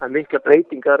 en mikla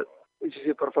breytingar,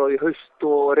 sem bara frá í haust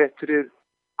og rétt fyrir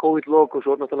COVID-lok og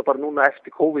svo náttúrulega bara núna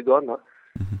eftir COVID og annað.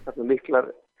 Það er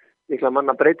mikla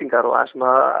manna breytingar og það er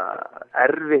svona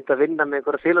erfitt að vinna með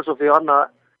einhverja filosofi og annað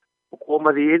og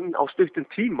koma því inn á stuttum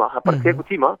tíma, það bara tekur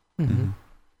tíma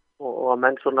og að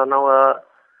menn svona ná að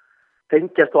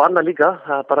tengjast og annað líka,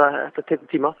 það er bara, þetta tekur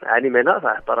tíma, en ég meina,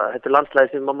 það er bara, þetta er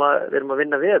landslæði sem við erum að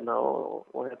vinna við hérna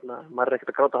og hérna, maður er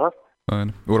ekkert að gráta það.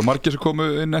 Voru margir sem komu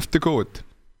inn eftir COVID?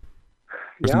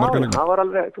 Já, það var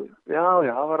alveg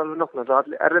nokkuð,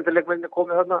 erlendileikmenni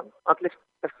komið þarna allir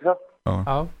eftir það.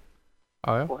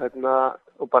 Já. Og hérna,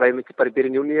 og bara í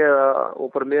byrjun júní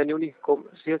og bara miðjan júní kom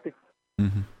síðasti.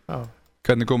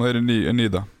 Hvernig kom þeir inn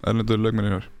í það,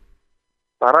 erlendileikmenni hér?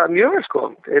 Bara mjög vel sko,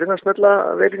 þeir það smella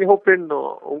vel inn í hópinn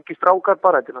og ungi strákar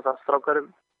bara, þetta er það strákar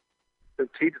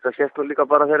tvít, það sést nú líka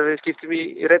bara þegar við skiptum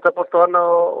í reytabort og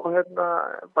annað og hérna,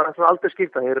 bara svona aldur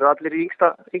skipta, þeir eru allir í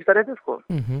yngsta reytum sko.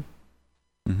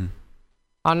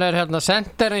 Hann er hérna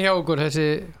senderinn hjá okkur, þessi,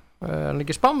 hann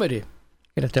ekki Spánveri,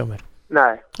 er þetta hjá mér?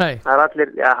 Nei, það er allir,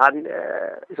 hann,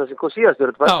 svo sem kom síðastur,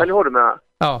 þetta var fæli hórum með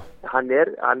það. Hann er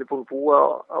búin að búa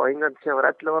á England sem var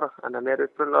 11 ára, en hann er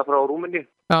upprunalega frá Rúmeníu.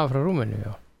 Já, frá Rúmeníu,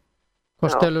 já.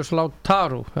 Kostelus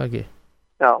Lautaro, ekki?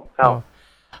 Já.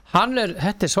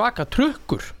 Þetta er svaka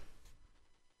trukkur.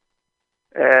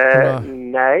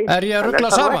 Nei. Er ég að rugla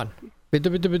saman?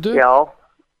 Byttu. Já.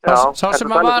 Sá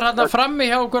sem að var hann frammi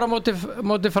hjá okkur á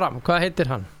móti fram, hvað heitir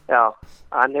hann? Já,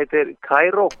 hann heitir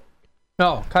Kairó.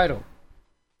 Já, Kairó.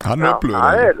 Hann er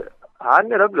öflugur. Hann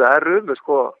er öflugur, það er rumur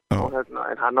sko,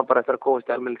 en hann har bara eftir að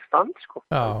komast í almennileg stand sko.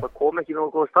 Það kom ekki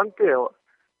nógu góð standi,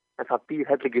 en það býr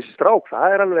heldur ekki strák,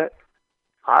 það er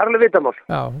alveg vitamál.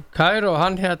 Já, Kairó,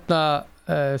 hann hérna,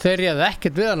 þeir réði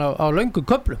ekkert við hann á löngum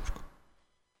köflum sko.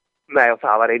 Nei, og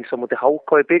það var eins á móti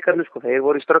HK í bikarnu sko, þeir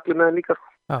voru í strögglu með hann líka sko.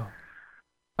 Já.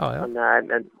 En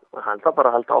hann það bara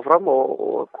að halda áfram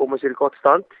og koma sér í gott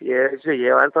stand. Ég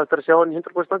var ennþá eftir að sjá hann í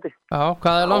 100% standi. Já,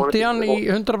 hvað er langt í hann í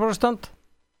 100% stand?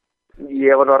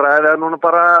 Ég var nú að ræða núna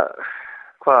bara,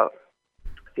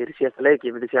 fyrir síðasta leik,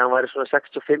 ég myndi segja að hann væri svona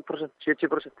 65%,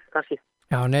 70% kannski.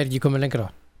 Já, hann er ekki komið lengra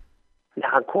á. Já,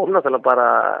 hann kom náttúrulega bara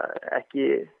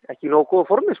ekki nógu góða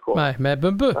formi sko. Nei, með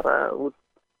bumbu?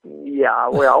 Já,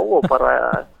 og bara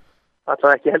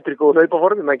alltaf ekki heldur í góðu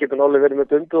hlaupaformi, maður getur náttúrulega verið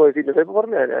með bumbu og í fínu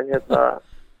hlaupaformi,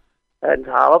 en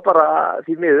það var bara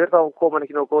því miður, þá kom hann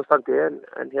ekki nógu góð standi,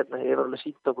 en hérna hefur alveg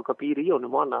sýnt okkur hvað býr í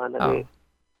honum og annað, en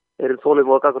við erum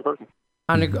þólum og gagvart honum.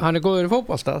 Hann er góður í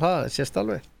fótbolta, það sést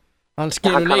alveg. Hann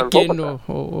skilur leikinn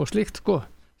og slíkt sko,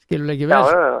 skilur leikinn vel.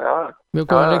 Já. Mjög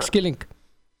góðan leikskilling.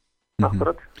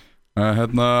 Akkurat.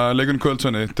 Hérna, leikurinn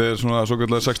kvöldsvenni, þetta er svona svo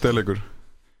kallar 6 leikur.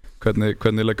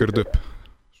 Hvernig leggur þetta upp?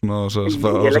 Svona þess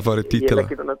að fara í dítela.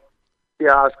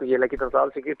 Já, sko, ég legg þetta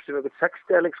alls ekki upp sem einhvern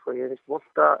 60 leik, sko. Ég finnst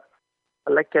vont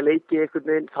að leggja leiki einhvern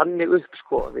veginn þannig upp,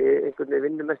 sko. Við einhvern veginn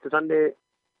vinnum mestu þannig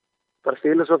bara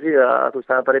filosofi að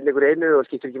það er bara einhver einu og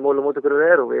skiptir ekki máli mót okkur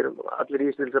við og við erum allir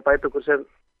í til að bæta okkur sem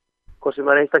hvort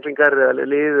sem er einstaklingar eða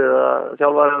lið eða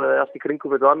þjálfar eða allt í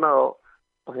kringum og annað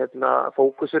og hérna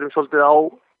fókusurum svolítið á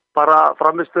bara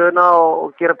framistöðuna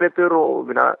og gera betur og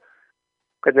minna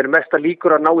hvernig er mesta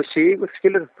líkur að ná í sig,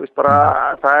 skilur, þú veist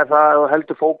bara það er það og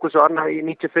heldur fókus og annað í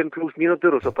 95 pluss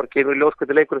mínútur og svo bara kemur í ljós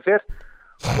hvernig leikurinn fer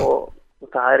og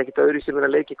það er ekkert öðru sem er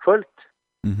að leiki kvöld.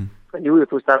 En jú,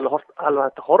 þú veist, það er alveg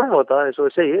hægt að horfa á þetta, eins og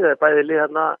ég segi, það er bæði lið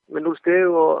hérna með 0 stig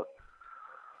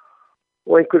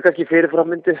og einhver kannski fyrirfram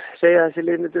myndi segja að þessi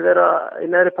lið myndi vera í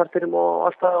neðri partinum og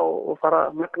allt það og fara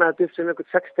að magna þetta upp sem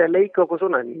einhvern 60 leika og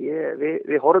svona, en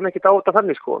við horfum ekkert á þetta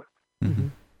þannig, sko.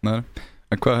 Nei,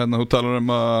 en hvað hérna, þú talar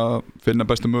að finna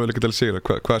bestu möguleika til að sigra,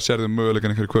 hvað sérðu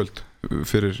möguleikan einhverju kvöld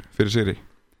fyrir sigri?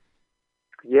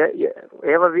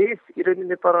 Ef að við í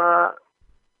rauninni bara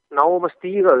náum að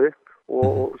stíga upp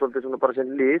og svolítið svona bara sem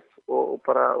lið og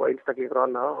bara einstaklingur og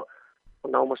annað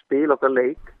og náum að spila okkar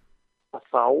leik að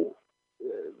þá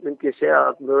myndi ég segja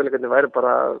að möguleikarnir væri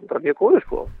bara mjög góður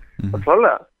sko, bara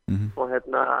klálega og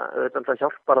hérna það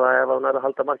hjálpar það ef hann er að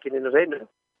halda markinn inn á hreinu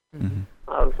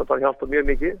það bara hjálpar mjög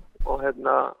mikið og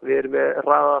hérna við erum með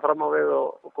raða fram á við og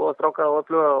góða stráka og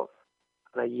öfluga og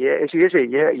þannig að eins og ég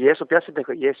segi, ég er svo bjartsýnn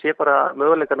eitthvað, ég sé bara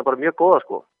möguleikarna bara mjög góða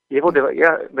sko. Ég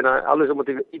meina alveg sem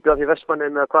mútið íbjöða því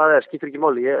Vestmannin eða hvað það er, skiptir ekki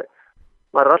máli.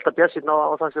 Maður er alltaf bjartsýnn á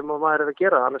það sem maður er að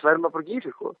gera, annars væri maður bara ekki í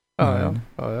sig sko. Já.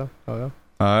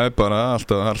 Það er bara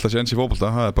alltaf séns í fótbolta,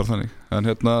 það er bara þannig. En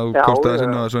hérna, þú komst aðeins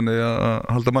inn á það að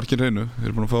halda markinn hreinu. Við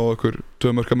erum búin að fá okkur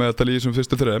 2 mörka meðaltal í þessum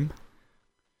fyrstu 3.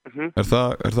 Er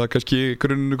það kannski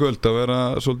grunninn í kvöld að vera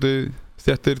svolítið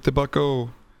þéttir tilbaka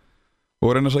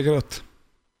og reyna að sækja rætt?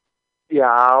 Já,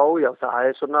 það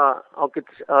er svona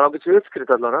ágætis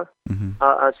uppskrift allavega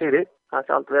að sigri, það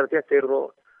er aldrei vera þéttir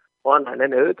og annað,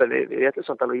 en auðvitað við ætlum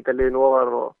samt alveg ídaliðin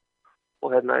ofar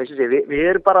og hérna, eins og sé, við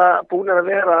erum bara búin að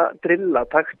vera drilla,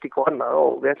 taktík og annað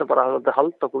og við ætlum bara að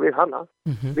halda okkur við hana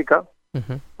líka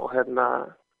og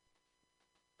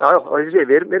já, og ég sé,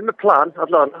 við erum með plan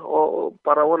allavega og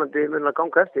bara vonandi mun að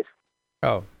ganga eftir.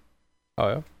 Já.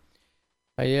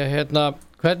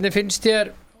 Hvernig finnst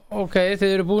þér, þið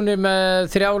eru búinir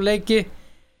með 3 leiki,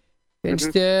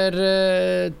 finnst þér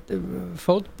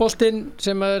fótboltinn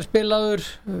sem er spilaður,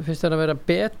 finnst þér að vera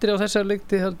betri á þessar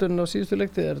leikti heldur en á síðustu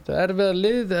leikti? Er þetta erfiðar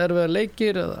lið, erfiðar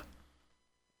leikir eða?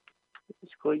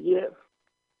 Sko,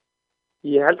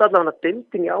 ég held allavega að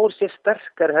deildin í ár sé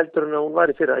sterkari heldur en að hún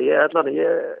var í fyrra.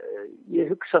 Ég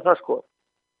hugsa það, sko.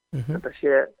 Þetta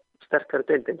sé sterkari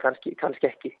deildin, kannski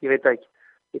ekki, ég veit það ekki.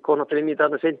 Ég kom náttúrulega inn í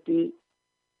þetta sent í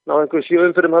náðu einhverjum 7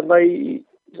 umferðum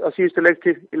á síðustu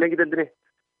leikti í lengideildinni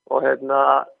og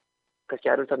kannski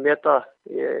erfitt að meta,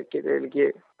 ég geti ekki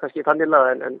kannski þannilega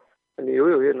en jú,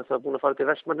 ég er náttúrulega búin að fara til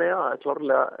Vestmannaeyja, það er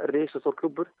klárlega risastór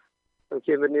klúbbur sem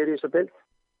kemur niður í þessa deild.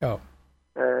 Já.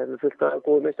 Við fullt af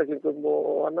góðum einstaklingum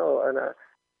og annað, en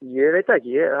ég veit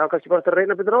ekki, ég hafa kannski bara að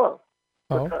reyna betur á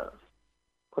það.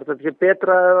 Hvort þetta sé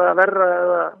betra eða verra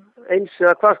eða eins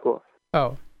eða hvað, sko. Já.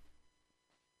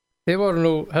 Þið voru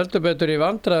nú heldur betur í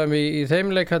vandræðum í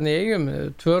þeim leik hérna í Eyjum,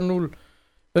 2-0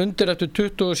 undir eftir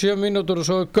 27 mínútur og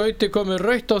svo Gauti komið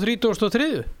rautt á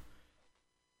 33.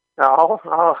 Já,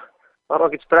 það var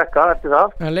ekkert sprekka eftir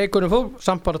það. En leikurinn fór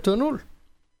samt bara 2-0.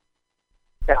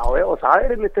 Já, og það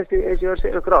er einmitt þessi, eins og ég var að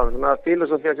segja ykkur á, svona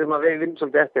filosófía sem við vinnum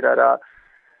svolítið eftir er að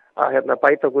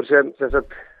bæta okkur sem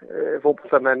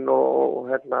fótboltamenn og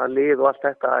lið og allt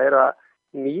þetta er að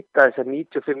nýta þessar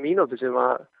 95 mínútur sem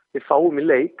við fáum í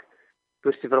leik,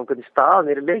 burtið frá hvernig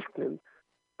staðan er í leiknum,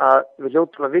 að við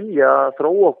hljótum að vilja að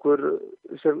þróa okkur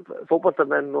sem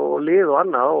fótboltamenn og lið og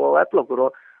annað og efla okkur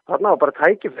og þarna var bara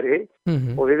tækifæri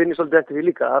og við vinnum svolítið eftir því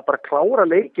líka að bara klára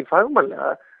leikin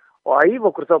fagmannlega og æfa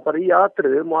okkur þá bara í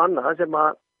atriðum og annað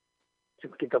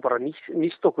sem geta bara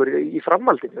nýst okkur í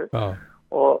framhaldinu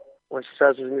og eins og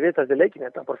segja sem við veit eftir leikinu,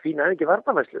 þetta bara fína en ekki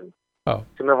varnarvæslum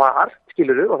sem það var,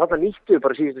 skilurðu, og þarna nýttu við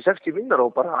bara síðustu 60 minnar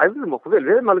og bara æfðum okkur vel,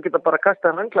 við hefum alveg geta bara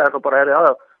kastað hanglaðar og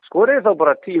bara skorið þá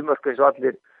bara 10 mörk eins og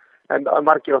allir, en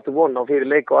margir áttu vona á fyrir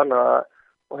leik og annað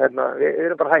og við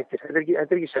erum bara hættir, þetta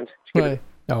er ekki sens, skilurðu.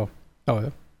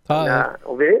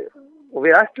 Og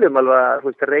við ætlum alveg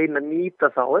að reyna að nýta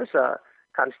þá þess að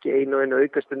kannski einu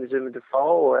aukastundi sem við myndum fá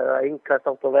eða einhvert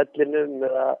átt á vellinum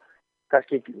eða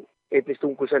kannski einnig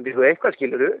stungusendingu eitthvað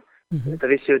skiluru.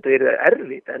 Þetta vissi þetta er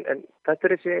erfitt en þetta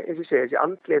er þessi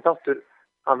andlegi þáttur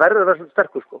að verður að vera svona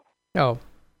sterkur sko. Já,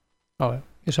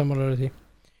 ég sammála því.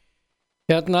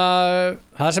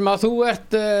 Það sem að þú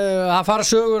ert að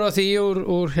fara sögur á því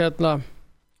úr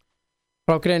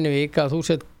frá Grenivík að þú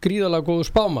sett gríðarlega góðu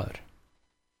spámaður.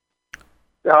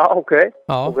 Já, ok.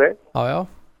 Já.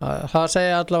 Það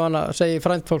segir allavega, segir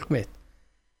frændfólk mitt.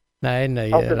 Nei.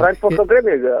 Áttu frændfólk á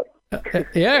Grenivík eða?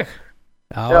 Ég?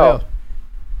 Já.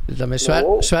 Þetta með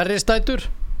Sverrisdætur?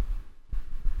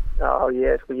 Já,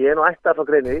 ég er nú ættar frá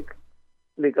Grenivík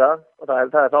líka og það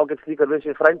er þá ágætt slíkar við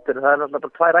sem frændur, það er náttúrulega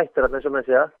bara 2 ættir eins og með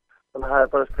segja, þannig að það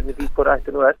er bara spurning í hvort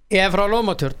ættir nú er. Ég er frá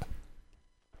Lómatjörn.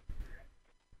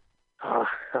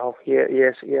 Já,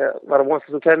 ég var að vonast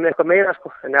að þú kemur eitthvað meira sko,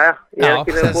 en ég er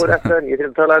ekki nefnir búið eftir en ég til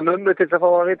að tala um mömmu til að fá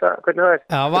að vita hvernig það er.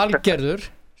 Já, Valgerður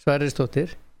Sverrisdóttir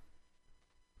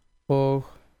og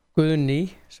Guðný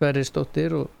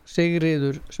Sverrisdóttir og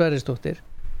Sigríður Sverrisdóttir.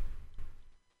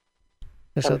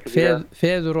 Þess að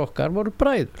feður okkar voru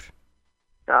bræður.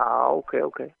 Já, ok.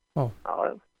 Já.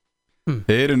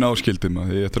 Þið eru náskildum að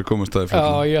þið eftir að komast að Já,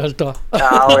 ég held að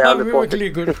Já, mjög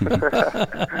líkur.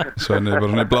 Svenni er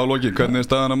bara svona í blálóki. Hvernig er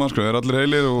staðan að mannskap? Er allir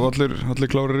heilir og allir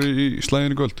klárir í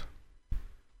slæginu kvöld?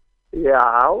 Já,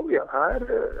 það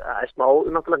er smá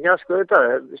náttúrulega njasku auðvitað,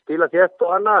 spila þétt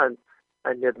og annað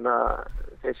en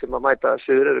þeir sem að mæta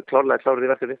sögur eru klárlega klárir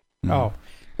í verkefni. Já.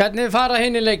 Hvernig fara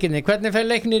hinn í leikinni? Hvernig fer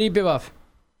leikinir í BVF?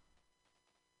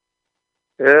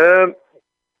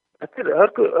 Þetta er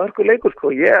hörku leikur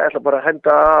sko, ég ætla bara að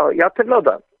henda jafntefli á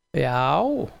það. Já,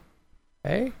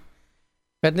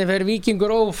 Hvernig fer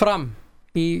Víkingur Ó fram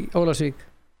í Ólafsvík?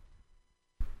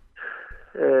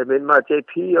 Minn maður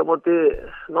JP á móti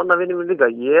nonna vinni minn líka.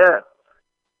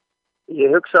 Ég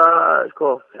hugsa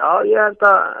sko, ég held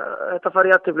að þetta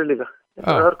fari jafntefli líka.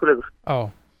 Þetta er hörku leikur. Já.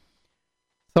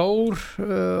 Þór,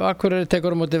 Akureyri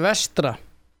tekur á móti Vestra.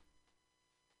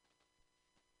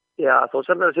 Já,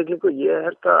 Þórsarnir siglingu, ég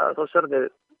held að Þórsarnir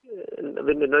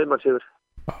vinni Naumann sigur.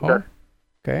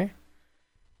 Ok.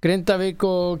 Grindavík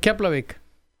og Keflavík,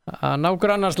 að ná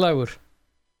grannarslagur.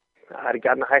 Það er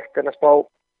ekki annað hægt en að spá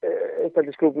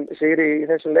uppeldisklúbbum sigri í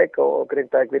þessum leik og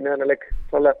Grindavík vinni þennan leik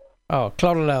klárlega. Já,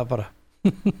 klárlega bara.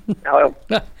 Já.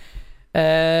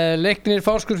 Leiknir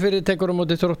Fáskursfirði tekur á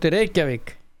móti Þrótti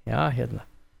Reykjavík. Já,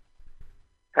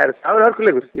 Það verður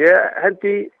hörkuleikur. Ég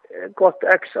hendi gott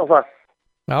X á það.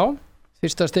 Já,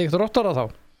 fyrsta stig Þróttara þá.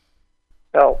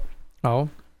 Já. Já.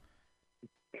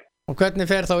 Og hvernig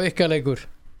fer þá ykkar leikur?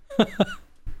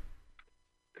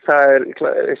 Það er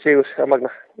sigur hjá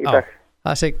Magna í dag.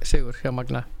 Það er sigur hjá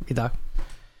Magna í dag.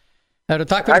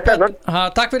 Takk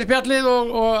fyrir spjallið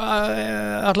og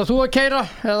ætlar þú að keyra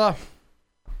eða?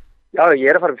 Já, ég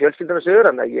er að fara með fjölskylduna söður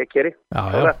en ég keyri.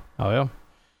 Já.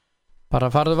 Bara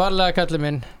farðu varlega, kallið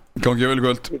minn. Gangi vel í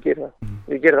kvöld.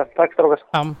 Ég geri það. Takk strákar.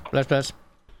 Já, bless.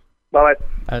 Bye.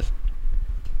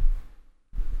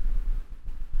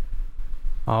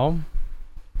 Já.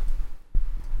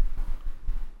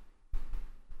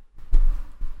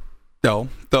 Já,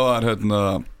 það var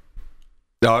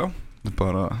já,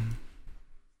 bara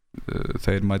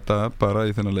þeir mæta bara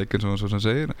í þennan leik eins og sem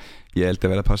segir. Ég held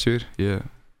að vera passífur. Ég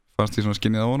fannst því svona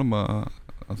skinnið á honum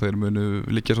að þeir munu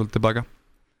liggja svolítið tilbaka.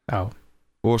 Já.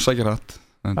 Og sækja hratt.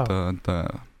 Enda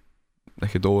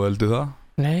ekkert óveldi það.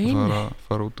 Nei.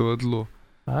 Fara út á öll og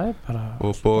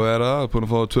búið búin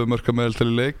að fá 2 mörka meðal til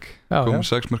í leik. Komið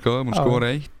 6 mörka á þeim og skora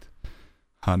 1.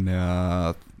 Hann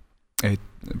að 1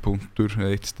 punktur,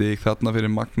 1 stig þarna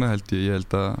fyrir Magna held ég held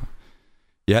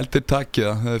þeir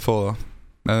takja það þegar þeir fá það.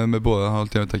 Ef þeim er búið það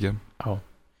held ég að takja. Já.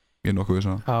 Ég er nokkuð við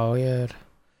svona. Já, ég er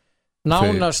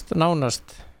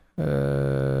nánast.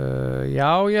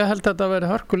 Já, ég held að þetta veri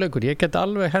hörkuleikur. Ég get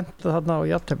alveg hentað þarna á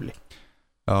jafntefli.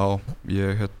 Já,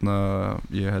 ég held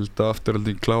að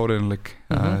afturhalding klári einleik.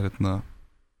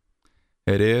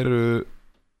 Þeir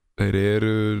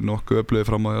eru nokkuð öflugir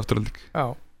fram á afturhalding. Já.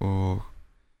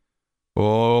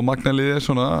 Og Magnaliðið er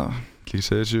svona, ég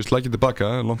segi þessu slagið tilbaka,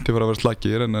 langt yfir að vera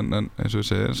slagir en eins og ég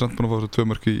segi, samt búin að fá 2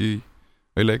 mörk í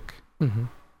leik.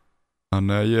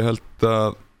 Þannig að ég held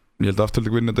að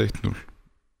afturhalding vinna þetta 1-0.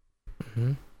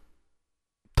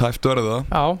 Tæft verða það.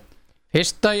 Já.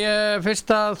 Fyrst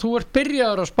að þú ert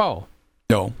byrjaður að spá.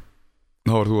 Já,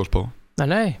 þá var þú að spá.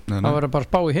 Nei, það var bara að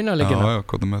spá í hinna leikina. Já,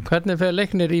 hvað með þetta? Hvernig fer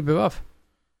leiknir í BVF?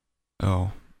 Já,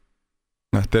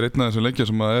 þetta er einn af þessum leikja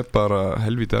sem er bara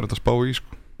helvíti að spá í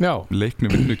sko. Já.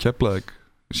 Leiknir vinnu Keflavík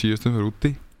síðastum fyrir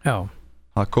úti. Já.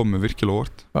 Það kom mér virkilega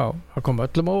óvart. Já, það kom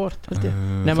öllum óvart, held ég.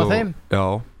 Nema þeim. Já,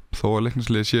 þó að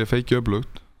leiknisliðið sé feiki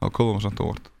öflugt, þá kom það samt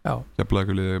óvart. Já.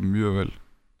 Keflavík er mjög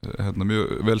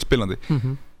vel spilandi.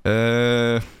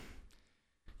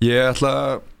 Ég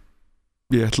ætla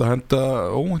að henda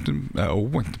óvæntum, það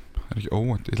er ekki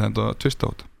óvænt, ég ætla að henda tvist á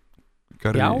þetta.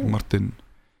 Gary Martin.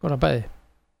 Skora bæði.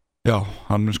 Já,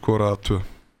 hann mun skora 2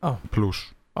 plus.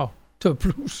 2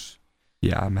 plus.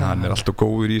 Já, menn hann er alltaf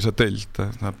góður í þessa deild,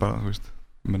 það er bara, þú veist,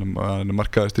 hann er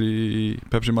markaðistur í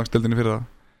Pepsi Max deildinni fyrir það,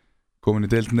 komin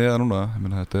í deild neða núna, hann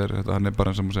er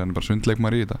bara eins og maður segja, hann er bara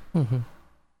svindleikmar í þetta.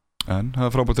 En það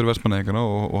er frábært til Vestmannaeyingana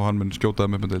og hann mun skjótaði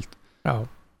með upp með deild. Já.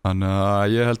 Þannig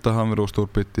að ég held að hann verður stór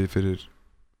bytti fyrir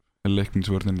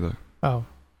leikningsvörnin í dag. Já.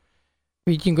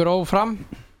 Víkingur ófram.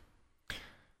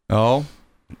 Já,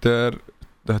 þetta er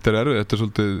erfið, þetta er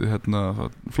svolítið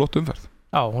flott umferð.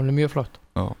 Já, hún er mjög flott.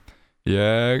 Já.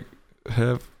 Ég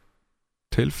hef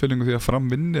tilfinningu því að Fram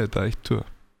vinni þetta 1-2.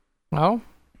 Já.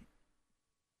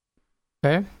 Ok.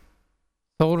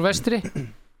 Þór Vestri.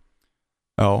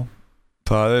 Já.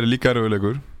 Það er líka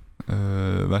erfiðleikur.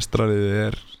 Vestrarið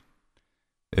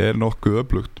er nokkuð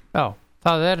öflugt. Já,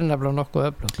 það er nefnilega nokkuð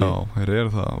öflugt. Já, þeir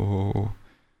eru það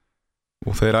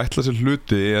og þeir ætla sér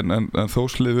hluti en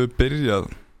þóslið við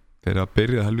þeir að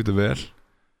byrja helviti vel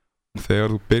og þegar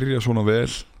þú byrja svona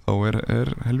vel þá er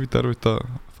helviti erfitt að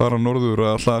fara norður og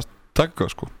alltaf taka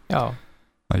sko. Já.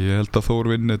 Það ég held að Þór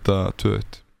vinni þetta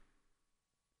 2-1.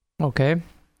 Ok,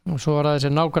 og svo var það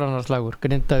þessi nágrannarslagur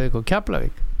Grindavík og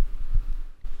Keflavík.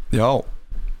 Já,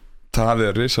 það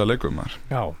er risa leikum maður.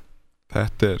 Já.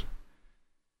 Þetta er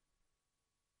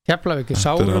Keflavík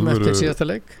sárum eftir síðasta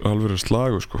leik. Alveg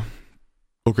slagur sko.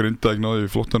 Og Grindavík náði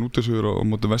flottan útisugur á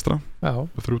móti Vestra. Já.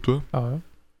 3-2. Já.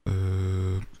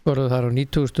 Skoruðu þar á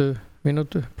 90.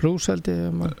 mínútu plus held ég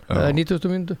eða 90.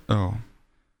 mínútu. Já.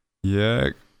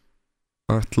 Ég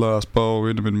ætla að spá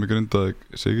vinnu minn með Grindavík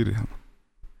sigri hann.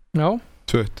 Já.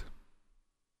 2-1.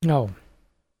 Já.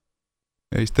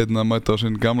 Eysteinn að mæta á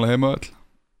sinn gamla heimavöll.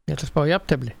 Ég ætla að spá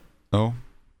jafntefli. Já.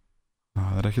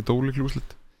 Það er ekkert ólíklega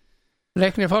úrslit.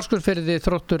 Leiknir Fáskursfirði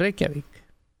Þróttur Reykjavík.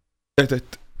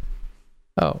 1-1.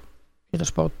 Já. Ég ætla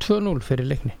að spá 2-0 fyrir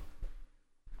leikni.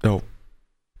 Já.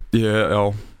 Já,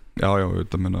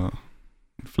 þetta meina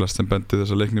flest sem bendi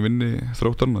þess að leikni vinni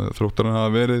Þróttarna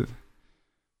hafa verið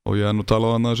og ég hef nú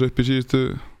talað hann aðeins upp í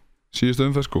síðustu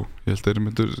umferð sko. Ég held að þeir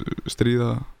myndur stríða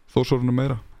Þórsárunum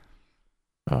meira.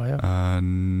 Já.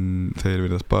 En þeir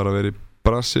virðast bara verið í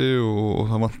brasi og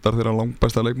það vantar þeirra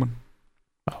langbæsta leikmann.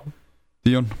 Já.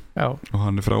 Díon og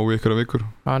hann frá í einhverja vikur.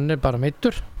 Hann bara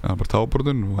meiddur. Hann bara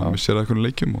tábrotinn og hann missir einhvern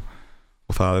leikjum og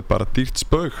það bara dýrt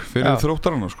spaug fyrir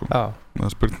Þróttarana sko.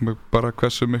 Það spurning mig bara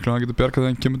hversu miklu hann getur bjargað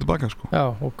þegar hann kemur tilbaka sko. Já,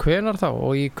 og hvenar þá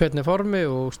og í hvernig formi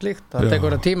og slíkt. Það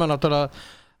tekur tíma náttúrulega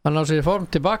að ná sér í form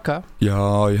tilbaka. Já,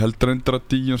 ég held reyndar að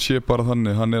Díon sé bara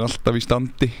þannig, hann alltaf í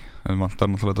standi en vantar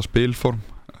náttúrulega þetta spilform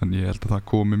en ég held að það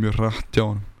komi mjög hratt hjá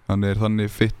hann. Hann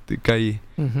þannig fitt gæi,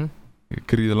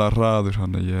 gríðarlega hraður,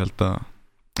 þannig ég held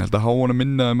að há hann að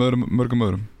minna mörgum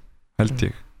öðrum, held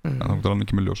ég, en það er hann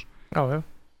ekki með ljós. Já.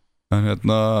 En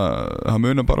hann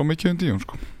munar bara mikið Díon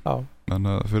sko. Já.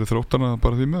 Þannig að fyrir Þróttarana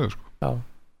bara því mögur sko. Já.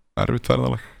 Erfitt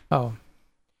ferðalag. Já.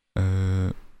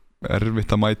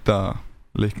 Erfitt að mæta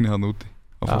leikni hann úti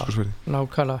á Fáskursfirði.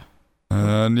 Nákvæmlega.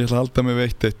 En ég ætla að halda mig við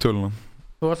 1-1 töluna.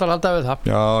 Þú ætlar að halda við það?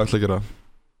 Já, ég ætla að gera það.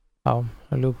 Já,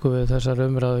 það ljúkum við þessar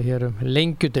umræðu hér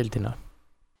lengjudeildina.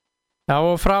 Já,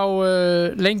 og frá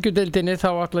lengjudeildinni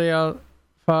þá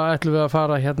ætlum við að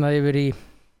fara hérna yfir í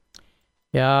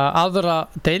aðra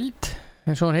deild,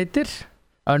 eins og hann heitir,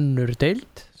 önnur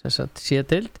deild, þess að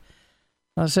C-deild.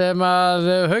 Það sem að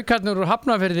Haukarnir úr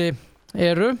Hafnarfirði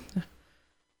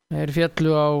þeir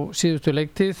féllu á síðustu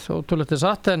leiktíð, ótrúlegt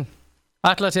satt, en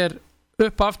ætla sér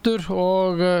upp aftur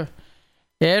og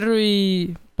eru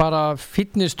í bara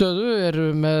fínni stöðu,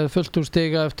 eru með fullt úr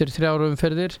stiga eftir 3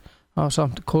 umferðir á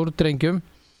samt kórdrengjum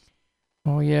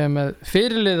og ég með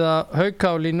fyrirliða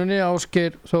Hauka á línunni,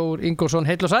 Ásgeir Þór Ingólfsson,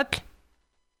 heill og sæll.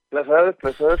 Blessaður.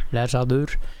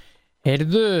 Blessaður.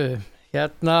 Heyrðu,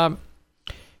 hérna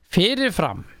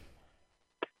fyrirfram.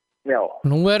 Já.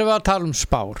 Nú erum við að tala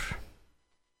spár.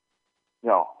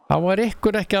 Já. Það var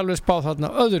ykkur ekki alveg spáð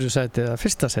þarna öðru sæti eða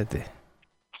fyrsta sæti?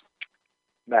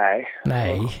 Nei.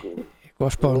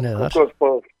 Var spáð neðar. Það var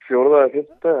spáð 4. eða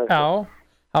 5. Já,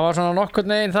 það var svona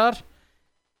nokkurn veginn þar.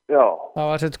 Já. Það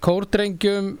var sett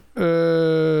kórdrengjum,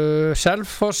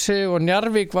 Selfossi og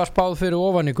Njarðvík var spáð fyrir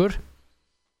ofan ykkur.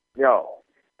 Já.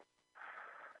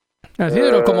 En þið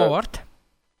eru að koma óvart.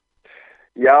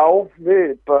 Já,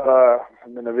 við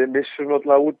missum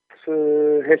náttúrulega út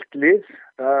heilt lið.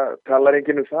 Það talar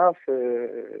enginn það.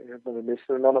 Við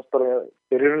missum nánast bara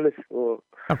byrjunarlið.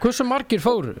 Hversu margir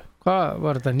fóru? Hvað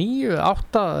var þetta, 9,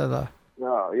 8 eða?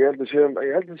 Já, ég held að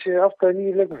sé 8 eða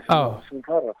 9 leikmenn sem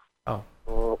fara. Já.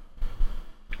 Og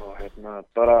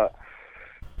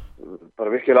bara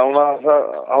virkilega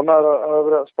ánægðar að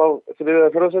vera spáð 3.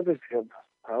 eða 4. sæti.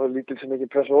 Það var lítil sem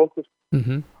ekki pressa á okkur.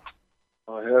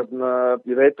 Og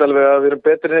ég veit alveg að við erum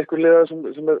betri en einhver liða sem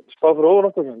spáð fyrir ofan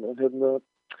okkur.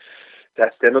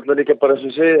 Þetta náttúrulega líka bara eins og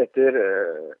ég segi,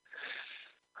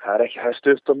 það er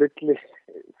stutt á milli.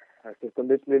 Það stutt á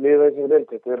milli liða í þessari deild.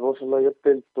 Þetta rosalega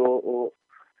jöfn og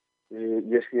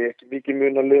ég sé ekki mikið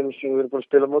mun á liðum sem við erum bara að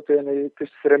spila á móti en í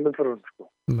fyrst 3 umferðum sko.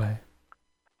 Nei.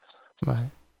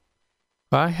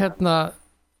 Hvað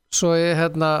svo ég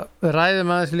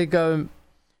ræðum aðeins líka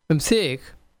um þig.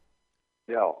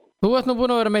 Já. Þú ert nú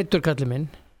búin að vera meiddur, kallið minn.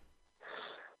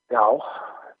 Já,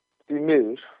 því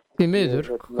miður. Því miður?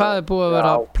 Hvað er búið að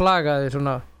vera að plaga þig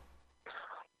svona?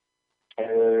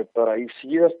 Bara í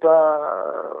síðasta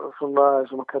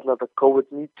svona kalla þetta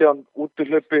COVID-19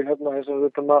 útihlaupi þess að við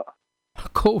erum að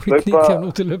COVID-19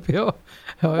 útihlaupi, já.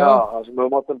 Já, það sem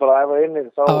við máttum bara æfa inni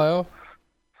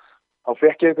þá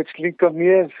fekk ég eitthvað slík af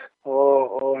mér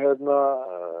og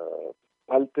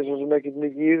haldi svo sem ekkert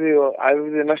mikið í því og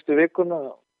æfði næstu vikuna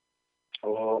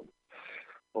og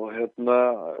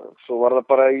svo var það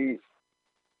bara í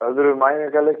öðrum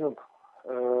æfingarleiknum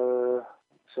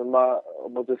sem að á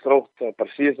móti Þrótt, það var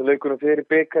bara síðasta leikunum fyrir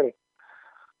bikari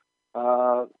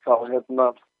þá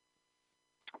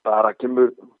bara kemur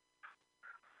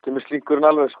slíkurinn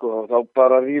alveg sko og þá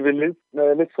bara rífi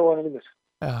liðþóðan í mér.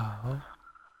 Já.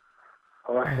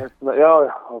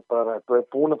 Og bara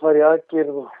búin að fara í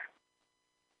aðgerð og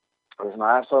svona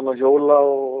aðeins að hjóla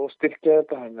og styrkja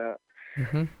þetta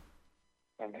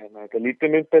en þetta lítið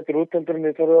mynd betur út en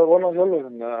ég þarf að vona sjálfur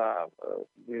þannig að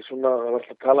við svona var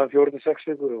alltaf að tala 4-6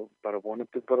 vikur og bara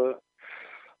vonandi bara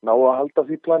ná að halda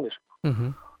því plani sko.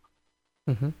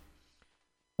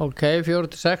 Ok,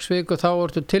 4-6 vikur þá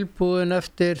ertu tilbúin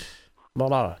eftir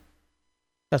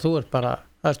þú ert bara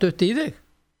að stutt í þig?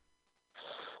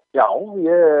 Já,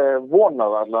 ég vona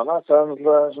það allavega það er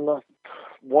náttúrulega svona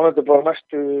vonandi bara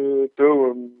næstu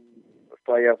dögum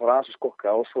það ég að fara aðeins að skokka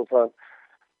og svo það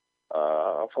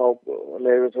að fá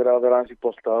leiður fyrir að vera aðeins í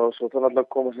bolta og svo það alltaf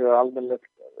koma sér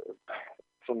almennilegt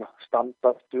svona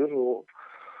standartur og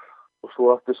svo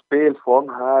aftur spilform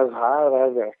það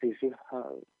er það físir það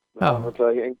er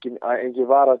alltaf engin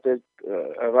varadeild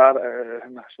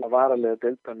svona varalega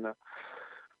deild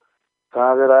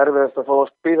það erfiðast að fá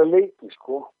að spila leiki,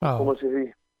 sko, koma sér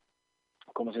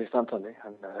í standandi,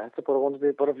 þannig að þetta bara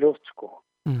vonandi bara fljótt, sko.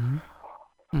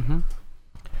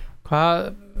 Hvað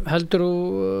heldur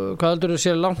þú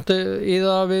sé langt í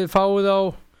það að við fáið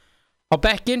á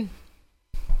bekkinn?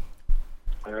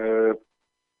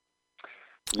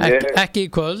 Ekki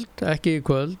í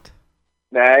kvöld.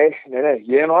 Nei,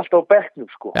 ég nú alltaf á bekknum,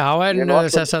 sko. Já, en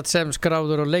sem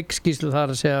skráður og leikskíslu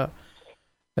þar að segja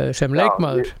sem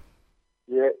leikmaður.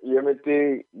 Ég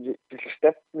myndi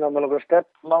stefna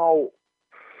á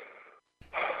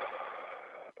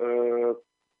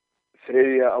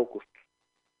 3. ágúst.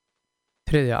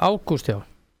 3. ágúst, já.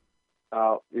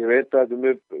 Já, ég veit að þetta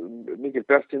mjög mikil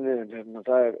bjartsinni, en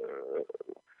það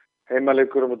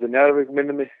heimaleikur á móti Njarðvík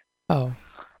minni mig. Já.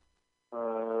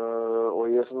 Og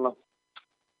ég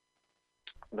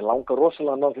mér langar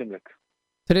rosalega að ná þeim leik.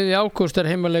 3. ágúst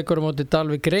heimaleikur á móti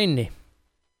Dalvík Reyni.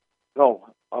 Já,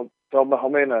 þá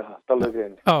meina ég það, Dalvík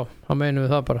Reyni. Já, þá meinum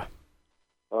við það bara.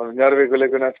 Það Njarðvík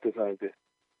leikun eftir það, held ég.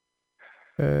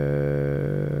 Ég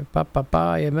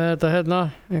er með þetta hérna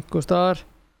einhver staðar.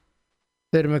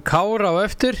 Þeir eru með Kára á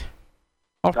eftir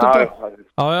 8.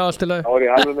 Já, allt í lagi.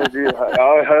 Já,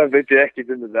 það veit ég ekki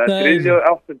um þetta. 3. og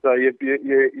 8. Ég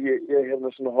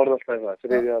svona horfði alltaf í það,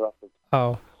 3. og 8.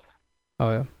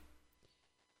 Já.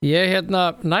 Ég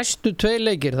næstu 2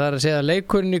 leikir, það er að segja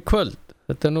leikurinn í kvöld.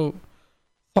 Þetta er nú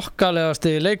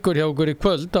þokkalegasti leikur hjá okkur í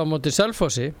kvöld á móti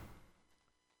Selfossi.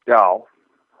 Já.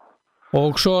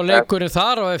 Og svo leikurinn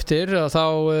þar á eftir og þá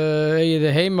eigið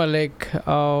þið heimaleik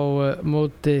á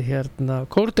móti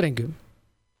Kórdrengjum.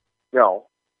 Já.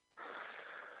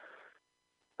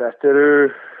 Þetta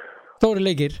eru stóri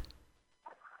leikir.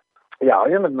 Já,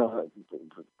 ég meina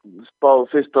spá 1. og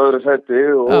 2. sæti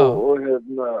og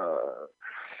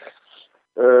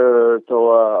þó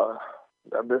að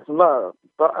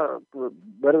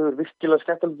verður virkilega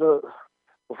skemmtilegt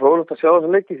og fróðlegt að sjá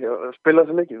þessa leiki, spila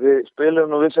þessa leiki. Við spilum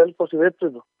nú við Selfoss í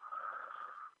vetur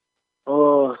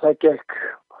og það gekk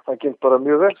bara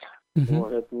mjög vel. Og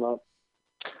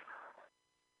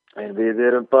en við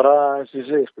erum bara, eins og ég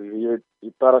segi, sko,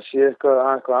 ég bara sé eitthvað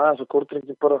aðeins og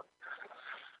Kórdrengjum bara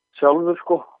sjálfur,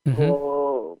 sko.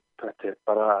 Og þetta er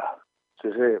bara, eins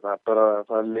og ég segi, það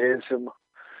er lið sem,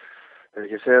 ég vil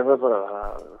ekki segja það bara,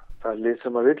 það er lið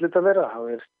sem að vill þetta vera. Það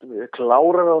er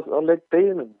klárar á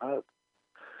leikdeginum.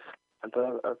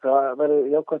 Það verður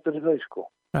jákvæmtur í þau, sko.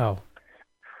 Já.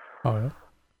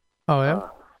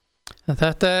 En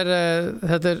þetta er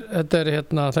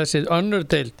þessi önnur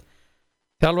deild.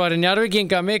 Þjálfari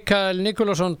Njarðvíkinga Mikael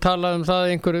Nikolásson talaði það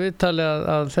í einhverju viðtali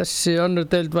að þessi önnur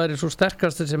deild væri svo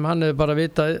sterkasti sem hann hefði bara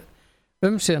vitað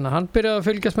síðan. Hann byrjaði að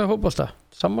fylgjast með fótbolta.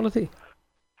 Sammála því?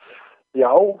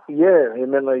 Já, ég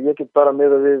meina ég get bara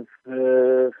miðað við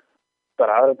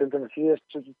bara aðra deildina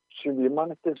síðast sem ég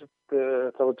man eftir,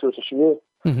 það var 2007.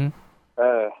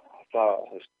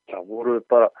 Það voru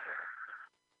bara,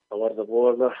 það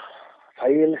var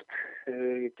þægilegt,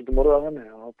 ég getum orðað þannig,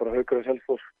 það var bara Haukar og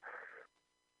Selfoss,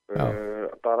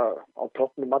 bara á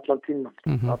toppnum allan tíman,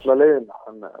 alla leiðina,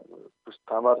 þannig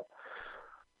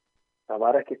það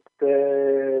var ekkert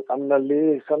annar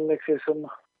lið sannleik sér sem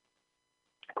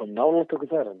kom nálægt okkur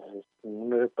þar,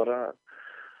 hún er bara,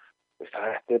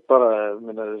 þetta er bara,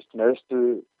 neðstu,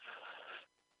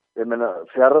 ég meina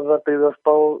Fjarðabyggð að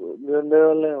spá mjög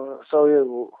neðarlega, sá ég,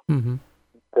 og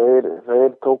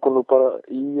þeir tóku nú bara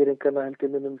íringarna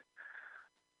helgi minnum,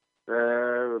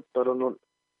 bara nú,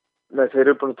 þeir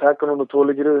eru búin að taka núna 2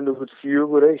 leikir, unnu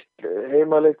 4-1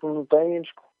 heimaleik nú daginn,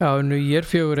 sko. Já, unnu ég er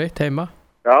 4-1 heima.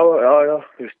 Já,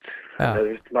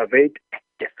 maður veit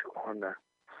ekkert, sko, þannig að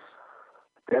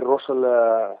þetta er rosalega,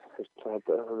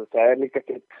 það er líka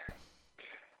ekkert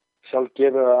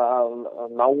sjálfgefið að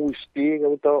ná í stíg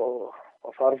út á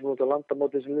og fara svona út á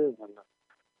landamóti þessum liðum, þannig að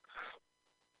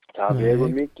það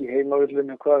vegur mikið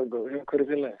heimavillinu hverju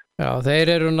félagi. Já, þeir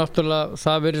eru náttúrulega,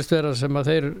 það virðist vera sem að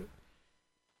þeir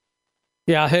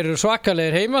eru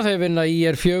svakalegir heima, þeir vinna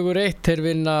IR 4-1, þeir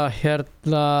vinna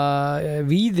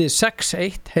Víði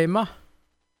 6-1 heima,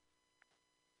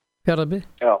 Fjarðabyggð.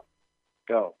 Já.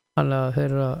 Þannig að þeir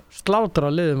eru að slátra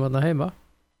liðum þarna heima.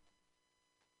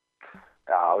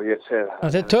 Já, ég segi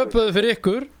það. Þeir töpuðu fyrir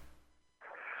ykkur.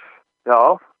 Já,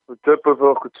 við töpuðu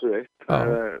fyrir okkur 2-1.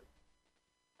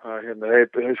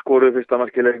 Þeir skoruðu fyrsta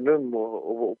mark í leiknum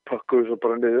og pakkuðu svo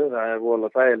bara niður. Það er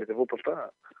voðalega þægilegt í fótbolta.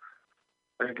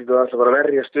 Það getur alltaf bara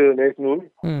verja stöðunni 1-0.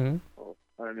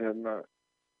 En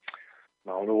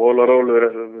nú voðalega rólegur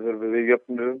þegar við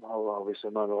jöfnum á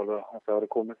vissum að þetta var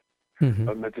komið.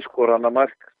 Það myndi skora annað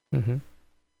mark.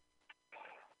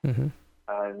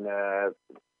 En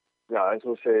já, eins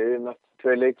og segi, næstu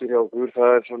 2 leikir hjá okkur,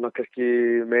 það svona kannski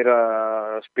meira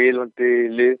spilandi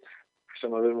lið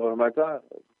sem við vorum að mæta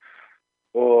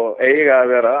og eiga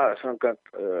að vera samkvæmt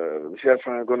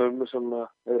sérfræðingunum sem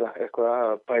vera eitthvað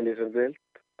að pæli sem vilt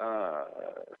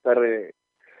stærri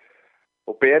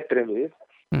og betri en við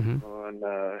og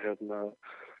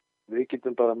við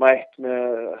getum bara mætt með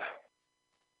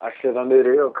allir það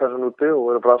niðri og kassan úti og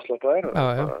vera bara afslappaðir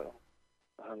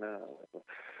þannig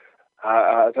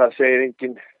að það segir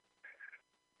enginn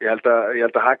ég held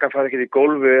að Hakan fari ekki í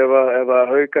gólfi ef að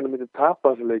Haukarnir myndi tapa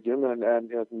þessu leikjum en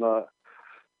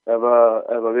ef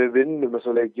við vinnum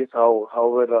þessu leiki þá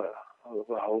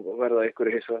verða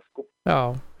einhverju hissa sko. Já,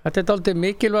 þetta dálítið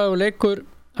mikilvægur leikur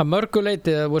að mörgu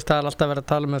leiti, það er alltaf verið að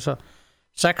tala um þessa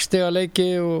 60 leiki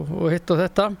og hitt og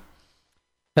þetta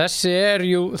þessi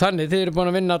jú þannig, þið eru búin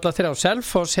að vinna alla 3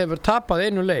 Selfoss hefur tapað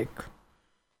einu leik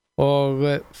og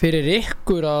fyrir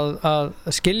ykkur að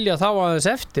skilja þá aðeins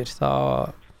eftir þá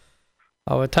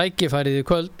er tækifærið í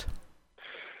kvöld.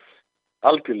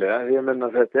 Algjörlega, ég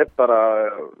menna þetta bara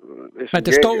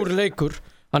þetta stór leikur,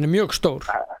 hann mjög stór.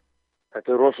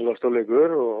 Þetta rosalega stór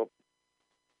leikur og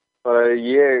bara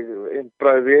ég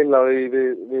innbræði vel á því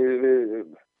við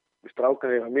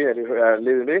strákanir hjá mér í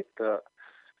liðið mitt að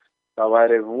það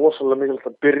væri rosalega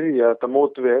mikilvægt að byrja þetta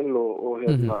mót vel og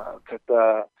þetta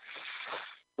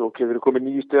og við komið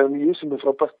 9 stig sem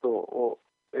frábært og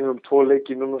við 2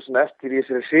 leiki núna svona eftir í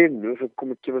þessari sinu svo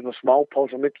kemur svona smá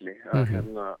pása á milli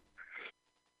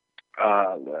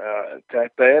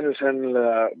þetta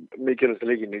sennilega mikilvægt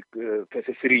leikinni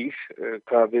þessi 3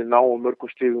 hvað við náum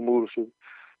mörgum stigum úr þessum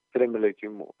 3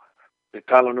 leikjum og við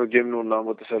tala nú ekki núna á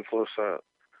móti Selfoss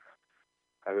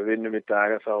að við vinnum í dag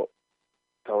þá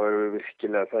erum við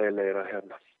virkilega þægilegir að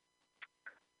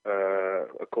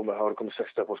það var komið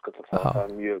 60 fórskot og það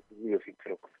er mjög fínt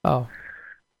fyrir okkur. Já,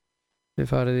 þið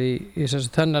farið í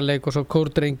þennan leik og svo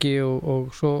kórdrengi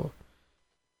og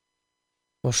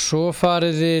svo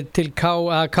farið þið til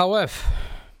KF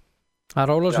það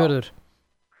er Ólafsfjörður.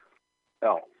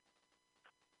 Já.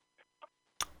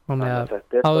 Þannig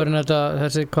að áður en þetta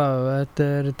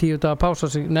er 10 daga pása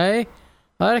nei,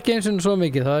 það er ekki eins og svo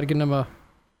mikið, það er ekki nema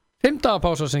 5 daga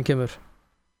pása sem kemur.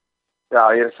 Já,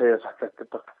 ég segja þetta er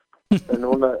bara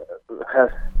núna,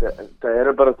 það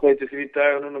eru bara 23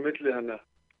 dagar núna á milli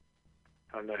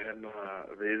þannig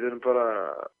við erum bara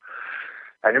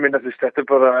en ég minna þetta er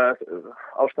bara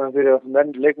ástæðan fyrir að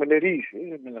leikmenn í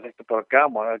ég minna þetta er bara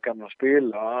gaman, það er gaman að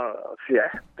spila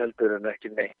þétt heldur en ekki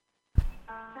neitt.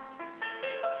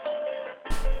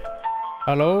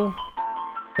 Halló?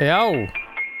 Já,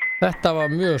 þetta var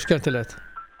mjög skemmtilegt.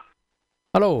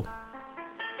 Halló?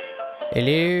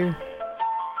 Eli?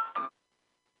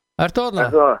 Ertu þarna?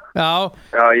 Já,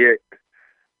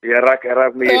 ég rak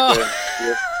mig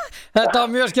Þetta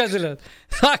var mjög skemmtilegt.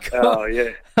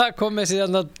 Það kom með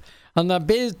síðan að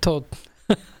biðtótt.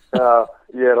 Já,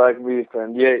 ég rak mig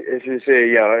en eins og ég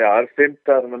segi, já, það er 5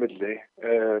 dagar á milli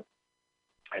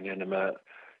en ég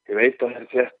veit að það er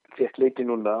þétt leiki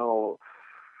núna og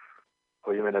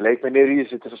ég meina leikmenn í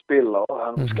þessu til að spila og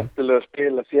það er skemmtilega að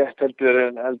spila þétt heldur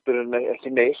en ekki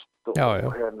neitt og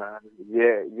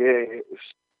ég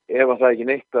ef það ekki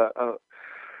neitt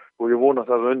og ég vona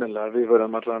það unnilega við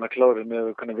verðum allavega að klára með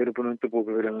að við erum búin að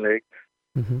undirbúka fyrir en leik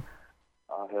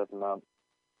að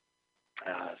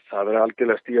það verður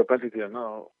algjörlega stíga bensintíðina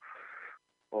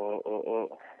og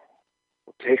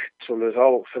keyrt svoleiðis á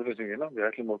Selfysingina. Við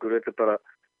ætlum okkur þetta bara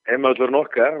heimavöllurinn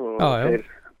okkar og þeir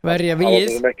verja við.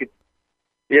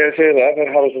 Ég segi það,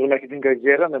 þeir hafa svo sem ekki hingað að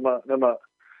gera nema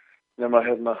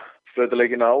flöta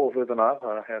leikina á og flötana af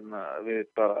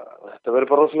þetta verður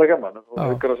bara rosalega gaman og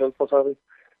Haukar og Selfoss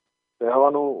þeir hafa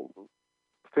nú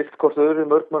fyllt hvort öðru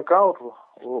í mörg ár og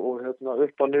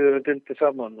upp og niður við dildi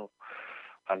saman og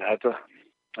þannig að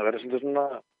það verður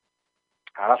svona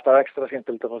það er alltaf ekstra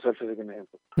skemmtilegt að fá Selfyssinginni heim.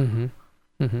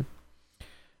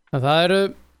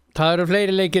 Það eru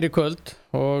fleiri leikir í kvöld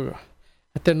og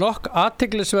þetta er nokk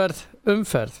athyglisverð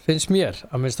umferð, finnst mér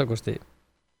að minnstakosti.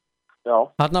 Já.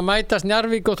 Þarna mætast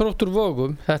Njarðvík og Þróttur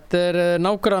Vogum. Þetta er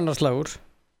nágrannaslagur.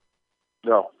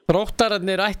 Já.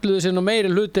 Þróttararnir ætluðu sér nú meiri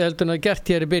hluti heldur en að gert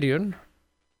hér í byrjun.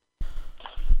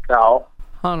 Já.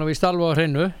 Hann var víst alveg á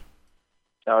hreinu.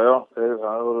 Já,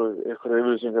 það voru ykkur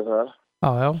yfirlýsingar þar.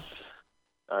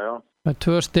 Já. Með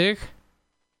 2 stig.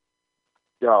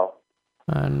 Já.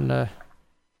 En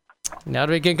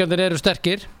Njarðvíkingarnir eru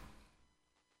sterkir.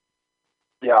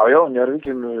 Já,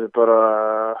 Njarðvíkinn bara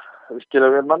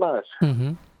virkilega vel mannaðir.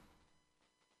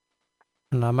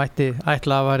 Þannig að mætti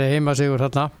ætla að væri heima sigur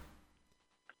þarna.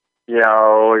 Já.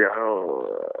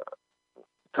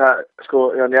 Það, sko,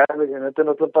 já, Njarðvík, þetta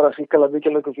náttúrulega bara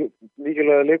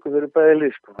mikilvæga leikur fyrir bæði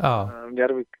lið, sko.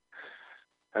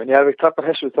 Njarðvík tapar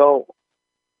þessu, þá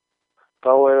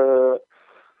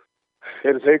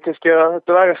eru þau kannski að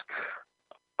dragast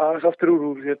aðeins aftur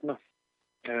úr hérna.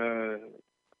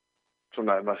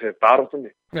 Svona, ef maður segir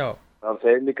baráttunni. Já. Það er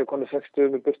þeir líka konið 6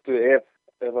 stöðum í burtu ef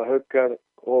að Haukar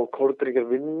og Kórdrengjar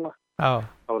vinna. Já.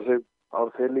 Þá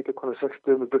er þeir líka konið 6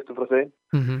 stöðum í burtu frá þeim.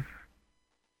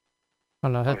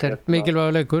 Þannig að þetta er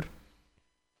mikilvægur leikur.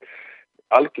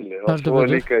 Algjörlega. Og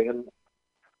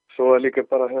svo er líka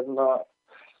bara hérna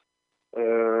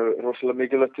rosalega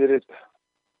mikilvægt fyrir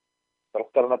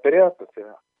Þróttarana að byrja þetta. Því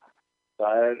að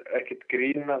það er ekkert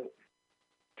grín að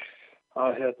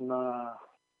hérna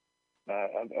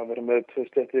að vera með 2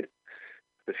 eftir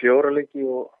 4 leiki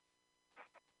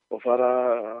og fara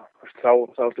þá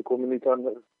ertu komin í þann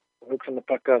hugsan að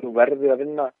pakka að þú verði að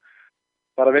vinna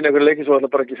bara að vinna ykkur leiki svo ætla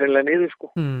bara ekki sennilega niður sko.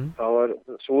 Þá er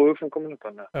svo hugsan komin upp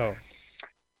þannig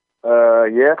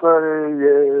ég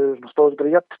stóði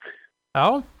bara jafn.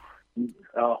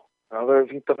 Já, það verður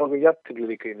fínt að fá ykkur jafn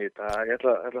líka inn í þetta. Ég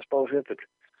ætla að spá sér til.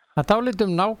 Það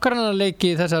dálitum nágrannaleiki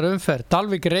í þessar umferð.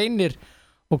 Dalvík Reynir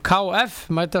og KF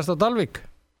mætast á Dalvík.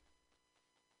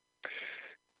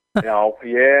 Já,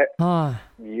 ég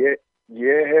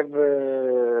hef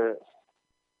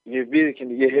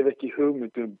ég hef ekki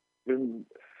hugmynd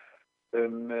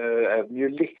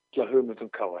mjög litla hugmynd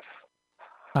KF.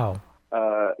 Já.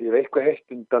 Ég hef eitthvað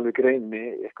heitt Dalvík Reyni,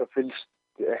 eitthvað fylgst,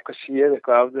 eitthvað séð,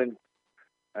 eitthvað af þeim.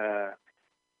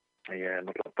 Ég er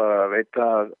náttúrulega bara að veita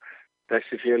að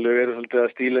þessi félög eru svolítið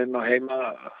að stíla inn á heima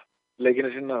leikina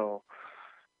sinna og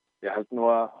ég held nú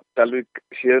að Dalvík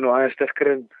séð nú aðeins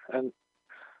sterkari en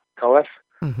KF.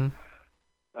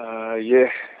 Ég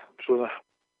svona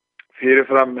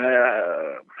fyrirfram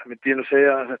myndi ég nú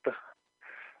segja að þetta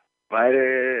væri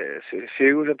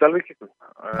sigur sem Dalvík.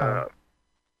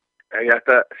 Ég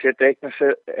ætti að setja einn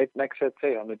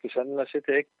segja, hann myndi sennilega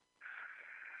setja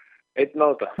einn á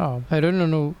þetta. Já, þeir unnu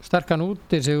nú sterkan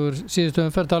út í sigur síðustu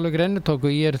umferð Dalvík Reynir tóku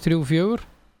í 3-4.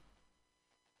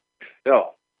 Já,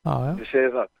 ég segi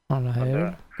það. Þannig að þeir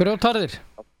grjótarðir.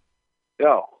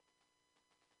 Já.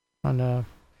 Þannig að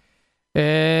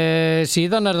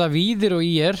síðan er það Víðir og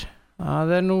IR. Það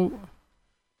er nú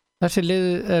þessi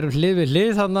lið við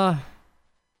hlið þarna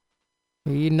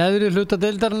í neðri hluta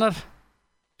deildarinnar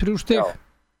 3 stig.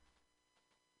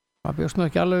 Það bjóst nú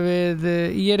ekki alveg við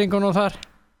IR-ingun á þar.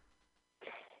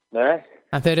 Nei.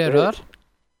 En þeir eru þar?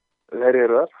 Þeir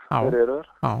eru þar.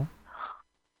 Já.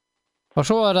 Og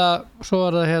svo er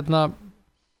það hérna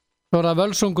svo er það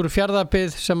Völsungur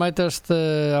Fjarðabyggð sem mætast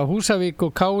á Húsavík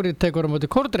og Kári tekur á móti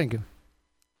Kórdrengjum.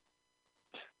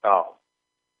 Já.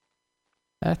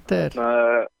 Þetta er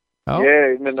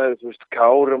ég minna, þú veist,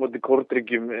 Kári á móti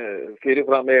Kórdrengjum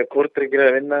fyrirfram með Kórdrengjum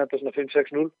að vinna þetta svona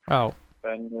 5-6-0. Já.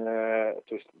 En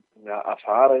þú veist, að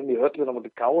fara inn í hölluna á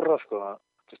móti Kára sko,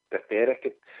 þetta er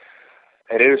ekkert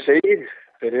þeir eru segir,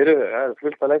 þeir eru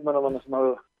fullt af leikmannamanna sem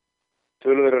hafa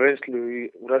töluverða reynslu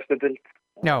úr eftirdeild.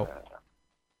 Já.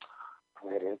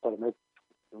 Þeir eru bara með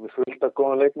fullt af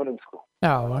góðan leikmannum sko.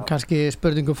 Já, kannski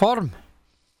spurningu form.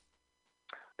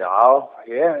 Já,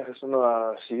 ég er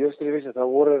svona síðastur í vissi,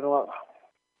 það voru nú að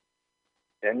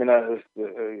ég meina, þú veist,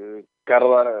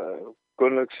 Garðar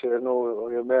Gunnlaugs er nú,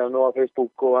 og ég með nú á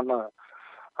Facebook og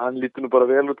hann lítur nú bara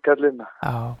vel út kallinn.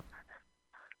 Já.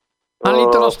 Hann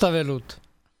lítur alltaf vel út.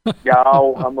 Já,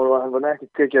 hann var ekki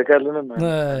tekið að kallunum.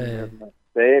 Nei.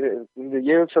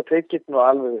 Ég hugsa að tekið nú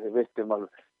alveg vittum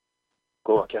alveg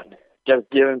góða kjarni.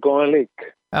 Gefum góða leik.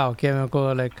 Já, gefum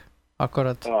góða leik.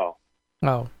 Akkurat.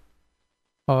 Já.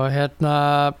 Og hérna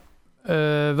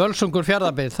Völsungur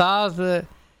Fjarðabyggð, það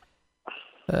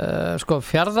sko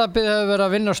Fjarðabyggð hefur verið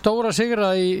að vinna stóra sigra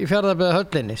í Fjarðabyggð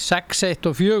höllinni, 6-1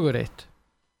 og 4-1.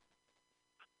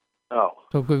 Já.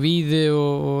 Tóku Víði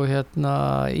og hérna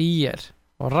IR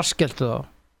og raskeltu þá.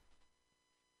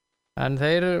 En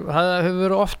það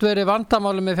hefur oft verið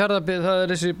vandamáli með Fjarðabyggð, það er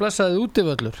þessi blessaði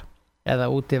útivöllur eða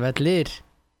útivellir.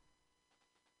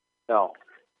 Já.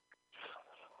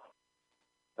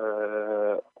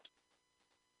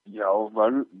 Já,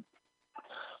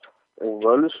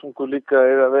 Völsungur líka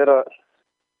er að vera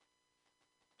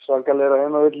svakalega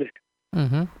heimavelli.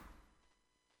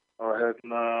 Og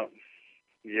hérna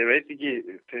ég veit ekki,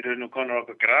 þeir eru nú konar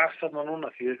okkur gras þarna núna,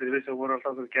 því þeir vissi að voru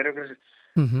alltaf okkur gerjugrassi.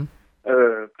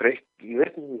 Breytt, ég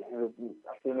veit ekki,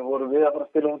 þeir voru við að fara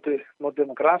að spila mótið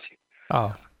með grassi. Já.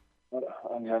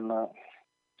 En hérna,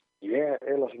 ég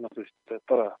eiginlega svona, þú veist, þetta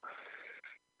bara,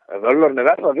 Völvarinn er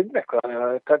verða að vinna eitthvað, þannig að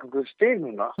það taka einhver stig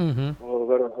núna og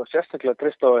verða þá sérstaklega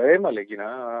treysta á heimaleikina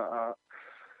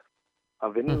að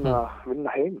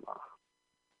vinna heima.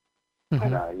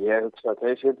 Þannig að ég hugsa að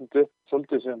þeir setjum upp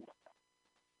svolítið sem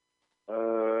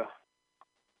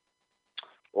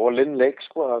og leik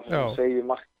sko, það segir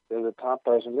margt ef við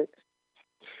tapa þessum leik.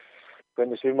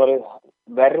 Hvernig sumarið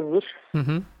verður.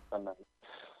 Þannig að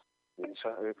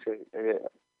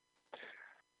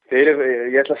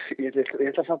ég ætla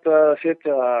samt að ég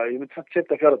myndi samt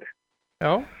setja fjárði.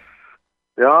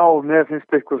 Já, mér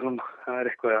finnst eitthvað svona,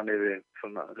 það eitthvað þannig við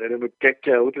svona, þeir með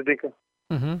geggjaða útlendinga.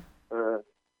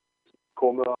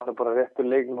 Komur að bara réttur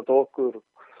leiknum á okkur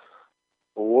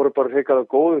og voru bara hrikalega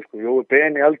góður sko. Jói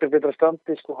Beni aldrei betra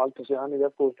standi sko, aldrei sé hann í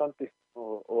jafngóðu standi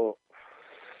og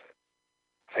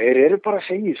þeir bara að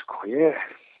segja sko, ég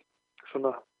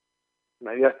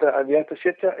ætti að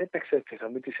setja index-seti, það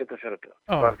myndi ég setja fjárði.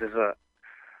 Bara til þess að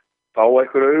fá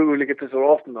einhverju augu líka til þess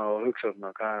að opna og hugsa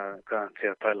hvað hann sé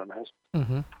að pæla með þessu.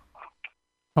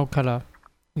 Ákvæmlega.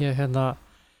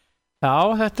 Já,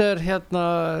 þetta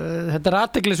er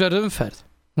athyglisverð umferð.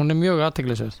 Hún er mjög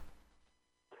athyglisverð.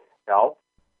 Já,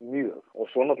 mjög. Og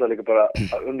svo náttúrulega líka bara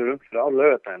unnur umferð á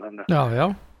laugardaginn. Já.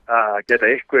 Það geta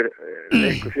einhver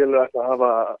félag að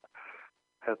hafa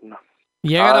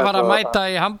Ég að fara að mæta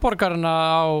í hamborgarina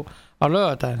á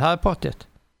laugardaginn. Það er pottþétt.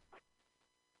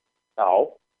 Já.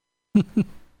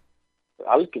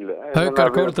 Algjörlega. Haukar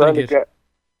Kórdrengir.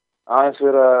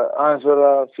 Aðeins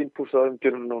vera fínpúsa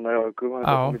umgjörnum núna hjá Haukum, það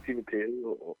er komið tími til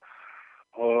og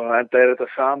enda er þetta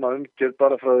sama umgjörn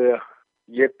bara frá því að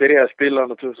ég byrjaði að spila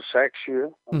hana 2006-07.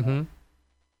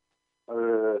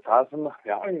 Það er svona,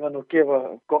 já, ég var nú að gefa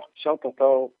gott sjátt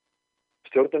á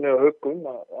stjórnunni á Haukum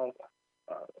að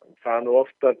það er nú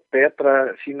ofta betra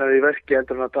að sýna því verki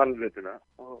endur en að tala hlutina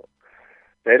og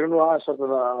þeir eru nú aðeins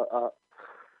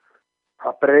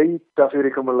að breyta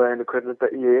fyrirkomuleginu hvernig þetta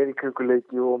er í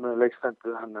kringuleiki og með leikstendu,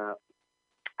 þannig að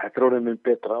þetta er orðið mjög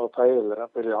betra og þægilega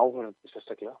fyrir áhörandi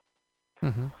sérstaklega.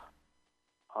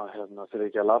 Að þeir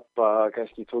ekki að labba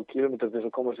kannski 2 kilometra til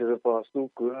þess að koma sér upp á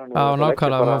stúku. Já,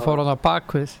 nákvæmlega, maður fór á það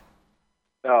bakvið.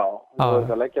 Já, það er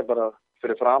að leggja bara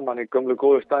fyrir framann í gömlu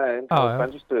góðu stæðin á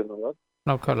bensinstöðinu og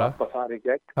nákvæmlega. Labba þar í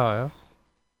gegn. Já.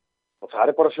 Og það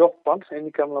er bara sjoppan inn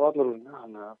í gamla vallarúinu,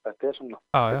 þannig að þetta er svona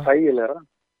þægilega.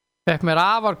 Fekk mér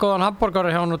afar góðan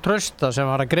hamborgara hjá hann og Trausta sem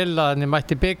var að grilla þannig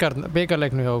mætti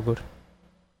bikarleiknu hjá okkur.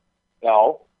 Já.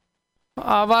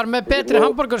 Það var með betri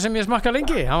hamborgar sem ég smakka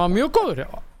lengi. Hann var mjög góður,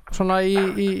 svona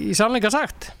í sannleika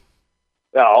sagt.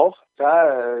 Já, það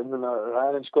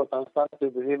er eins gott að hann standi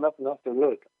upp í því nafni aftur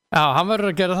lög. Já, hann verður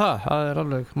að gera það. Það er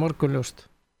alveg morgunljóst.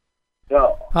 Já.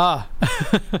 Það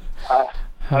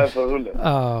er bara rúlega.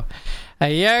 Já.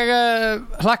 En ég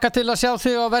hlakka til að sjá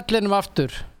þig á vellinum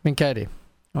aftur, minn kæri.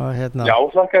 Já,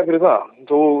 þakka fyrir það.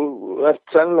 Þú ert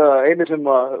sennilega eini sem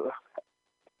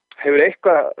hefur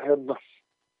eitthvað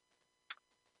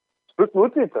spurt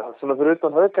út í þetta, svona fyrir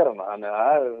utan Haukarana, þannig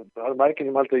að það er margir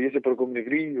sem halda að ég sé bara komin í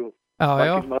frí og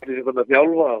margir sem halda að ég sé bara að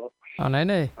þjálfa. Nei.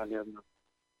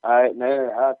 Nei,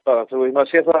 það er bara,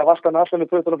 maður sé það að vastan allan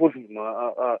í pötuna búlsum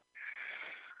að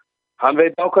hann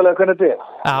veit ákvæmlega hvernig þetta er.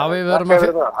 Já, við verðum að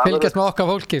fylgjast með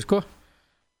okkar fólki, sko.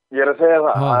 Ég er að segja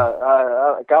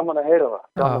það, gaman að heyra það.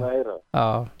 Já,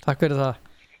 takk fyrir það.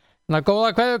 Þannig að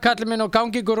góða kveðju kallið minn og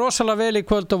gangi ykkur rosalega vel í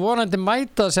kvöld og vonandi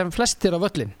mæta sem flestir á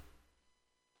völlin.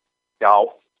 Já,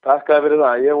 takk fyrir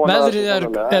það. Veðrið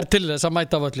er til þess að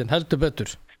mæta á völlin, heldur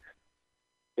betur.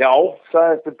 Já, það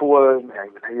er búið,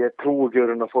 ég trúi ekki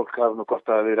að fólk hafa nú gott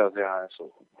að vera því aðeins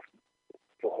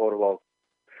og horfa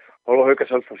á Hauka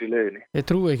Selfoss í leiðinni. Ég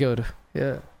trúi ekki öðru.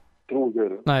 Trúi ekki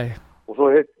öðru. Nei. Og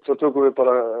svo tökum við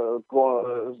bara,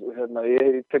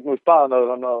 ég tek nú í spaðan á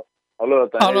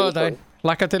laugardaginn. Á laugardaginn,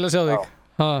 lakka til að sjá þig.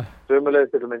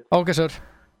 Sömuleiðis til minn. Ok, sir.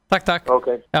 Takk. Ok.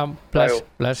 Já,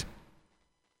 bless.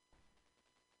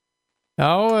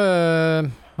 Já,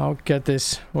 ágætis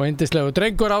og yndislegu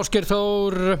drengur Ásgeir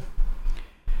Þór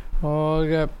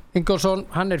og Ingólfsson,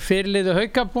 hann er fyrirliði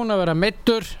Hauka, búinn að vera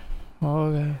meiddur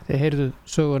og þið heyrðu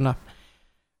söguna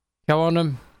hjá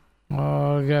honum.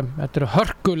 Og þetta eru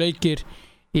hörkuleikir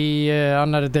í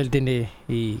annari deildinni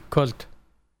í kvöld.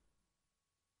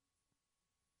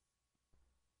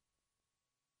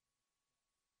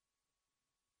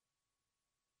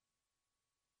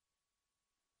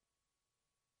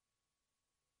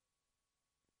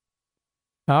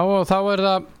 Já, og þá er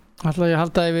það ætla ég að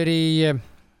halda yfir í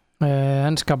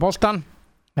enska boltan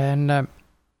en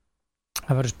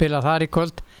það verður spilað þar í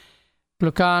kvöld.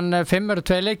 Klukkan 5 eru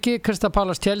 2 leiki, Crystal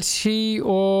Palace Chelsea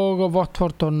og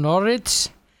Watford og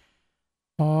Norwich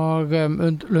og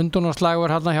Lundúnarslag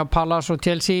var hérna hjá Palace og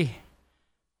Chelsea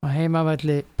og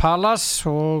heimavelli Palace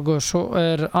og svo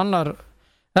er annar,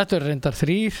 þetta er reyndar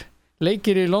 3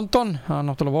 leikir í London, það er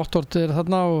náttúrulega Watford er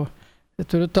þarna og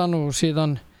þetta er utan og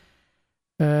síðan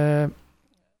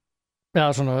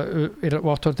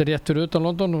Watford er rétt fyrir utan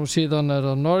London og síðan er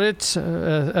það Norwich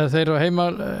þeir eru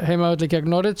heimavelli gegn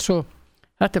Norwich og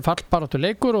þetta er fallbaráttu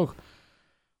leikur og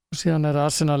síðan er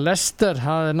Arsenal Leicester,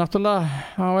 það er náttúrulega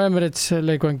á Emirates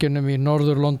leikvanginum í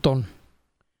Norður London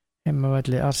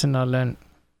heimavelli Arsenal en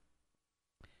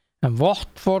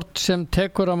Watford sem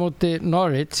tekur á móti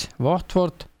Norwich,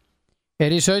 Watford er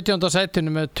í 17.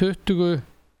 sætinu með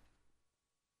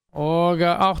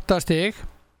 28 stig.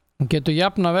 Hún getur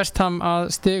jafna West Ham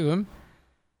að stigum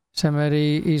sem er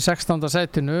í 16.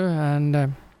 sætinu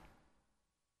en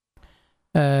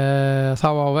þá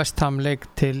á West Ham leik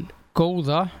til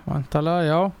góða, vantalega,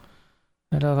 já.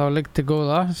 Er það þá leik til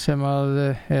góða sem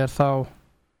að er þá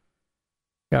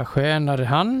hvenær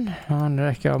er hann? Hann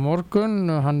er ekki á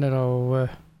morgun og hann er á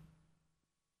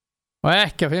og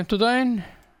ekki á fimmtudaginn.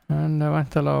 Hann er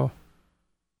vantalega á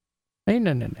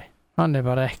eininni. Hann er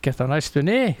bara ekkert á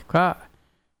næstunni. Hvað?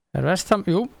 Er West Ham?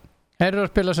 Jú. Þeir eru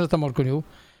að spila sérsta morgun, jú.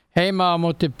 Heima á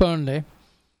móti Burnley.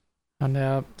 Þannig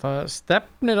að það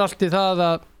stefnir allt í það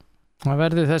að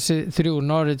verði þessi 3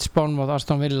 Norwich, Bournemouth,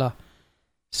 Aston Villa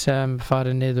sem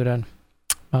fari niður en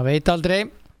maður veit aldrei.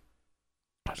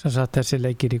 Sem sagt þessi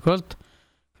leikir í kvöld.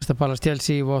 Crystal Palace,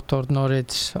 Chelsea, Watford,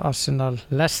 Norwich, Arsenal,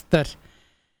 Leicester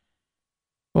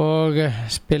og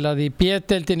spilaði í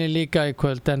B-deildinni líka í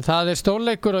kvöld en það er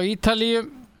stórleikur á Ítalíu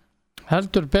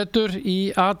heldur betur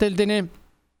í A-deildinni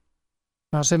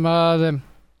það sem að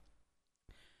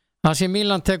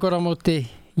Milan tekur á móti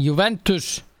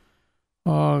Juventus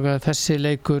og þessi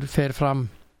leikur fer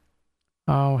fram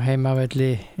á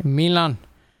heimavelli Milan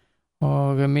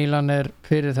og Milan er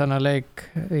fyrir þennan leik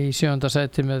í 7.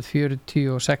 sæti með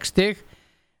 46 stig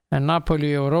en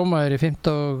Napoli og Róma er í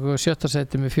 5. og 7.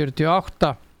 sæti með 48.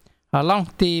 Það er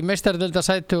langt í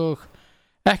meistaradeildarsæti og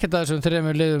ekkert að þessum 3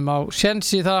 liðum á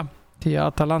séns í það því að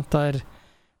Atalanta er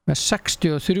með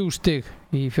 63 stig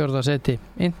í 4. sæti.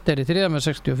 Inter í 3. með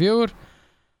 64.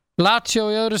 Lazio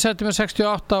í öðru sæti með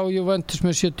 68 og Juventus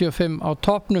með 75 á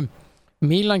toppnum.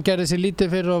 Milan gerði sér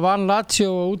lítið fyrir og vann Lazio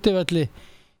á útivelli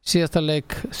síðasta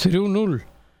leik 3-0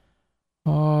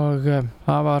 og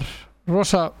það var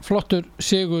rosa flottur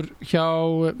sigur hjá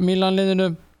Milan-liðinu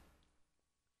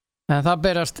en það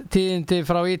berast tíðindi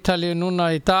frá Ítalíu núna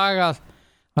í dag að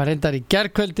var reyndar í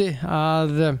gærkvöldi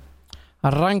að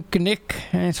Rangnick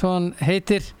eins og hann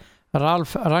heitir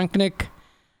Ralf Rangnick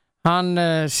hann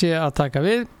sé að taka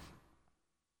við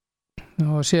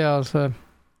og sé að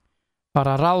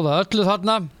bara ráða öllu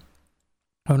þarna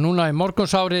og núna í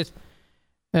morgunsárið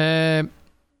er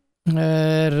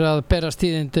að berast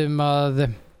tíðindum að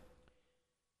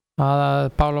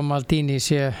Paolo Maldini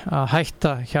sé að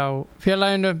hætta hjá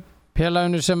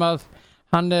félaginu sem að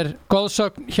hann er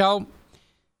góðsögn hjá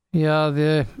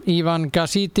Ivan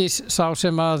Gazidis sá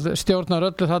sem að stjórnar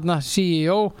öllu þarna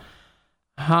CEO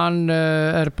hann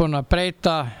er búinn að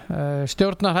breyta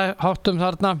stjórnarháttum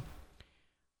þarna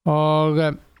og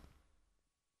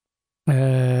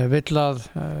vill að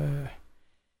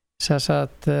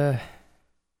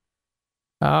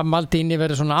Maldini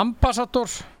verið svona ambassador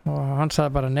og hann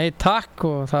sagði bara nei takk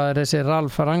og það er þessi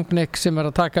Ralf Rangnick sem er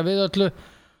að taka við öllu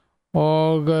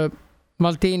og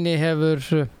Maldini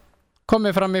hefur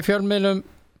komið fram í fjölmiðlum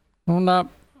núna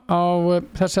á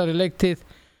þessari leiktíð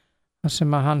þar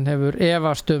sem að hann hefur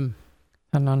efast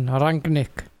þennan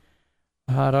Rangnick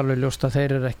og það er alveg ljóst að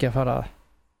þeir eru ekki að fara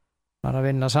að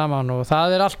vinna saman og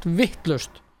það er allt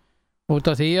vitlaust út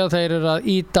af því að þeir eru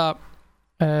að ýta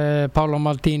Paolo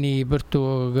Maldini í burtu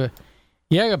og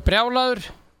ég er brjálaður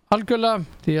algjörlega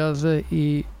því að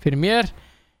fyrir mér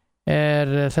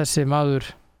er þessi maður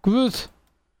Guð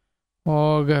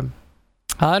og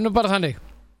það er nú bara þannig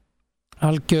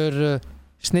algjör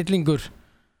snillingur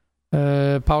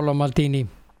Paolo Maldini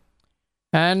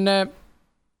en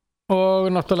og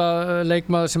náttúrulega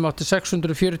leikmaður sem átti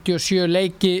 647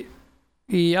 leiki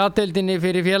í A-deildinni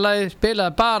fyrir félagið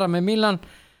spilaði bara með Milan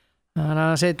þannig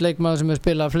að það er leikmaður sem er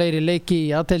spilað fleiri leiki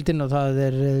í A-deildinni og það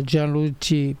er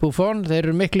Gianluigi Buffon þeir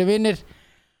eru miklu vinnir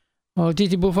og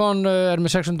Gigi Buffon er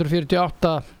með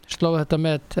 648 sló þetta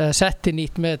með setti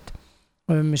nýtt með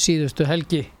síðustu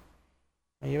helgi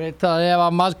ég veit að ef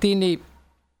að Maldini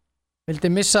vildi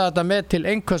missa þetta með til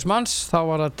einhvers manns þá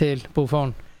var það til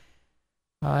Buffon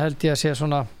það held ég að sé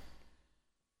svona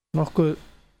nokkuð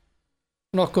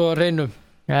að reynum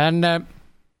en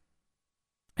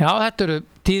já, þetta eru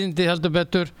tíðindi heldur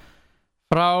betur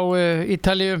frá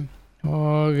Ítalíu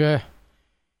og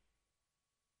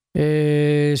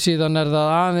Síðan það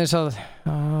aðeins að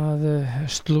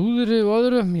slúðri og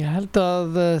öðrum. Ég held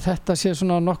að þetta sé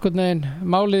svona nokkurn veginn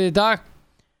málið í dag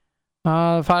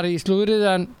að fara í slúðrið,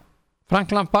 en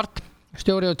Frank Lampard,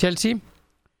 stjóri á Chelsea,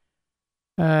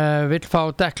 vill fá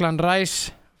Declan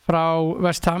Rice frá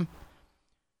West Ham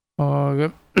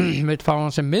og vill fá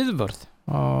hann sem miðvörð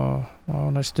og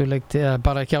næstu leikti, eða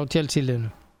bara ekki á Chelsea-liðinu.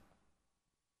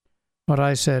 Og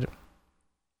Rice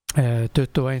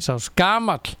 21 árs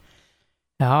gamall.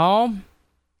 Já,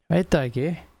 veit það ekki.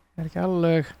 Ég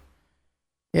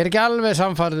er ekki alveg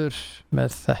samfærður með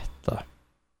þetta.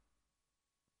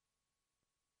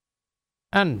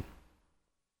 En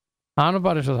það er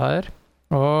bara eins og það er.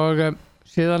 Og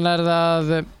síðan það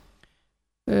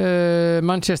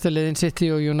Manchester liðin City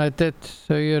og United.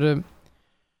 Þau eru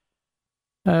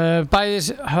bæði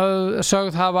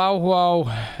sögð hafa áhuga á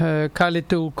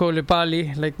Kalidou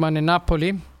Koulibaly, leikmanni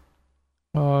Napoli,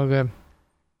 og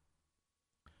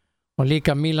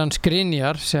líka Milan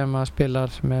Skriniar sem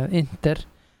spilar með Inter.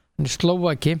 Hann er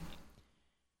Slóvaki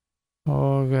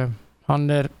og hann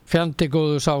er fjandi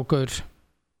góður sákur.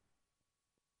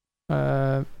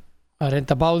 Að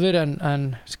reynda báðir,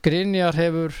 en Skriniar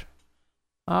hefur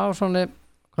á svona,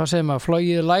 hvað segir maður,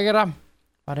 flogið lægra,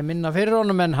 bara minna fyrir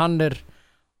honum, en hann er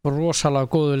rosalega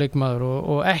góður leikmaður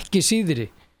og ekki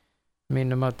síðri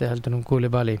mínum að þið heldur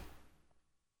Koulibaly.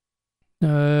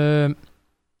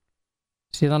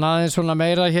 Síðan aðeins svona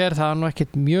meira hér, það er nú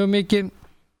ekkert mjög mikið,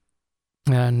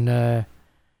 en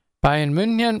Bayern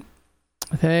München,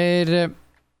 þeir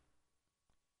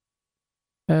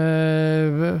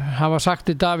hafa sagt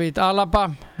í David Alaba,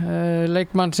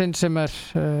 leikmann sinn sem er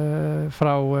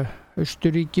frá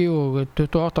Austurríki og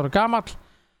 28 ára gamall,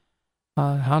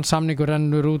 að hans samningur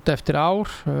rennur út eftir ár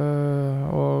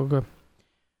og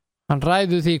hann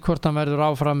ræður því hvort hann verður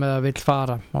áfram eða vill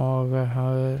fara, og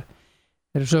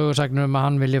eru sögursagnir að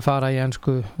hann vilji fara í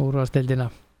ensku úrvalsdeildina.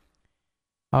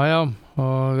 Já,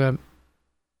 og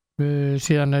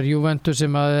síðan Juventus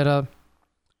sem að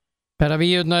bera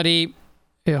víurnar í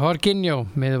Jorginho,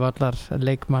 miðvallar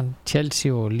leikmann Chelsea,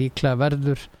 og líklega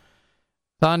verður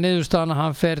það niðurstaðan að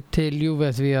hann fer til Juve,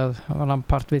 því að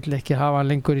Lampard vill ekki hafa hann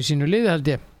lengur í sínu liði, held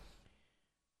ég.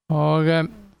 Og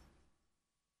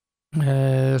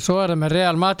svo það með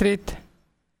Real Madrid.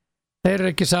 Þeir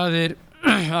eru ekki sagðir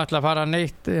ætla að fara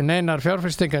neinar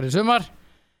fjárfestingar í sumar.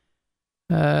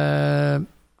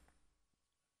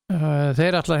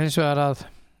 Þeir ætla hins vegar að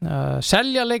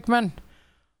selja leikmenn,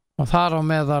 og þar á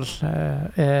meðal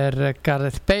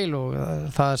Gareth Bale, og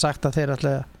það er sagt að þeir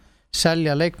ætla að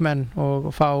selja leikmenn og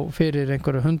fá fyrir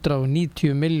einhverju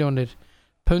 190 milljónir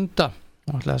punda,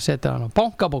 og ætla að setja hann á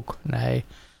bankabók. Nei,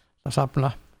 að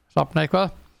safna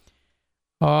eitthvað.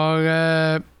 Og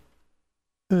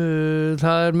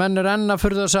það mennur enn að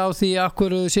furða sig á því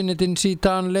akkur Zinedine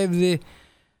Zidane leyfði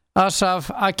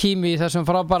Ashraf Hakimi, þessum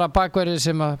frábæra bakverði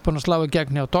sem að búin að slá í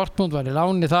gegn hjá Dortmund, var í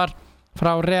láni þar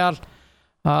frá Real,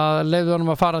 að leyfði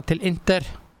honum að fara til Inter.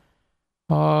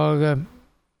 Og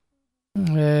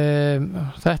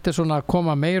þetta er svona að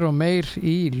koma meir og meir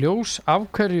í ljós af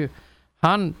hverju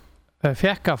hann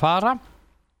fekk að fara,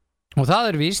 og það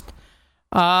er víst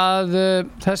að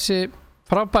þessi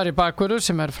frábæri bakverður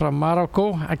sem er frá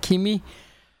Marokko, Hakimi,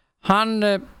 hann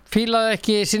fílaði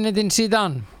ekki Zinedine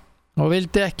Zidane og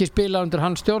vildi ekki spila undir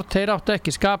hans stjórn. Þeir áttu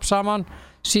ekki skap saman,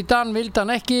 Zidane vildi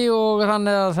hann ekki, og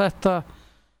þannig að þetta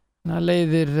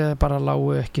leiðir bara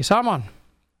lágu ekki saman.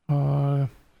 Og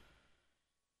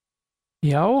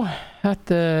já,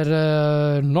 þetta er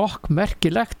nokk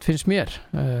merkilegt, finnst mér,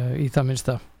 í það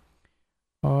minnsta.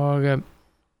 Og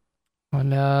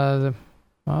þannig að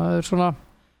það er svona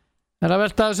að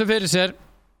velta þessu fyrir sér.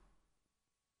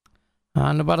 Það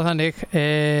er bara þannig.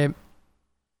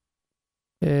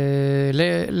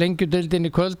 Lengjudeildin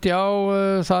í kvöld, já,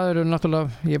 það eru náttúrulega,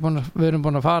 við erum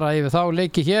búin að fara yfir þá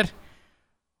leiki hér,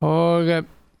 og ég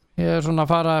er svona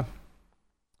að fara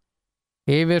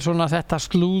yfir svona þetta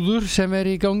slúður sem er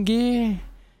í gangi.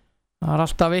 Það er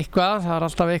alltaf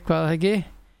eitthvað, ekki?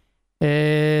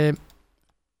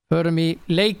 Förum í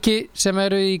leiki sem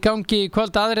eru í gangi í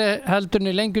kvöld, aðri heldurinn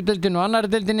í lengjudeildinu og annari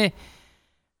deildinni.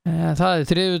 Það er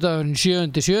þriðjudagurinn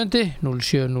 7.7.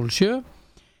 07.07.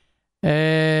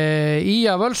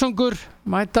 Ía Völsungur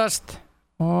mætast,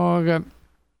 og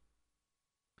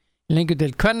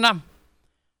lengjudeild kvenna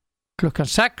klukkan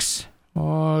 6,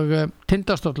 og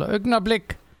Tindastóll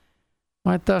Augnablik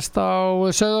mætast á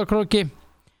Sauðárkróki.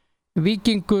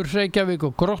 Víkingur Reykjavík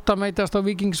og Grótta mætast á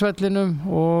Víkingsvellinum,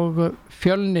 og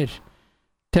Fjölnir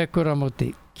tekur á móti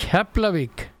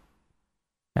Keflavík.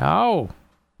 Já,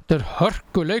 þetta er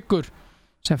hörkuleikur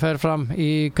sem fer fram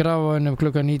í Grafarvoginum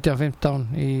klukkan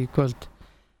 19:15 í kvöld.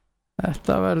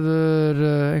 Þetta verður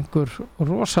einhver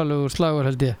rosalegur slagur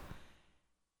held ég.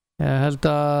 Ég held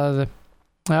að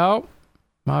já,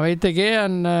 maður veit ekki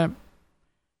en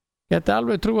geti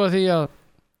alveg trúa því að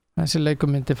þessi leikur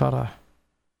myndi fara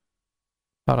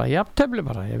jafntefli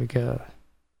bara, ég hef ekki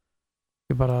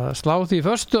bara slá því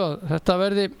förstu að þetta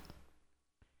verði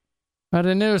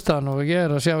niðurstaðan og ég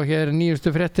að sjá hér nýjustu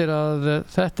fréttir að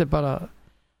þetta bara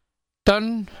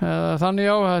done, þannig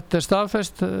já, þetta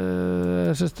staðfest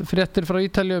fréttir frá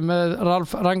Ítalíu með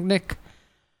Ralf Rangnick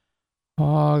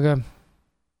og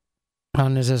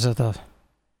hann sem sagt að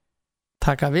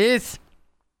taka við.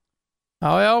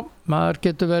 Já, maður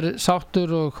getur verið sáttur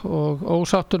og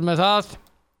ósáttur með það.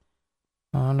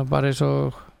 Það bara eins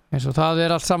og það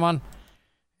allt saman.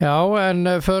 Já, en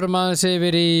förum aðeins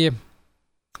yfir í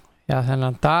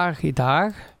þennan dag í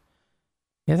dag.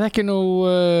 Ég þekki nú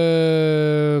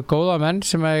góða menn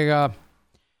sem eiga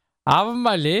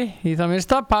afmæli í það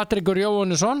minnsta. Patrekur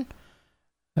Jóhannesson,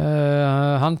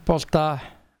 handbolta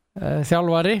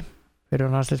þjálfari, fyrir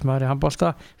landsliðsmaður í handbolta,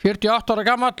 48 ára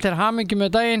gamall, til hamingju með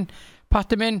daginn,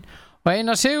 Patti minn, og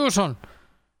Einar Sigurðsson,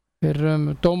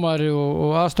 fyrir dómari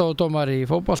og aðstofadómari í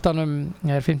fótboltanum,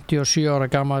 er 57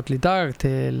 ára gamall í dag,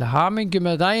 til hamingju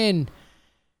með daginn,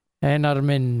 Einar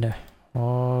minn,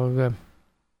 og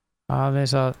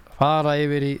aðeins að fara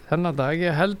yfir í þennan dag.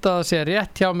 Ég held að það sé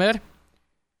rétt hjá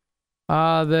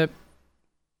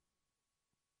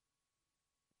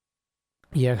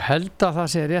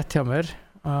mér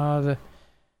að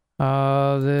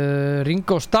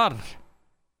Ringo Starr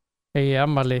eigi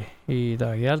afmæli í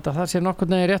dag. Ég held að það sé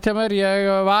nokkurn veginn rétt hjá mér. Ég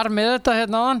var með þetta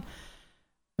hérna áðan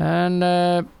en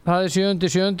það er 7.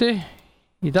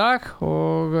 í dag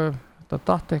og þetta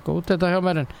datt eitthvað út þetta hjá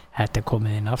mér en þetta er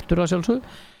komið inn aftur að sjálfsögðu.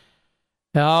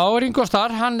 Já, Ringo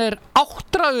Starr, hann er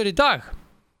 8 í dag.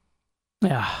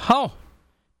 Já,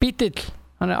 bítill,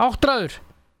 hann er 8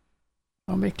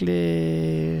 og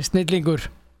mikli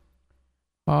snillingur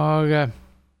og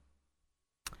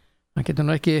hann getur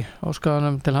nú ekki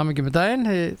óskaðanum til hamingju með daginn,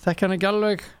 þekki hann ekki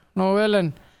alveg nógu vel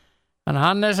en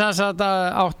hann er sem sagt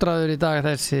 8 í dag,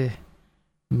 þessi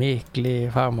mikli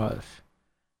fagmaður,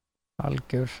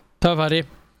 algjör töffari.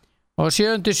 Og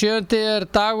 7. er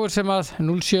dagur sem að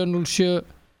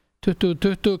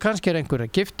 07.07.2020, kannski er einhver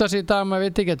að gifta sig í dag, maður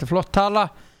veit ekki, þetta er flott tala,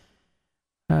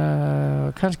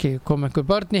 kannski kom einhver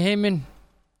börn í heiminn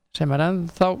sem er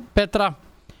ennþá betra,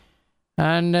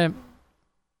 en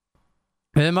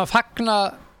við höfum að fagna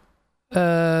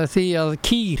því að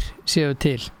kýr séu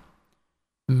til,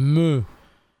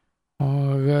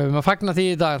 og við höfum að fagna því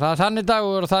í dag. Það er þannig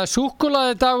dagur og það er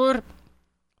súkkulaði dagur,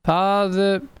 það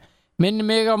minnir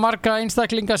mig á marga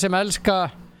einstaklinga sem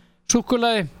elska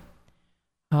súkkulaði.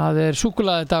 Það er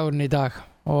súkkulaði dagurinn í dag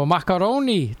og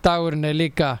makaróni dagurinn er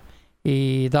líka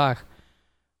í dag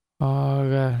og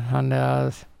hann er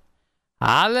að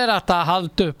hægt að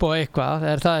halda upp og eitthvað,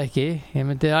 er það ekki? Ég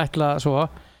myndi ætla svo.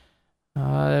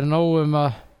 Það er nóg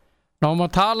að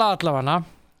tala allavega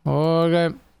og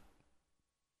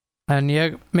en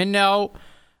ég minni á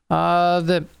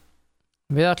að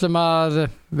við ætlum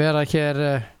að vera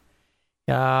hér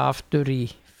aftur í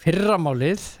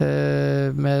fyrramálið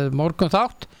með morgun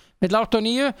þátt milli 8 og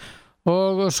 9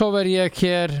 og svo verð ég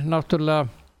hér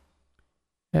náttúrulega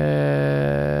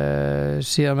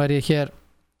síðan verð ég hér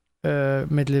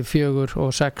milli 4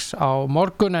 og 6 á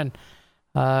morgun en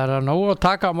það er að nóg að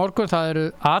taka á morgun. Það eru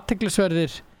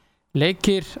athyglisverðir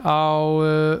leikir á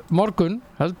morgun,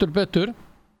 heldur betur,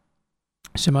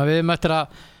 sem að við möttum að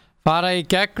fara í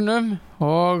gegnum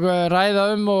og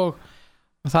ræða og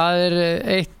það er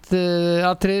eitt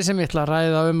atriði sem ég ætla að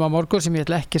ræða á morgun sem ég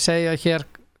ætla ekki að segja hér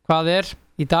hvað er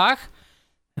í dag.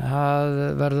 Það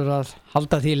verður að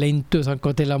halda því leyndu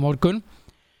þangað til að morgun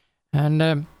en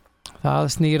það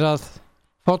snýr að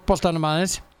fótboltanum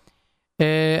aðeins.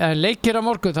 En leikir á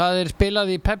morgun, það er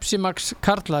spilað í Pepsi Max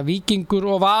Karla, Víkingur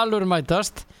og Valur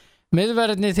mætast.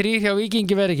 Miðverðirnir 3 hjá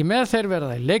Víkingi verður ekki með, þeir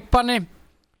verða í leikbanni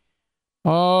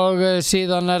og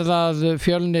síðan er það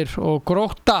Fjölnir og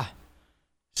Grótta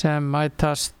sem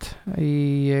mætast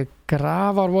í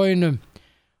Grafarvoginum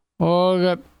og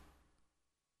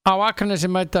á Akranesi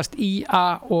mætast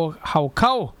IA og HK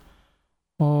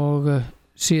og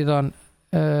síðan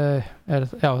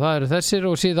það eru þessir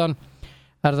og síðan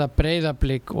er það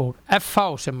Breiðablik og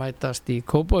FH sem mætast í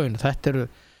Kópavoginum. Þetta eru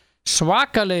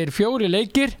svakalegir 4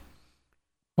 leikir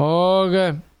og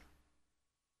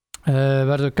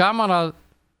verður gaman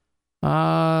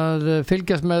að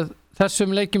fylgjast með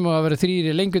þessum leikjum og að vera 3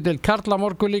 í lengjudeild karla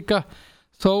morgun líka.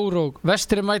 Þór og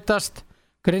Vestri mætast,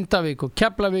 Grindavík og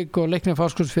Keflavík og Leiknir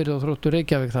Fáskrúðsfirði og Þróttur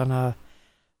Reykjavík, þannig að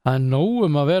það er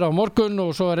nóg að vera á morgun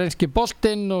og svo er einski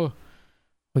boltinn og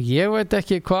ég veit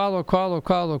ekki hvað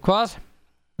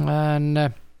en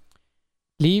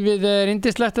lífið er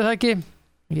yndislegt, er það ekki?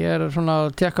 Ég er svona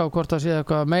að tekka á hvort það sé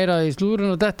eitthvað meira í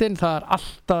slúrun og dettinn, það er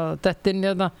alltaf dettinn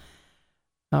hérna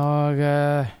og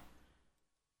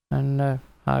en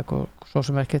það er svo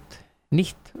sem ekkert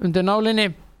nýtt undir nálinni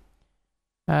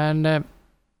en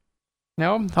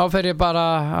já, þá fer ég bara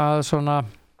að svona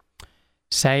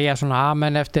segja svona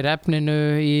amen eftir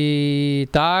efninu í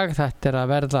dag. Þetta er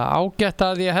að verða ágætt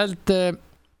að ég held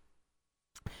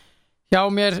hjá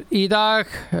mér í dag.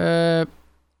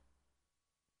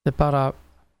 Þetta er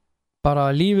bara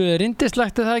lífið er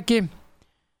yndislegt, er það ekki?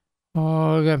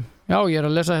 Og já, ég er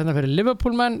að lesa hérna fyrir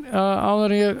Liverpool-menn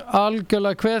áður en ég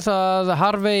algjörlega kveð að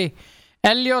Harvey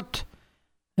Elliott,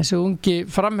 þessi ungi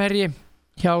framherji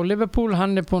hjá Liverpool,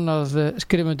 hann er búinn að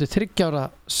skrifa undir 3 ára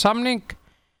samning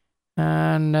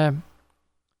en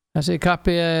þessi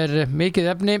kappi er mikið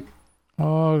efni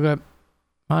og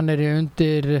hann er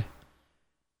undir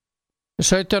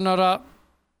 17 ára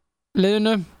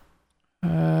liðinu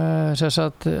sem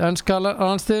sagt enska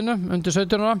landsliðinu undir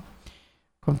 17 ára,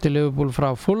 kom til Liverpool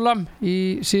frá Fulham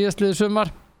í síðastliðið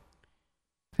sumar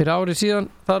fyrir ári síðan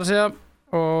þar að segja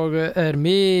og er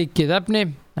mikið efni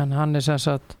en hann er sem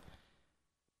sagt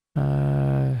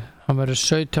hann verður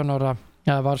 17 ára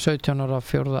var 17 ára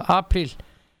 4. apríl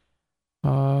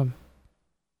og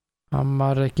hann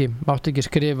mátti ekki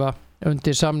skrifa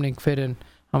undir samning fyrir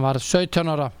hann var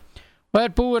 17 ára og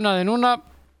er búinn að því núna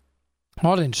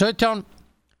orðin 17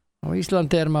 og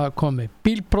Íslandi er maður komið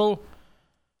bílpróf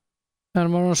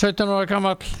en maður 17 ára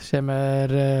gamall sem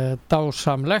er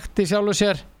dásamlegt í sjálfu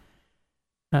sér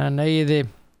en eigiði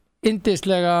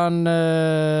yndislegan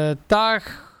dag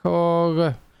og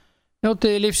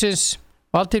njótiði lífsins.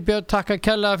 Valtýr Björn takkar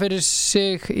kærlega fyrir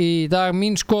sig í dag.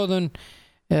 Mín skoðun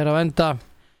er á enda.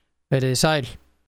 Verið sæl.